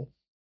possible,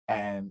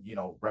 and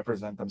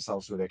represent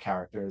themselves through their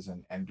characters,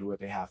 and do what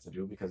they have to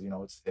do, because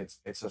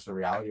it's just the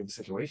reality of the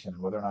situation,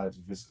 and whether or not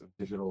it's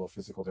digital or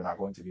physical, they're not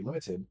going to be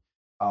limited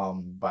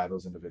by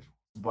those individuals.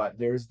 But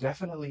there's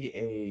definitely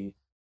a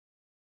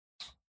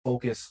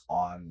focus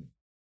on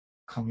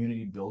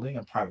community building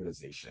and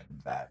privatization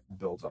that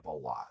builds up a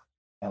lot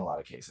in a lot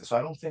of cases. So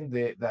I don't think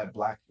that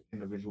black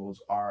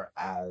individuals are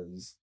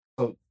as,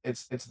 so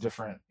it's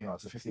different,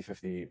 it's a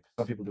 50-50.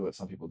 Some people do it,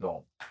 some people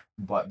don't.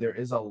 But there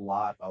is a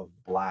lot of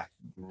black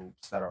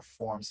groups that are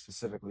formed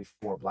specifically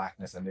for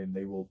blackness, and then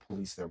they will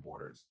police their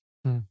borders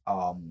Mm.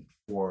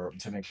 for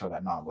to make sure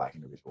that non-black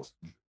individuals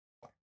can join.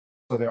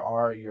 So there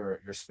are your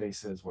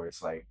spaces where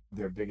it's like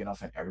they're big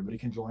enough and everybody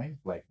can join.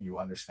 Like, you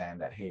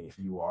understand that, hey, if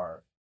you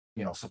are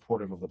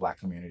supportive of the black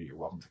community, you're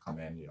welcome to come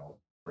in,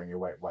 bring your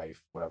white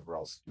wife, whatever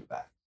else, do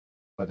that.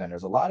 But then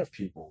there's a lot of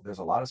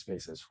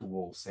spaces who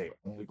will say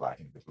only black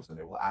individuals, and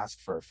they will ask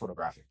for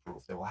photographic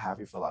proof. They will have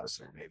you fill out a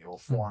survey. They will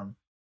form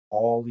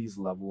all these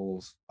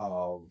levels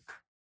of,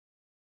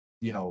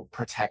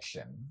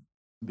 protection,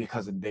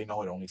 because they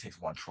know it only takes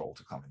one troll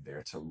to come in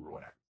there to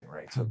ruin everything,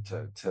 right?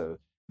 To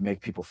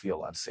make people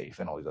feel unsafe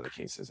in all these other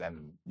cases.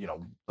 And,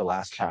 the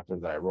last chapter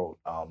that I wrote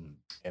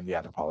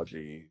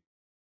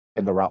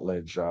in the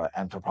Routledge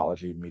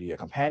Anthropology Media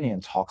Companion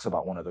talks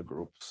about one of the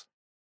groups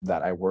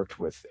that I worked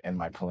with in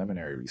my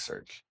preliminary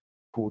research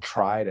who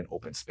tried an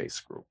open space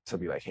group to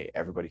be like, hey,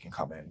 everybody can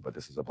come in, but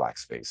this is a Black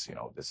space.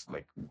 This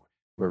like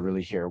we're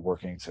really here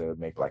working to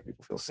make Black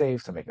people feel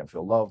safe, to make them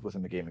feel loved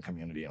within the gaming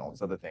community and all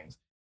these other things.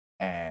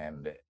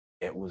 And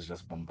it was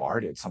just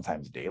bombarded,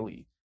 sometimes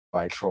daily,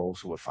 by trolls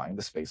who would find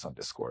the space on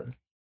Discord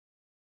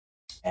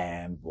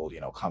and will,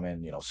 come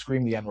in,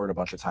 scream the N-word a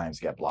bunch of times,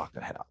 get blocked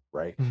and head out,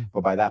 right?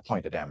 But by that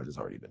point, the damage has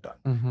already been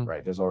done,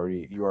 right?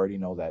 You already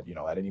know that,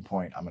 at any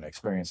point I'm going to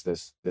experience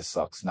this. This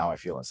sucks. Now I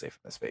feel unsafe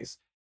in this space.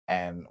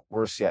 And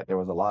worse yet, there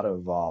was a lot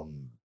of,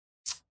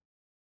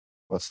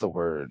 what's the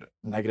word?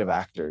 Negative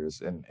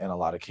actors in a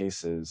lot of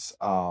cases,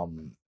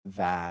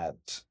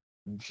 that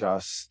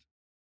just,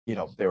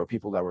 there were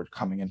people that were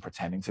coming in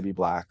pretending to be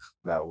Black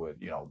that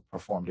would,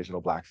 perform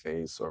digital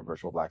blackface or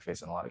virtual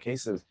blackface in a lot of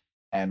cases.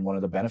 And one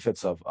of the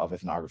benefits of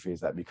ethnography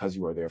is that because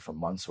you are there for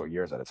months or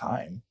years at a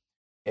time,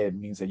 it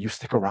means that you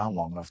stick around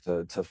long enough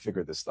to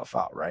figure this stuff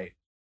out, right?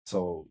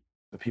 So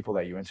the people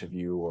that you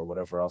interview or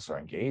whatever else are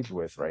engaged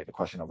with, right? The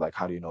question of like,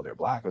 how do you know they're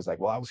Black? Was like,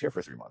 well, I was here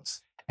for 3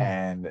 months,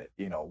 and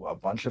a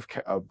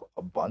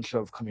bunch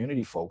of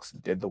community folks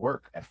did the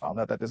work and found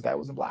out that this guy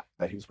wasn't Black,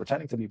 that he was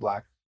pretending to be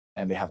Black,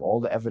 and they have all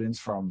the evidence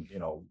from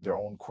their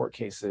own court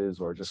cases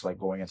or just like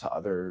going into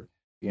other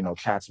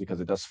chats, because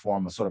it does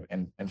form a sort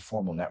of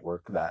informal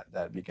network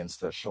that begins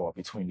to show up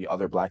between the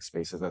other Black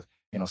spaces. That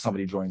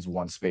somebody joins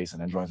one space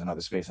and then joins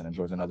another space and then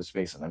joins another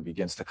space and then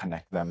begins to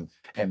connect them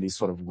in these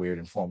sort of weird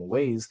informal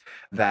ways,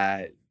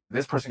 that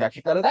this person got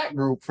kicked out of that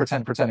group for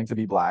pretending to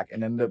be Black,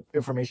 and then the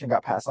information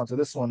got passed on to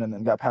this one and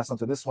then got passed on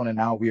to this one, and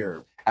now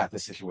we're at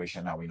this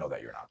situation. Now we know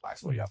that you're not Black,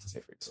 so what do you have to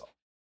say for yourself,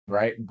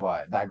 right?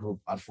 But that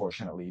group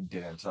unfortunately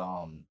didn't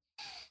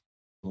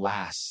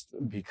last,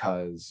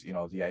 because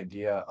the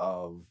idea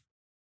of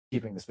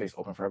keeping the space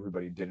open for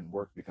everybody didn't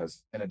work,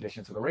 because in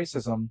addition to the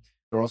racism,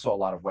 there were also a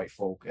lot of white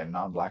folk and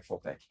non-Black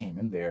folk that came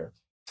in there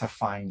to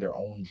find their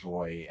own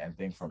joy and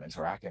thing from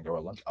interacting. There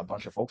were a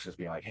bunch of folks just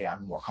being like, hey,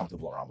 I'm more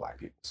comfortable around Black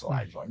people, so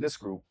I joined this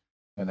group.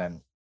 And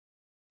then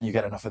you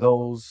get enough of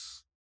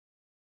those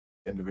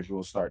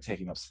individuals start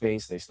taking up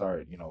space. They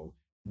start,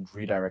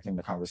 redirecting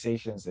the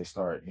conversations. They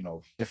start,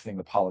 shifting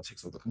the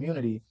politics of the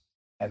community.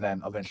 And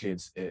then eventually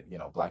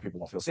Black people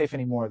don't feel safe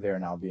anymore. They're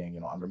now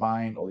being,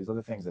 undermined, all these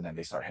other things. And then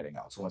they start heading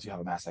out. So once you have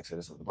a mass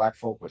exodus of the Black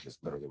folk, which is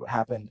literally what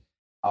happened,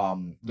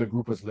 the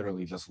group was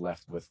literally just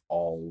left with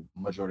all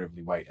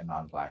majoritively white and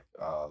non-Black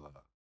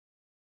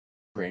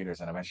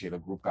creators. And eventually the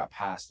group got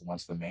passed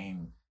once the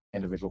main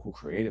individual who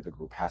created the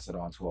group passed it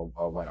on to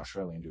a white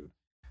Australian dude,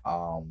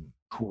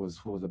 who was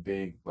a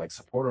big like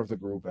supporter of the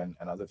group and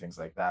other things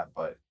like that.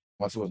 But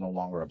once it was no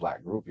longer a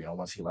Black group,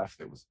 once he left,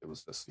 it was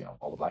just,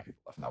 all the Black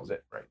people left, and that was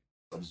it, right?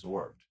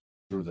 Absorbed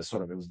through the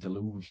sort of, it was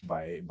deluged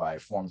by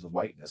forms of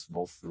whiteness,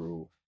 both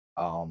through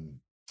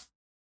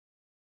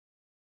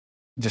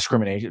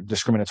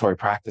discriminatory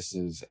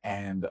practices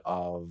and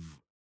of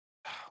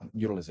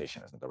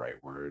utilization isn't the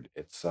right word.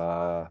 It's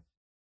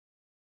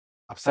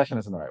obsession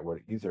isn't the right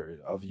word either,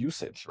 of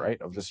usage,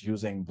 right? Of just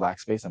using Black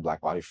space and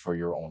Black body for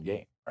your own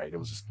gain, right? It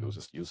was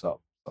just used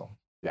up. So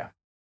yeah.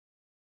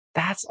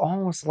 That's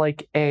almost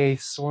like a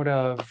sort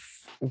of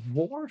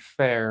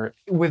warfare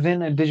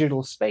within a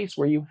digital space,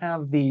 where you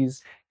have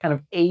these kind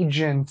of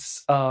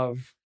agents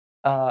of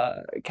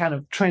kind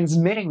of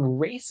transmitting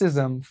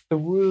racism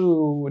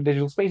through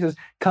digital spaces,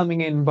 coming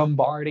in,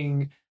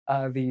 bombarding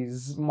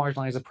these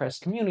marginalized,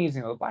 oppressed communities,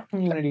 the Black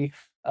community,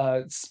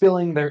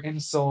 spilling their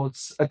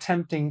insults,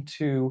 attempting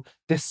to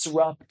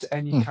disrupt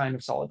any kind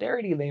of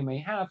solidarity they may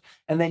have.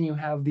 And then you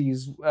have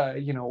these,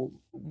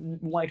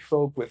 white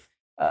folk with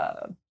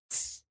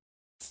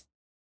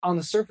on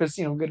the surface,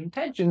 good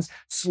intentions,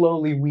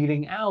 slowly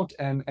weeding out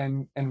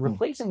and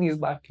replacing these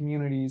Black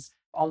communities,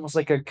 almost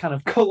like a kind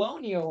of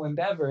colonial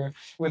endeavor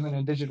within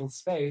a digital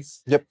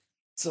space. Yep.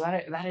 So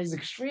that is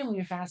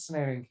extremely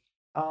fascinating.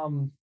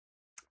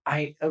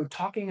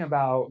 Talking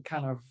about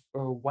kind of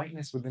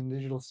whiteness within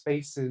digital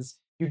spaces,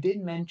 you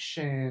did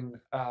mention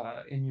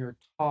in your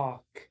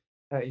talk,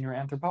 in your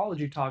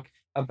anthropology talk,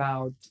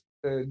 about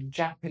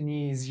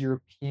Japanese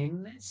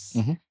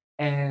Europeanness.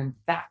 And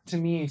that to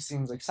me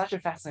seems like such a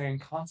fascinating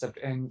concept.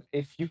 And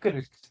if you could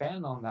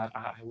expand on that,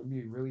 I would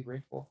be really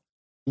grateful.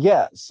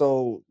 Yeah.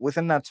 So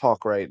within that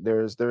talk, right,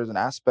 there's an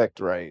aspect,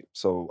 right?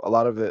 So a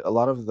lot of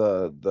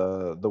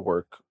the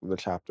work, the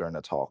chapter in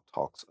the talk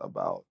talks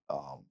about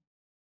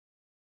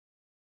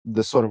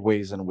the sort of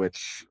ways in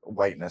which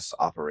whiteness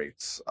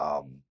operates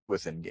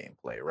within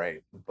gameplay,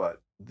 right?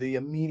 But the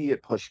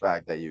immediate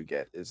pushback that you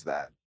get is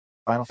that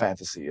Final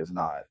Fantasy is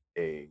not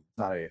a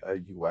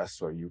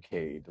US or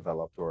UK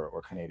developed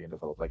or Canadian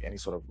developed, like any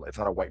sort of, it's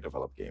not a white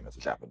developed game, it's a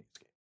Japanese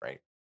game, right?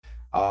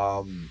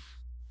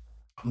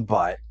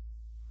 But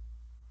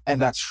and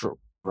that's true,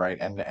 right?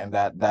 And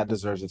that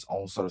deserves its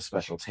own sort of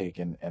special take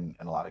in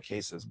a lot of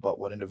cases. But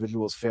what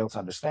individuals fail to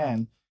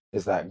understand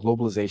is that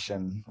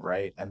globalization,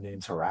 right, and the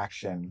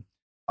interaction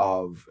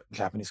of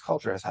Japanese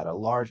culture has had a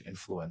large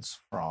influence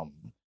from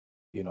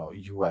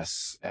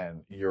US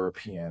and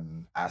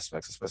European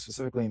aspects,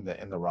 specifically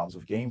in the realms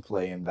of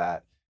gameplay, in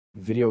that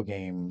video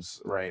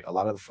games, right? A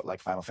lot of like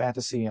Final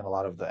Fantasy and a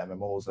lot of the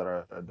MMOs that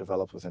are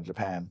developed within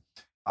Japan,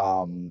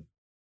 um,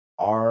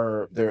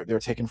 they're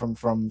taken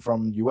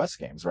from US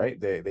games, right?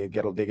 They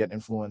get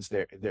influenced,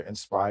 they're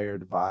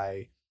inspired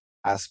by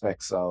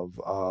aspects of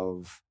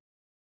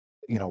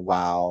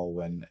WoW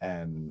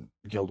and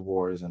Guild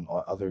Wars and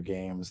other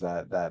games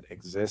that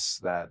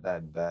exist that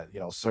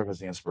serve as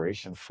the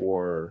inspiration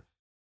for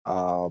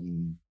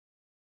um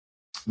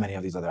many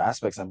of these other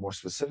aspects, and more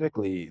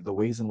specifically, the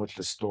ways in which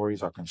the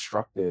stories are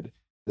constructed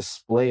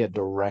display a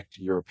direct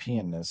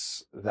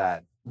Europeanness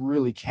that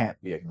really can't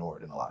be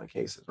ignored in a lot of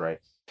cases, right?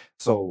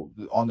 So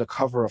on the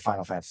cover of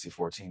Final Fantasy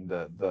 14,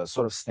 the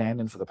sort of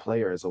stand-in for the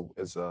player is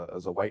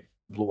a white,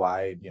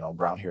 blue-eyed,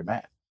 brown-haired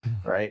man,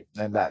 Mhm. right?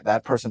 And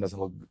that person doesn't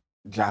look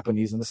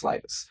Japanese in the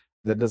slightest.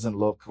 That doesn't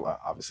look, well,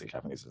 obviously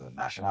Japanese is a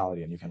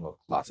nationality, and you can look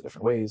lots of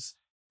different ways,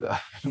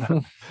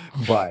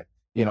 but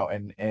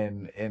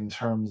in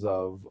terms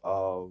of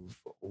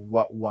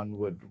what one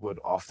would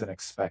often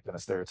expect in a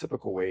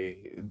stereotypical way,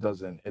 it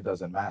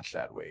doesn't match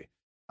that way.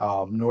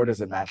 Nor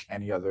does it match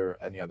any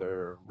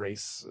other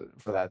race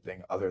for that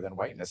thing other than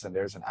whiteness. And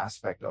there's an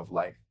aspect of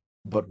like,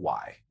 but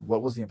why?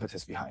 What was the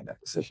impetus behind that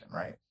decision,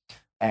 right?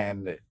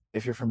 And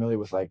if you're familiar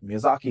with like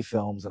Miyazaki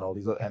films and all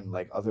these and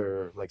like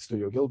other like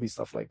Studio Ghibli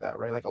stuff like that,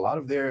 right? Like a lot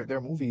of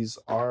their movies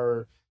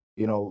are,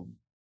 you know,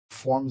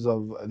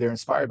 they're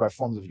inspired by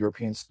forms of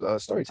European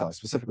storytelling,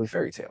 specifically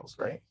fairy tales,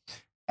 right?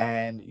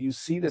 And you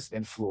see this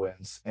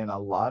influence in a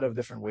lot of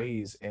different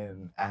ways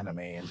in anime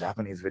and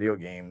Japanese video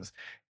games,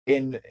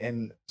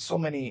 in so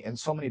many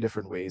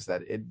different ways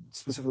that it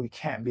specifically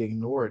can't be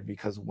ignored,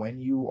 because when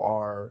you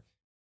are,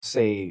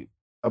 say,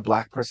 a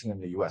black person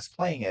in the US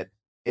playing it,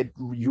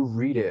 you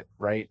read it,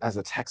 right, as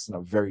a text in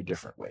a very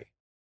different way.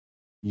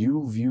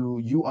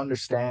 You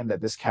understand that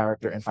this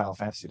character in Final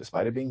Fantasy,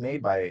 despite it being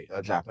made by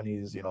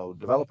Japanese,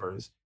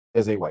 developers,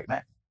 is a white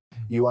man.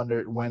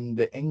 When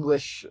the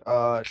English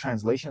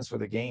translations for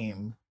the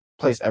game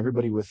place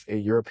everybody with a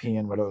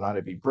European, whether or not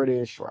it be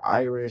British or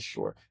Irish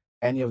or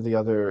any of the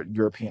other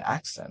European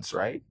accents,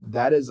 right?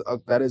 That is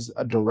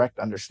a direct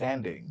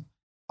understanding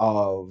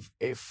of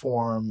a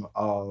form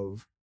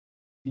of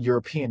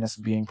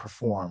Europeanness being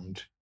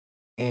performed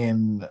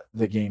in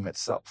the game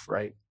itself,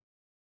 right?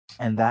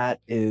 And that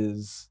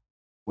is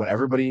when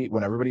everybody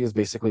is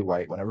basically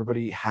white, when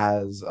everybody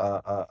has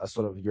a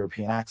sort of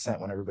European accent,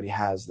 when everybody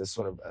has this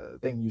sort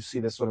of thing, you see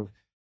this sort of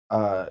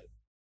uh,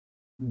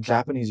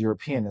 Japanese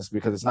Europeanness,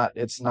 because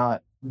it's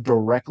not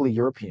directly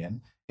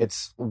European. It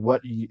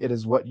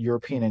is what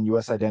European and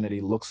U.S.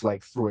 identity looks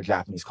like through a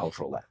Japanese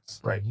cultural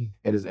lens, right? Mhm.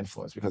 It is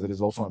influenced because it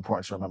is also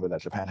important to remember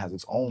that Japan has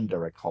its own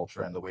direct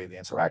culture and the way they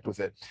interact with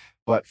it.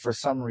 But for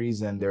some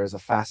reason, there is a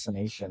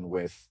fascination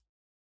with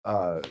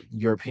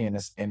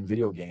Europeanness in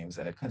video games,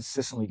 and it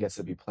consistently gets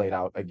to be played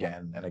out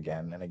again and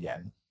again and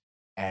again.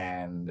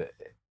 And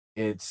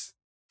it's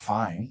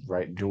fine,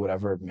 right? Do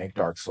whatever, make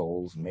Dark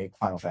Souls, make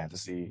Final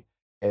Fantasy,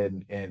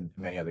 in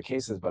many other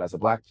cases. But as a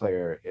black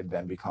player, it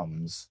then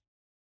becomes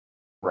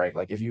right.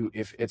 Like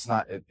if it's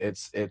not,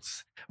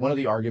 it's one of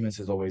the arguments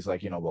is always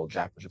like, well,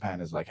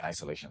 Japan is like an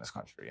isolationist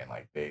country, and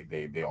like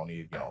they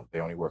only they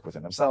only work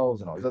within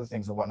themselves and all these other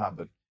things and whatnot.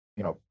 But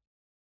you know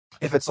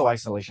if it's so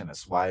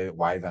isolationist,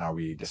 why then are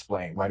we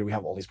displaying? Why do we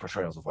have all these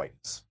portrayals of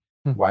whiteness?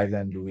 Why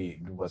then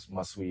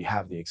must we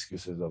have the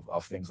excuses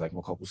of things like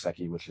Mokoku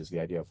Seki, which is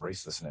the idea of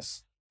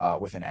racelessness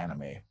within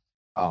anime,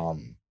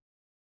 um,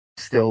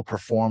 still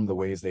perform the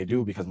ways they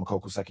do, because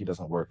Mokoku Seki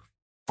doesn't work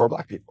for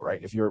black people,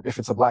 right? If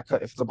it's a black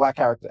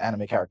character,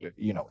 anime character,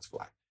 it's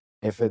black.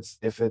 If it's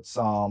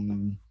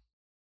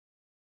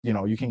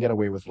you can get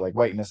away with like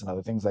whiteness and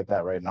other things like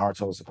that, right?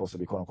 Naruto is supposed to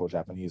be quote unquote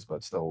Japanese,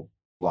 but still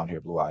blonde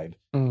hair, blue eyed,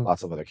 Mm.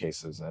 lots of other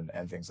cases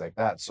and things like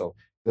that. So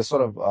this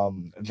sort of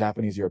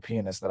Japanese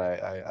Europeanness that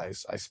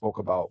I spoke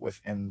about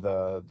within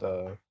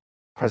the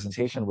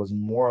presentation was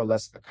more or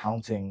less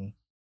accounting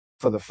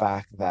for the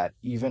fact that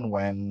even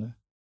when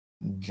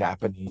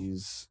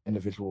Japanese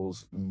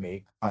individuals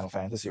make Final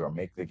Fantasy or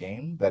make the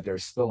game, that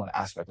there's still an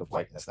aspect of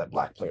whiteness that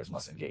black players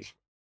must engage.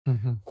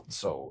 Mhm.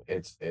 So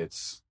it's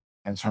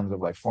in terms of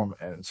like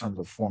in terms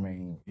of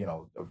forming,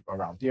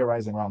 around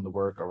theorizing around the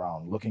work,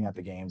 around looking at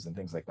the games and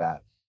things like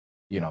that.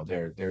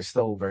 There's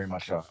still very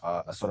much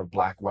a sort of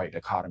black white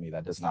dichotomy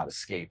that does not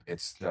escape.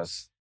 It's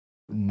just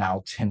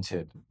now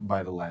tinted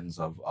by the lens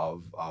of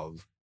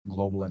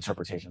global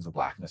interpretations of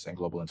blackness and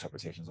global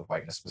interpretations of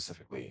whiteness,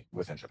 specifically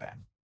within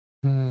Japan.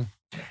 Mm.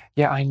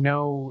 Yeah, I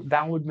know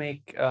that would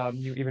make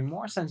even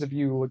more sense if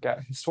you look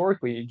at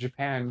historically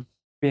Japan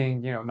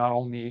being, not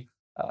only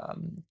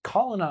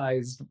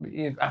colonized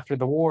after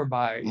the war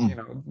by,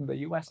 Mm. the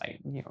U.S.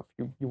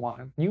 If you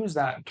want to use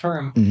that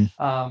term,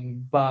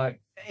 Mhm. but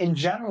in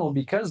general,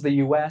 because the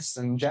U.S.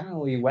 and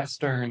generally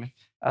Western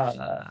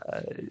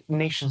uh,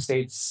 nation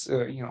states,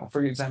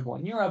 for example,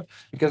 in Europe,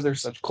 because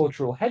there's such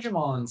cultural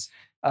hegemons,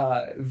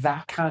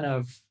 that kind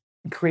of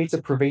creates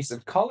a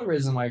pervasive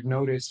colorism I've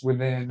noticed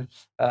within,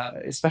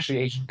 especially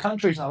Asian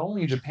countries, not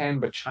only Japan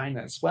but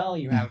China as well.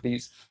 You Mhm. have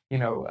these,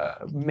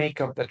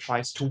 makeup that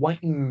tries to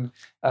whiten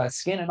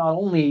skin, and not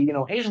only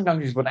Asian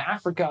countries but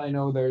Africa. I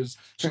know there's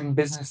certain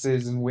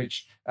businesses in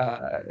which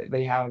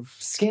they have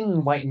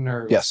skin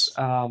whiteners. Yes.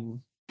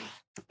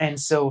 And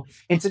so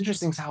it's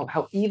interesting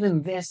how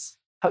even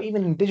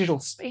in digital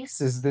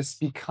spaces this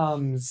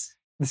becomes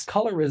this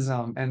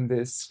colorism and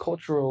this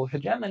cultural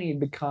hegemony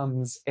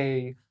becomes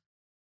a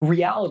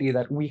reality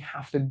that we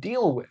have to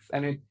deal with,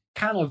 and it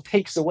kind of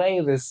takes away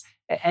this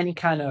any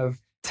kind of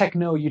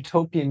techno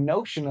utopian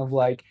notion of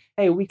like,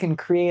 hey, we can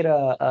create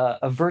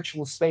a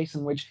virtual space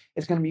in which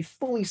it's going to be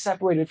fully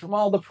separated from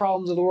all the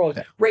problems of the world.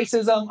 Yeah.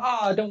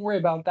 Racism, don't worry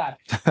about that.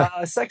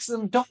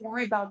 Sexism, don't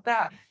worry about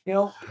that.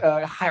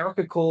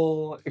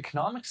 Hierarchical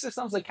economic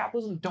systems like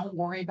capitalism, don't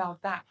worry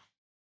about that.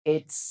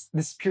 It's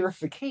this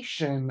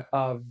purification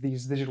of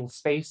these digital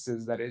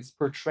spaces that is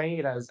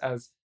portrayed as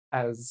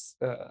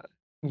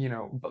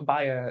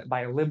by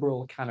a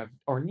liberal kind of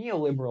or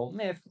neoliberal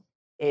myth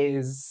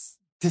is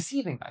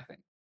deceiving, I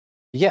think.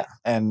 Yeah,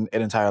 and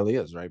it entirely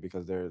is, right?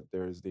 Because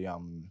there's the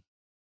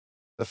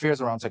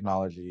fears around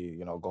technology,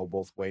 go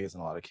both ways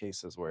in a lot of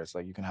cases where it's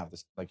like you can have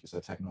this, like you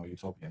said, techno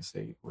utopian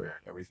state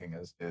where everything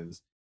is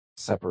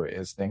separate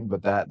is thing,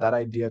 but that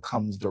idea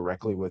comes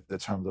directly with the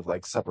terms of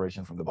like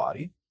separation from the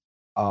body,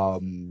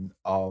 of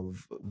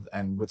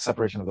and with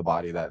separation of the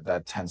body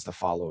that tends to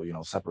follow,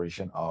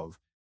 separation of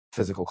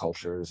physical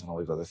cultures and all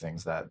these other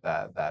things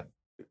that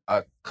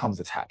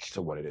comes attached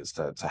to what it is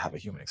to have a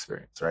human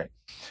experience, right?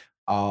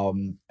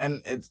 And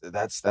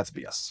that's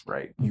BS,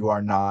 right? You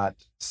are not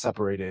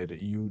separated.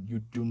 You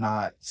do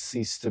not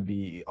cease to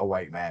be a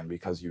white man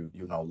because you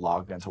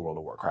logged into World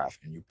of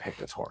Warcraft and you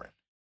picked a torrent,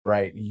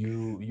 right?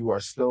 You are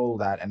still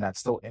that, and that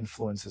still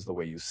influences the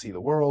way you see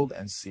the world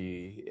and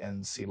see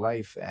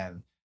life,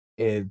 and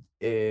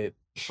it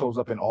shows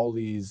up in all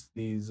these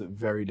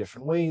very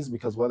different ways,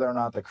 because whether or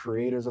not the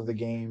creators of the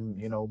game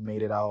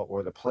made it out,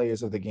 or the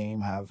players of the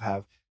game have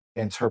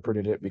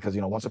interpreted it, because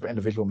once an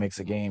individual makes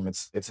a game,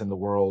 it's in the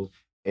world,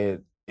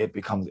 it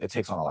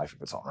takes on a life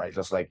of its own, right?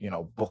 Just like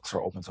books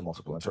are open to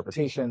multiple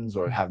interpretations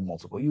or have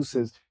multiple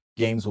uses,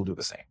 games will do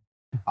the same.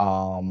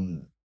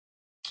 um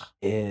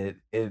it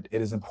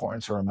is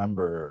important to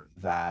remember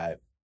that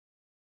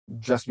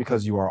just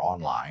because you are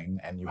online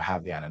and you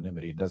have the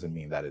anonymity doesn't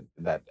mean that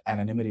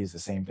anonymity is the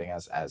same thing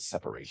as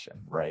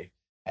separation, right?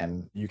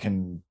 And you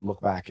can look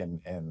back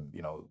and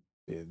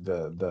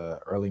the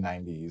early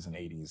 90s and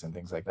 80s and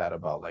things like that,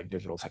 about like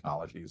digital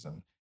technologies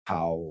and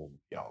how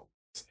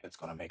it's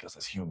going to make us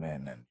as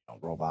human and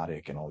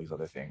robotic and all these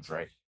other things,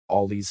 right?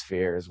 All these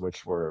fears,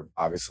 which were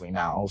obviously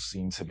now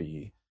seen to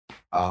be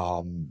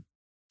um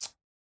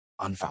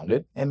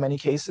unfounded in many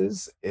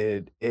cases.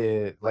 It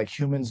like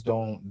humans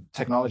don't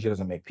technology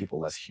doesn't make people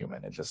less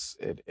human. It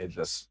just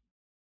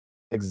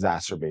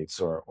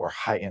exacerbates or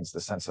heightens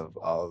the sense of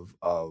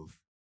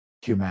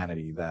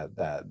humanity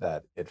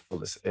that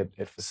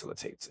it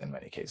facilitates in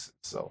many cases.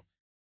 So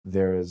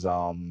there is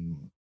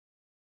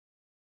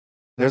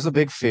there's a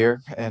big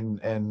fear, and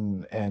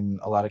in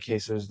a lot of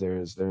cases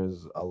there's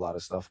a lot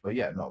of stuff, but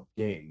yeah, no,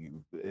 yeah,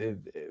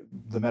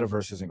 the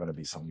metaverse isn't going to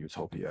be some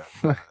utopia.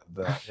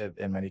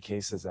 In many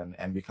cases,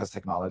 and because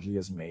technology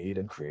is made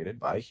and created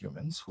by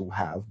humans who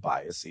have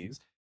biases,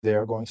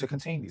 they're going to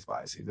contain these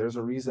biases. There's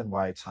a reason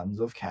why tons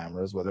of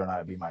cameras, whether or not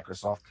it be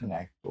Microsoft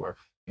Connect or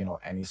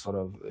any sort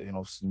of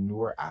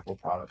newer Apple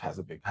product, has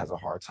a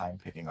hard time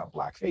picking up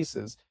black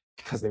faces,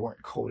 because they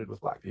weren't coded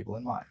with black people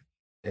in mind.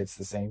 It's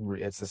the same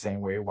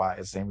way why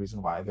it's the same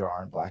reason why there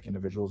aren't black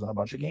individuals in a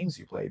bunch of games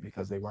you play,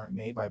 because they weren't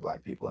made by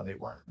black people and they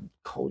weren't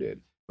coded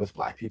with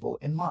black people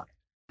in mind.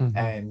 Mhm.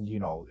 And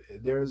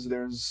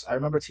there's I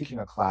remember teaching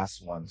a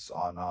class once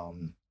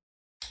on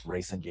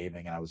race and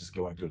gaming, and I was just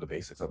going through the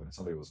basics of it, and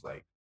somebody was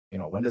like,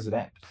 when does it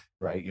end,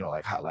 right?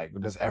 Like, how, like,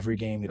 does every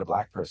game need a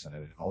black person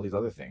in it and all these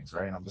other things,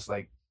 right? And I'm just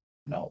like,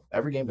 no,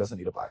 every game doesn't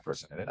need a black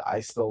person in it. I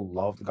still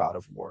loved God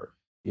of War,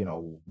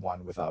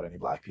 one without any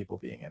black people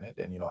being in it.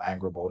 And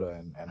Angrboda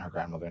and her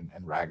grandmother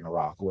and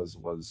Ragnarok was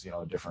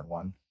a different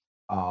one.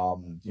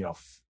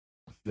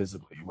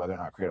 Visibly, whether or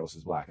not Kratos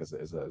is black is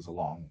a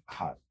long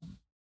hot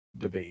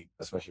debate,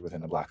 especially within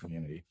the black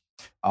community.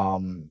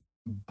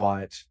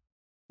 But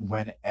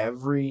when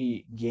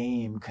every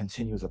game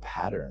continues a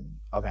pattern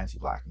of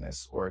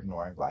anti-blackness or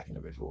ignoring black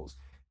individuals,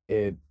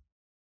 it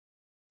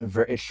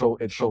it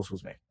shows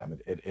who's making them.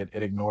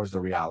 It ignores the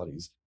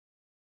realities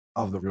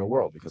of the real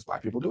world, because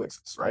black people do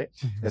exist, right?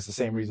 Mhm. It's the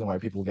same reason why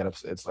people get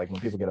upset. It's like when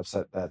people get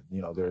upset that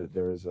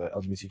there is a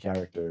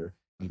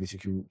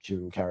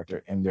LGBTQ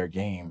character in their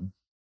game,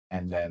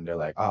 and then they're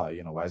like, oh,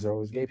 why is there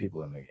always gay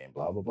people in the game?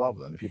 Blah blah blah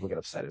blah. And people get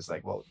upset. It's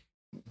like, well,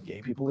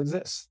 gay people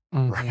exist,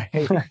 Mhm.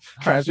 right?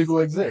 Trans people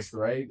exist,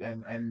 right?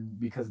 And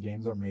because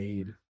games are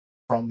made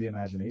from the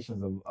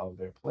imaginations of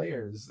their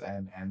players,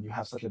 and you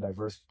have such a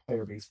diverse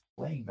player base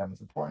playing them,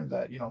 it's important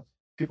that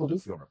people do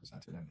feel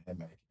represented in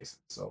many cases.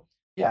 So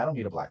yeah, I don't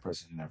need a black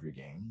person in every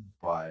game,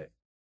 but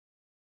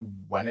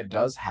when it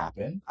does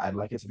happen, I'd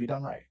like it to be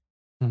done right.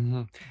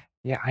 Mhm.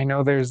 Yeah, I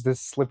know there's this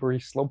slippery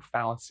slope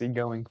fallacy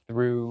going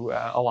through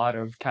a lot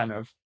of kind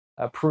of,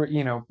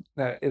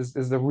 is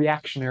the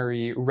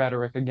reactionary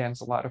rhetoric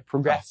against a lot of Oh,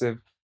 progressive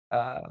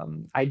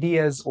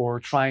ideas or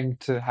trying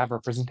to have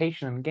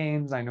representation in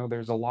games. I know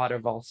there's a lot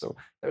of also,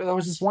 there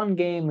was this one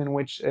game in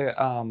which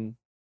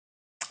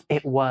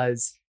it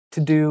was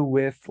to do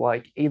with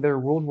like either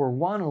World War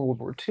One or World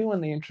War Two,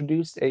 and they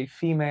introduced a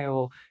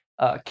female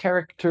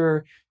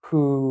character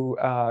who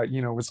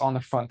was on the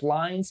front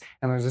lines,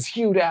 and there was this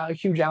huge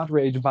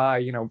outrage by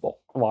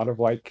a lot of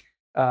like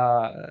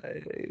uh,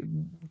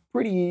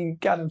 pretty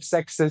kind of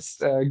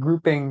sexist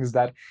groupings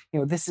that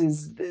this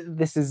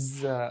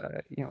is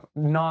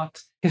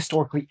not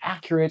historically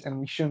accurate, and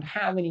we shouldn't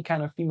have any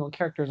kind of female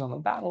characters on the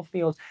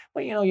battlefield.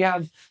 But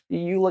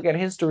you look at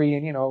history,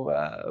 and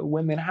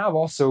women have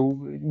also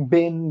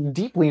been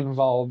deeply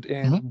involved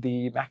in hmm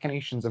the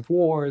machinations of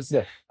wars,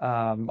 yeah,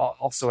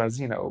 also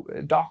as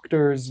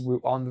doctors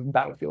on the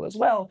battlefield as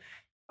well.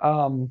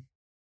 um,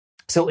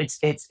 so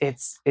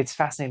it's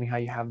fascinating how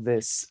you have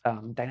this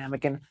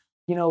dynamic. And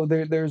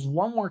there's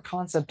one more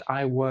concept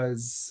I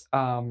was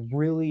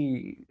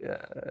really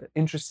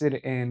interested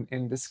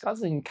in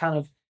discussing, kind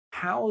of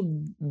how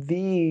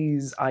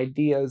these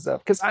ideas of,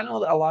 because I know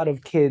that a lot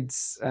of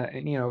kids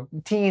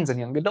and teens and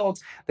young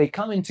adults, they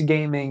come into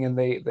gaming and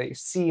they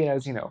see it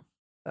as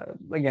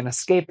again,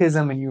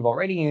 escapism. And you've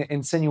already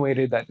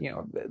insinuated that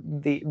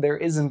there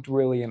isn't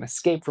really an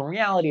escape from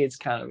reality. It's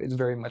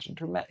very much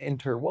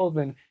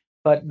interwoven.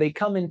 But they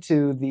come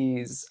into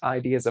these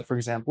ideas of, for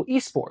example,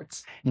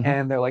 esports, hmm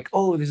and they're like,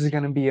 oh, this is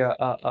going to be a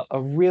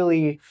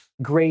really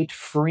great,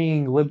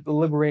 freeing,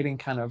 liberating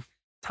kind of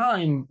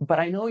time. But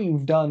I know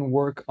you've done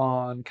work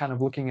on kind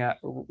of looking at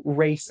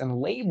race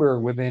and labor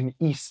within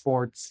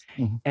esports.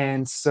 hmm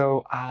And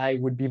so I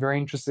would be very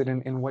interested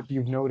in what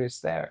you've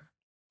noticed there.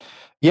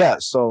 Yeah,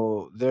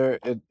 so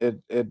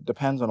it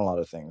depends on a lot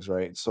of things,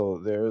 right? So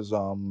there's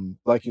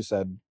like you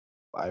said,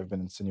 I've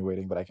been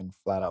insinuating, but I can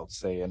flat out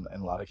say in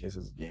a lot of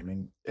cases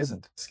gaming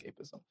isn't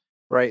escapism.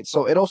 Right.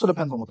 So it also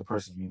depends on what the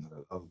person means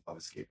of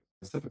escape.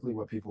 Because typically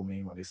what people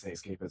mean when they say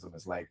escapism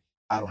is like,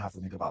 I don't have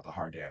to think about the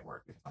hard day at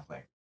work because I'm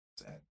playing.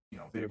 And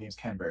video games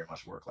can very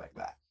much work like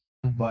that.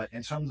 Mhm. But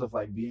in terms of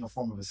like being a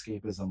form of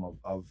escapism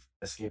of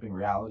escaping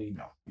reality,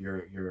 no.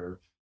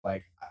 You're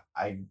like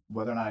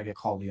whether or not I get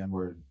called the N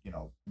word,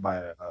 by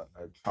a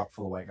truck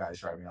full of white guys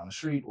driving down the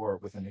street or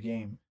within the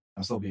game,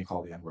 I'm still being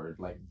called the N word.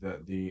 Like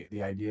the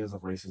ideas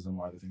of racism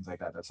or other things like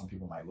that some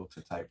people might look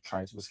to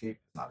try to escape,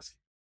 is not escape,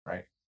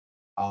 right?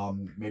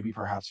 Maybe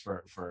perhaps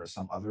for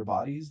some other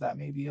bodies that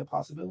may be a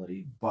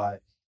possibility,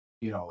 but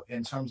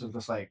in terms of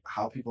just like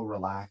how people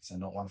relax and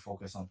don't want to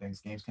focus on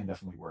things, games can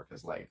definitely work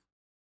as like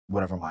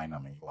whatever mind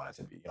numbing you want it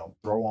to be.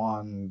 Throw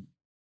on,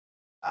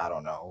 I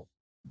don't know,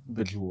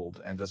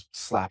 Bejeweled and just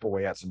slap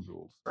away at some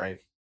jewels, right?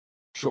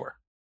 Sure.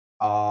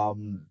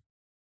 Um,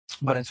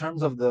 but in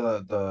terms of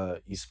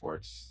the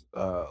esports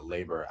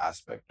labor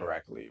aspect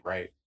directly,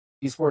 right?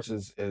 Esports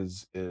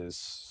is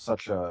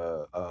such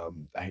a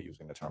I hate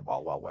using the term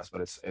wild west,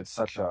 but it's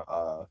such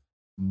a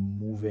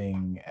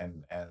moving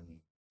and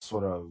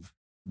sort of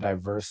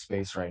diverse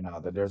space right now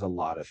that there's a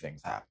lot of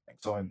things happening.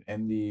 So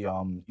in the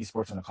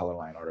esports in the color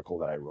line article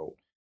that I wrote,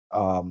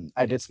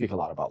 I did speak a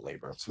lot about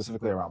labor,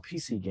 specifically around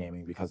PC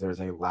gaming, because there's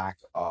a lack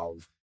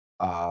of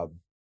uh,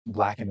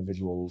 black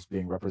individuals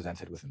being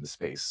represented within the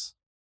space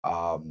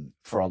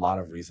for a lot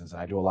of reasons.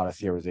 And I do a lot of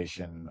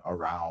theorization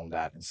around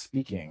that and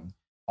speaking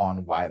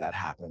on why that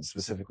happens,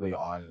 specifically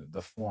on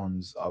the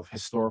forms of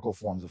historical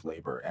forms of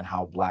labor and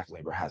how Black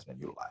labor has been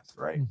utilized,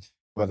 right?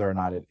 Whether or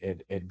not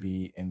it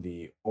be in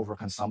the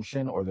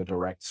overconsumption or the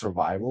direct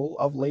survival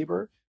of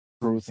labor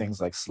through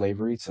things like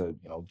slavery to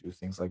do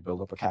things like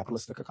build up a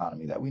capitalistic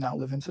economy that we now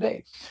live in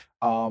today,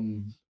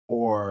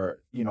 or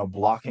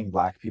blocking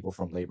Black people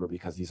from labor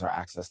because these are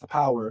access to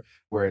power,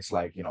 where it's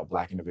like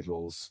Black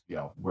individuals,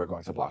 we're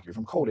going to block you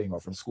from coding or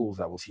from schools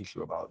that will teach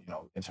you about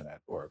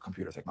internet or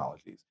computer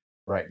technologies,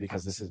 right?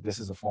 Because this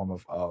is a form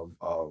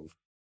of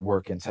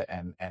work and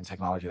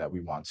technology that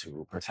we want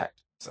to protect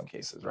in some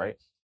cases, right?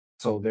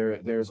 So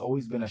there's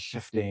always been a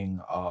shifting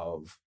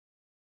of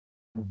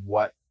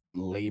what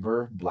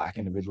labor Black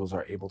individuals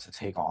are able to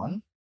take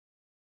on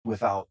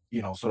without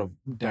sort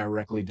of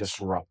directly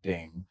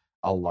disrupting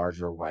a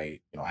larger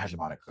white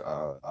hegemonic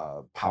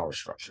power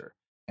structure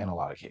in a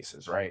lot of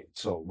cases, right?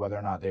 So whether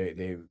or not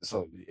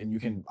and you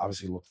can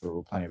obviously look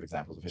through plenty of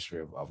examples of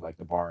history of like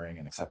the barring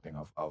and accepting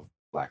of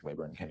Black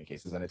labor in many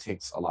cases, and it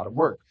takes a lot of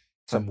work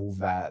to move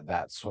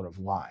that sort of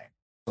line.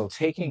 So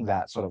taking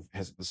that sort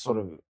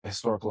of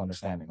historical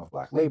understanding of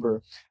Black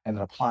labor and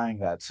then applying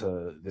that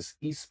to this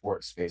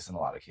esports space in a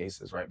lot of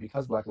cases, right?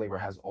 Because Black labor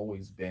has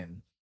always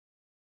been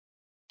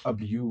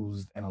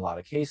abused in a lot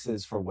of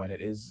cases for when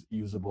it is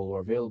usable or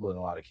available in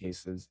a lot of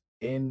cases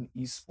in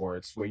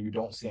esports where you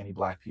don't see any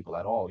Black people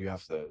at all. You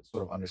have to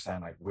sort of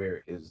understand like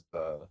where is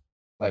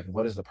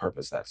what is the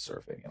purpose that's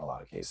serving in a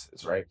lot of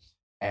cases, right?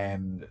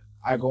 And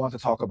I go on to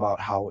talk about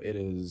how it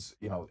is,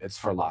 it's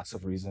for lots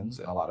of reasons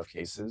in a lot of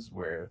cases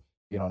where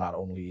not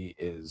only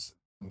is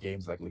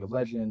games like League of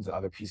Legends and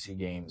other PC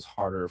games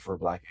harder for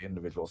Black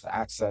individuals to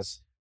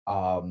access,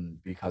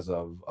 because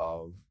of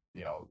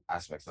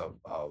aspects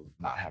of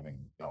not having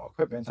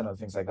equipment and other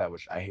things like that,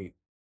 which I hate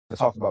to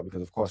talk about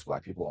because of course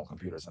Black people own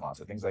computers and lots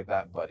of things like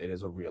that, but it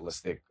is a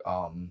realistic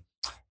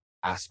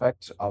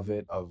aspect of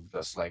it, of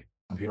just like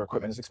computer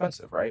equipment is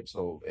expensive, right?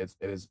 So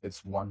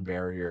it's one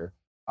barrier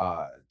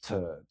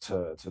to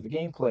the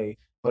gameplay,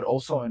 but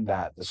also in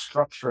that the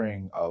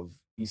structuring of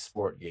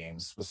esport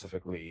games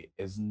specifically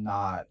is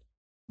not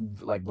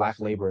like Black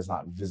labor is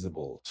not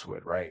visible to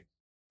it, right?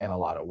 In a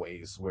lot of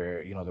ways,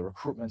 where the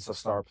recruitments of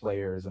star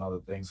players and other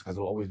things, because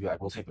it'll always be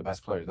like, we'll take the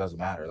best players. It doesn't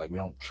matter. Like we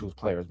don't choose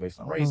players based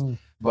on race, Mm.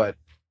 but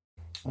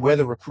where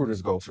the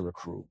recruiters go to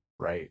recruit,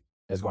 right,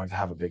 is going to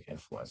have a big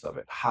influence of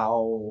it.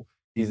 How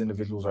these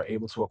individuals are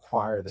able to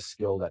acquire the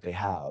skill that they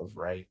have,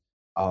 right?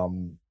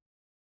 Um,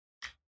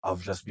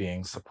 of just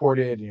being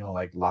supported.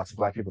 Like lots of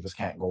Black people just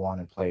can't go on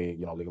and play,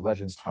 League of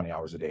Legends 20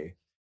 hours a day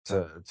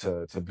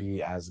to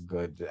be as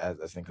good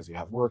as thing, because you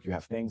have work, you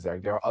have things there.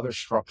 There are other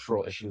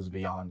structural issues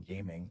beyond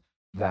gaming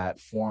that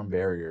form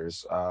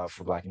barriers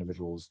for Black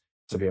individuals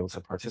to be able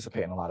to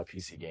participate in a lot of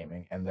PC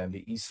gaming. And then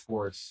the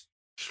esports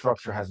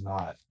structure has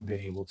not been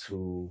able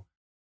to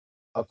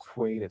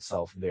equate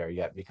itself there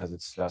yet, because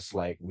it's just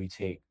like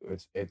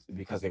it's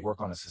because they work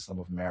on a system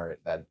of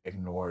merit that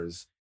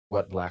ignores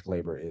what Black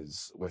labor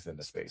is within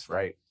the space,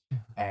 right?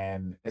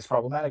 And it's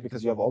problematic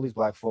because you have all these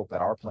Black folk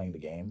that are playing the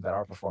game, that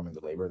are performing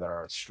the labor, that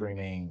are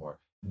streaming or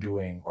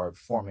doing or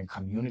forming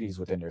communities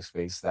within their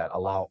space that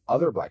allow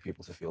other Black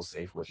people to feel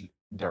safe, which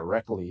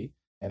directly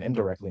and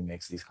indirectly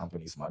makes these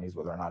companies monies,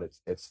 whether or not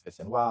it's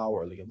in WoW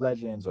or League of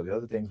Legends or the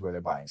other things where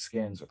they're buying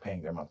skins or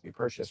paying their monthly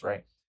purchase,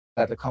 right?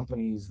 That the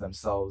companies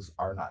themselves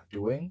are not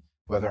doing,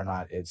 whether or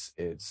not it's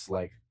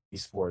like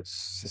esports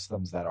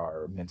systems that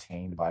are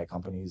maintained by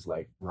companies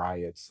like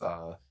Riot's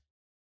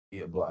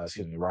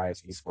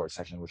Riot's esports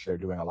section, which they're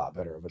doing a lot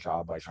better of a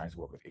job by trying to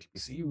work with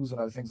HBCUs and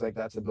other things like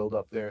that to build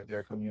up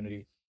their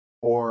community,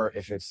 or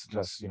if it's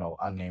just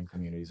unnamed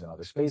communities in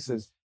other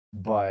spaces.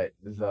 But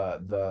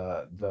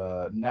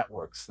the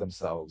networks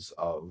themselves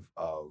of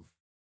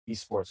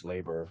esports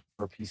labor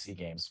for PC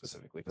games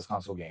specifically, because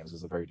console games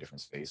is a very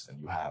different space,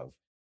 and you have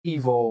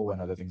Evo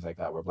and other things like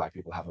that where Black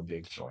people have a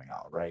big showing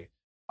out, right?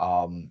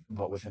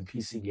 But within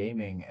PC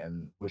gaming,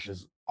 and which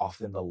is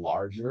often the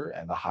larger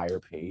and the higher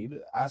paid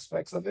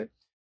aspects of it,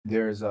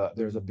 there's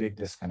a big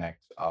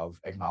disconnect of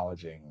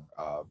acknowledging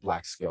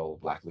Black skill,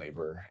 Black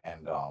labor,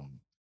 and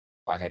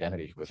Black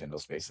identity within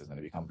those spaces, and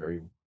they become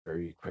very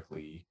very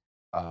quickly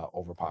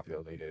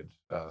overpopulated.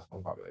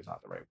 Overpopulated is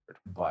not the right word,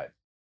 but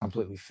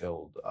completely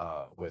filled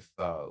with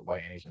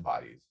white and Asian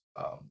bodies,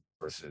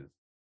 versus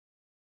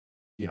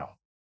you know,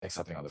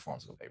 accepting other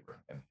forms of labor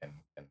and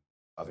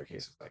other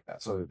cases like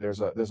that. So there's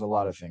a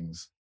lot of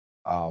things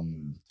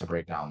to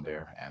break down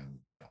there, and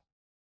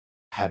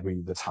had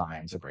we the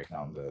time to break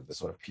down the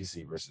sort of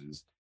PC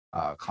versus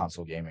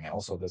console gaming, and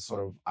also the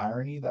sort of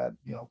irony that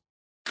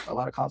a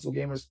lot of console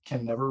gamers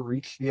can never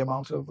reach the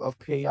amount of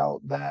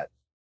payout that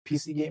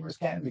PC gamers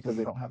can, because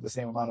they don't have the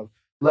same amount of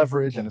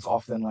leverage, and it's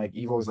often like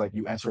Evo is like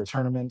you enter a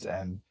tournament,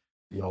 and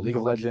League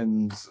of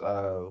Legends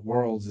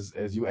Worlds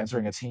is you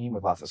entering a team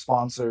with lots of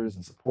sponsors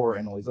and support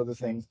and all these other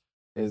things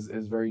is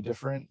very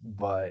different.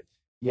 But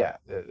yeah,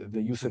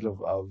 the usage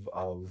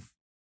of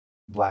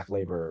Black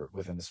labor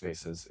within the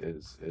space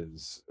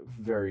is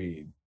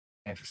very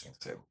interesting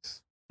to say the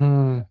least.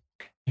 Hmm.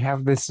 You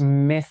have this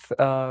myth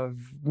of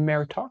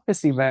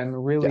meritocracy then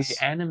really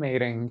Yes.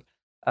 animating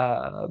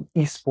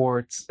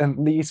esports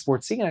and the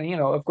esports scene,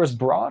 and of course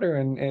broader,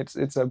 and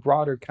it's a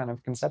broader kind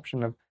of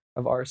conception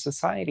of our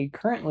society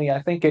currently.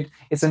 I think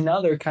it's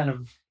another kind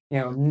of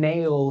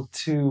nail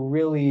to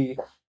really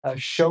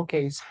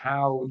showcase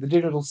how the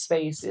digital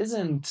space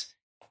isn't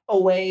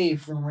away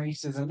from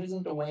racism,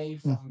 isn't away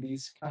from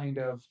these kind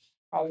of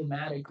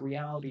problematic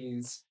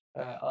realities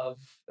of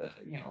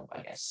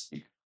I guess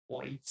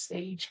late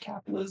stage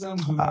capitalism.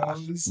 Who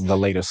knows? The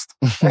latest.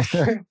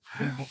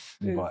 it's,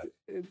 But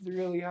it's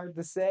really hard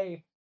to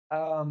say.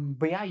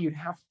 But yeah, you'd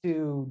have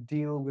to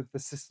deal with the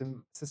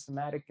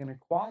systematic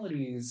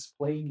inequalities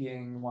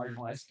plaguing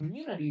marginalized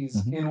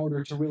communities Mhm. in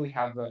order to really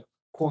have a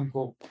quote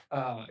unquote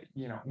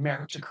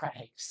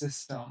meritocratic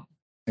system.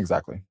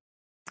 Exactly.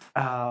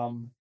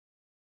 Um,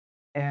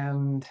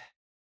 and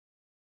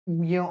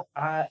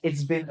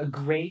it's been a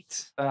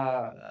great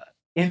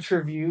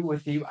interview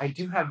with you. I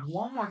do have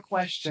one more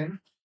question,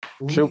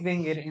 Shoot.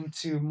 leaving it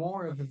into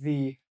more of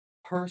the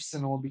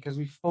personal, because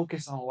we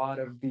focus on a lot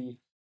of the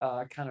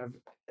kind of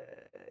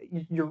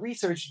your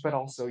research, but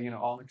also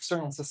on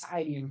external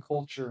society and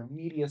culture and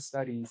media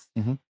studies.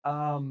 Mhm.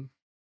 Um,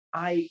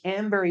 I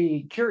am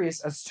very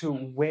curious as to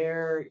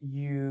where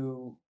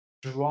you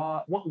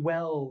draw,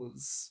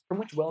 from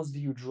which wells do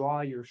you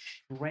draw your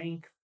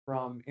strength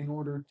from in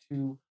order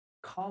to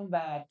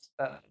combat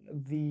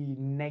the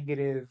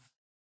negative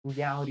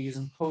realities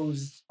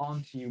imposed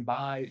onto you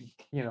by,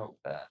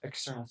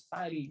 external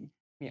society,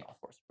 of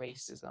course,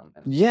 racism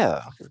and Yeah.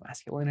 toxic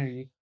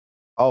masculinity.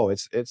 Oh,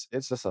 it's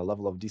just a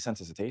level of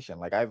desensitization.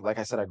 Like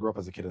I said, I grew up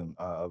as a kid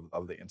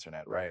of the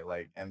internet, right?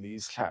 Like, and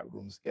these chat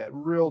rooms get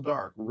real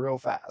dark real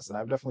fast, and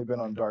I've definitely been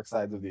on dark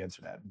sides of the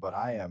internet, but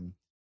I am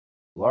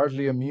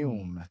largely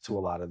immune to a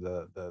lot of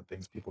the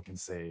things people can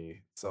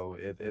say. So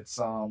it's just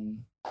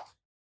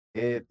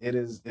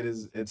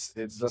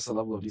a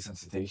level of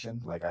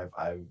desensitization. Like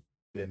I've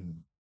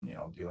been,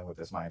 dealing with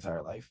this my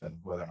entire life, and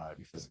whether or not it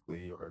be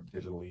physically or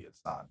digitally,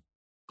 it's not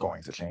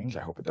going to change.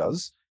 I hope it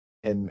does.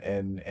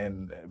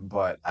 And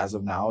but as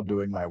of now,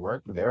 doing my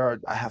work,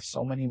 I have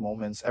so many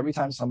moments. Every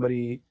time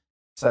somebody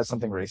says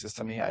something racist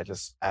to me, I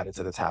just add it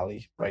to the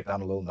tally, write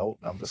down a little note,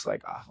 and I'm just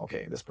like,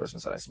 okay, this person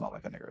said I smell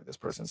like a nigger. This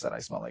person said I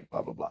smell like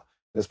blah blah blah.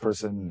 This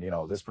person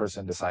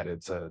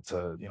decided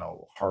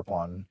to harp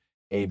on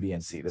A, B,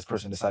 and C. This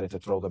person decided to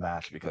throw the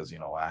match because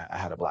I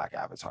had a black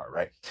avatar,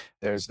 right?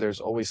 There's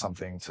always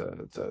something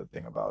to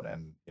think about,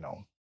 and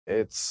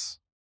it's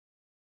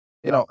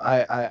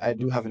I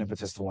do have an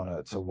impetus to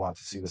want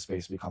to see the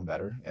space become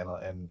better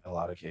in a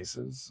lot of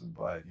cases,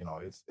 but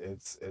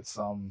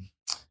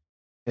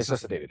it's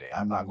just a day to day.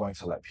 I'm not going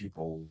to let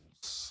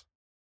people's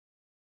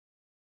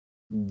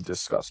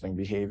disgusting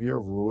behavior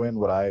ruin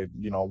what I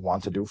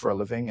want to do for a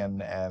living,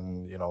 and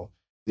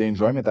the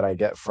enjoyment that I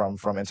get from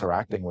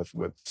interacting with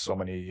so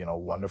many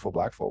wonderful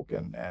black folk,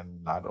 and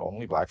not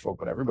only black folk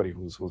but everybody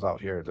who's out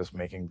here just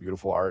making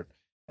beautiful art,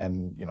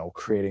 and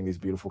creating these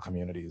beautiful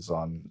communities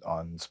on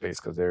space,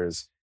 because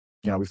there's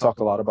we've talked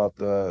a lot about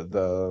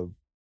the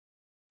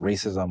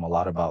racism, a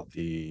lot about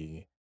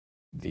the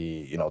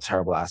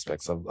terrible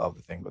aspects of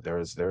the thing, but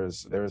there's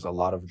a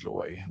lot of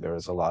joy,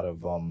 there's a lot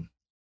of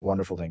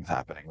wonderful things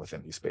happening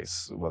within these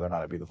space, whether or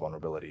not it be the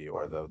vulnerability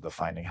or the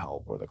finding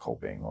help or the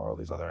coping or all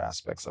these other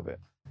aspects of it.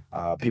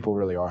 People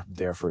really are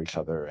there for each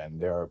other, and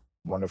there are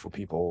wonderful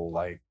people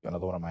like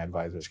another one of my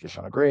advisors,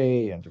 Kishana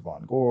Gray and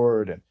Javon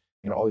Gord,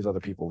 and all these other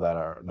people that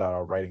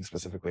are writing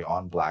specifically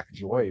on Black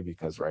joy,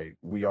 because right,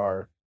 we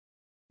are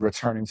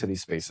returning to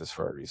these spaces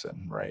for a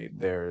reason, right?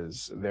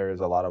 There's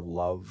a lot of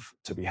love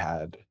to be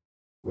had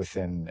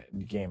within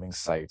gaming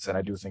sites, and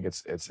I do think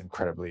it's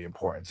incredibly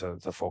important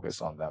to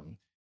focus on them,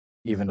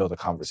 even though the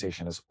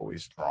conversation is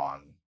always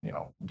drawn,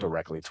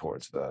 directly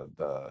towards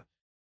the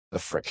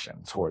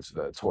friction, towards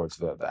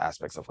the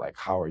aspects of like,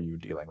 how are you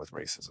dealing with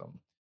racism,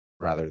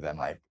 rather than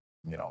like,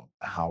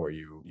 how are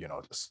you,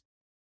 just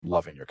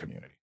loving your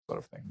community, sort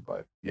of thing.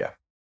 But yeah.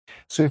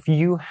 So if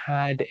you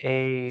had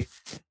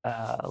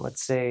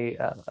let's say,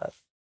 a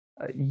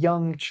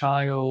young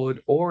child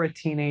or a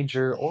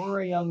teenager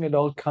or a young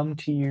adult come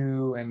to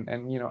you and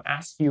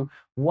ask you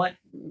what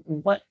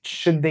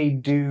should they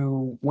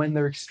do when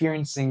they're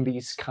experiencing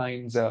these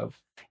kinds of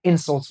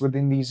insults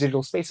within these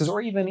digital spaces, or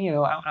even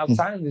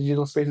outside of the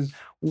digital spaces,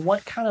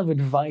 what kind of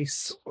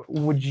advice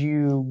would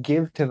you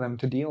give to them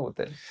to deal with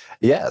it?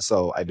 Yeah,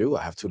 so I do.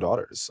 I have two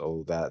daughters,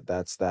 so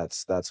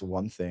that's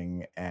one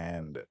thing.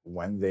 And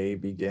when they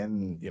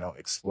begin,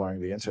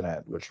 exploring the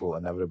internet, which will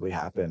inevitably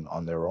happen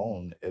on their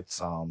own, it's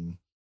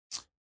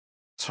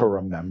to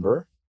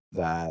remember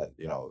that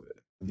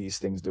these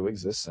things do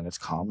exist, and it's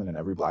common, and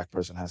every black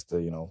person has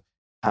to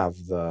have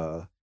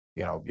the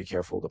be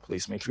careful, the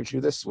police may treat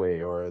you this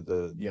way, or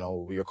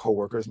your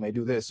coworkers may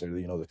do this, or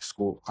the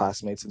school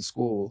classmates in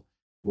school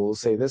will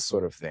say this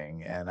sort of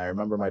thing. And I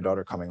remember my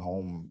daughter coming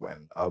home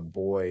when a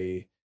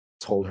boy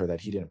told her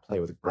that he didn't play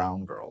with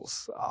brown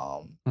girls.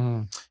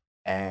 Mm.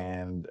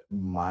 And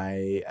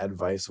my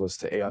advice was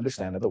to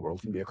understand that the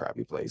world can be a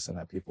crappy place, and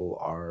that people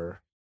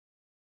are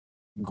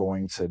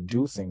going to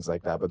do things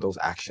like that, but those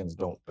actions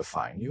don't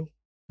define you.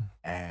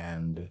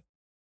 And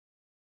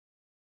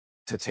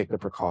to take the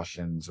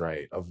precautions,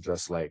 right, of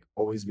just like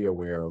always be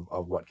aware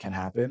of what can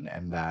happen,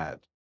 and that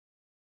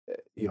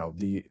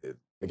the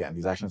again,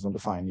 these actions don't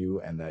define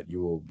you, and that you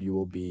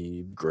will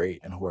be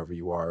great in whoever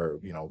you are,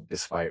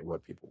 despite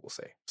what people will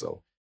say.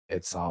 So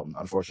it's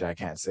unfortunately, I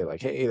can't say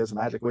like, hey, there's a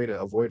magic way to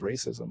avoid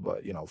racism,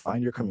 but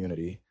find your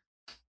community,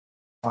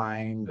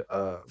 find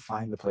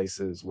the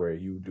places where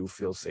you do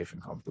feel safe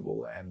and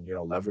comfortable, and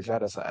leverage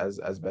that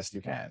as best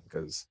you can,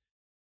 because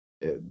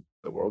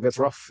the world gets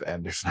rough,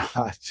 and there's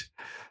not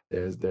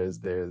there's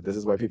this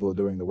is why people are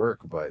doing the work,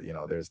 but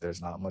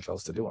there's not much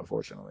else to do,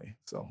 unfortunately.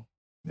 So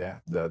yeah,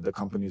 the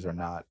companies are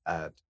not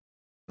at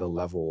the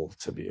level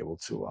to be able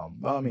to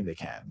well, I mean,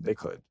 they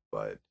could,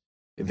 but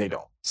they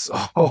don't. So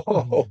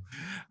Mm.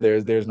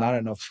 there's not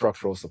enough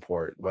structural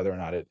support, whether or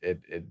not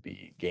it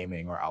be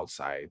gaming or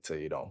outside,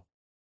 to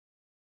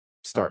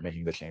start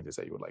making the changes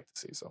that you would like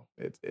to see. So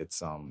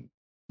it's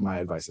my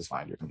advice is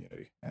find your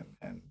community,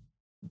 and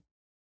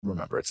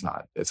remember, it's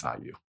not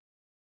you.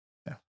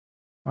 Yeah.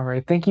 All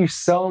right. Thank you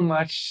so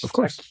much, Of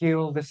course.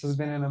 Akil. This has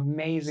been an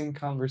amazing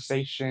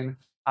conversation.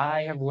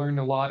 I have learned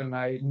a lot, and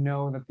I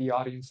know that the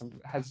audience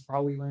has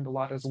probably learned a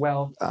lot as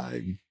well.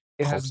 I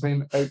It hope has so.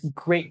 been a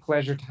great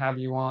pleasure to have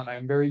you on.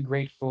 I'm very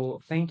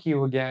grateful. Thank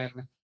you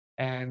again.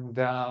 And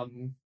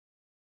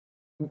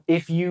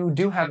if you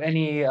do have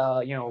any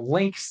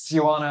links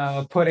you want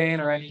to put in,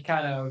 or any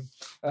kind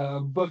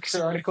of books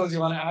or articles you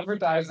want to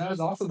advertise, that is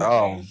also the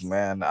Oh chance.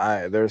 man,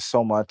 there's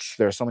so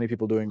many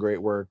people doing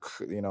great work.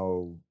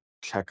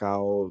 Check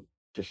out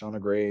Kishona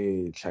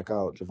Gray, check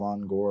out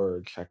Javon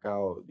Gore, check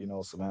out,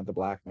 Samantha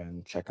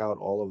Blackman, check out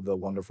all of the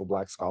wonderful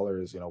Black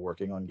scholars,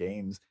 working on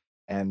games.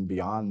 And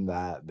beyond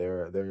that,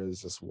 there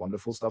is just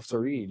wonderful stuff to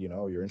read.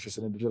 You're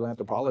interested in digital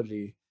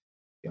anthropology,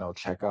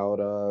 check out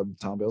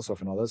Tom Bilsoff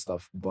and all that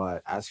stuff.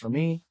 But as for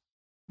me,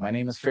 my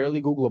name is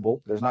fairly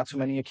Googleable. There's not too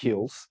many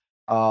Akils.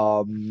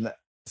 Um,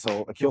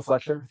 so Akil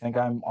Fletcher. I think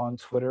I'm on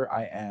Twitter.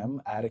 I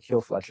am at Akil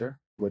Fletcher,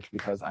 which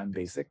because I'm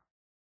basic,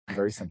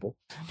 very simple.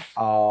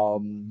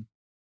 Um,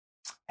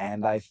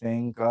 and I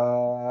think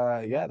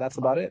yeah, that's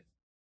about it.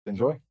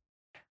 Enjoy.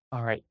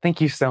 All right. Thank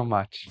you so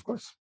much. Of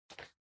course.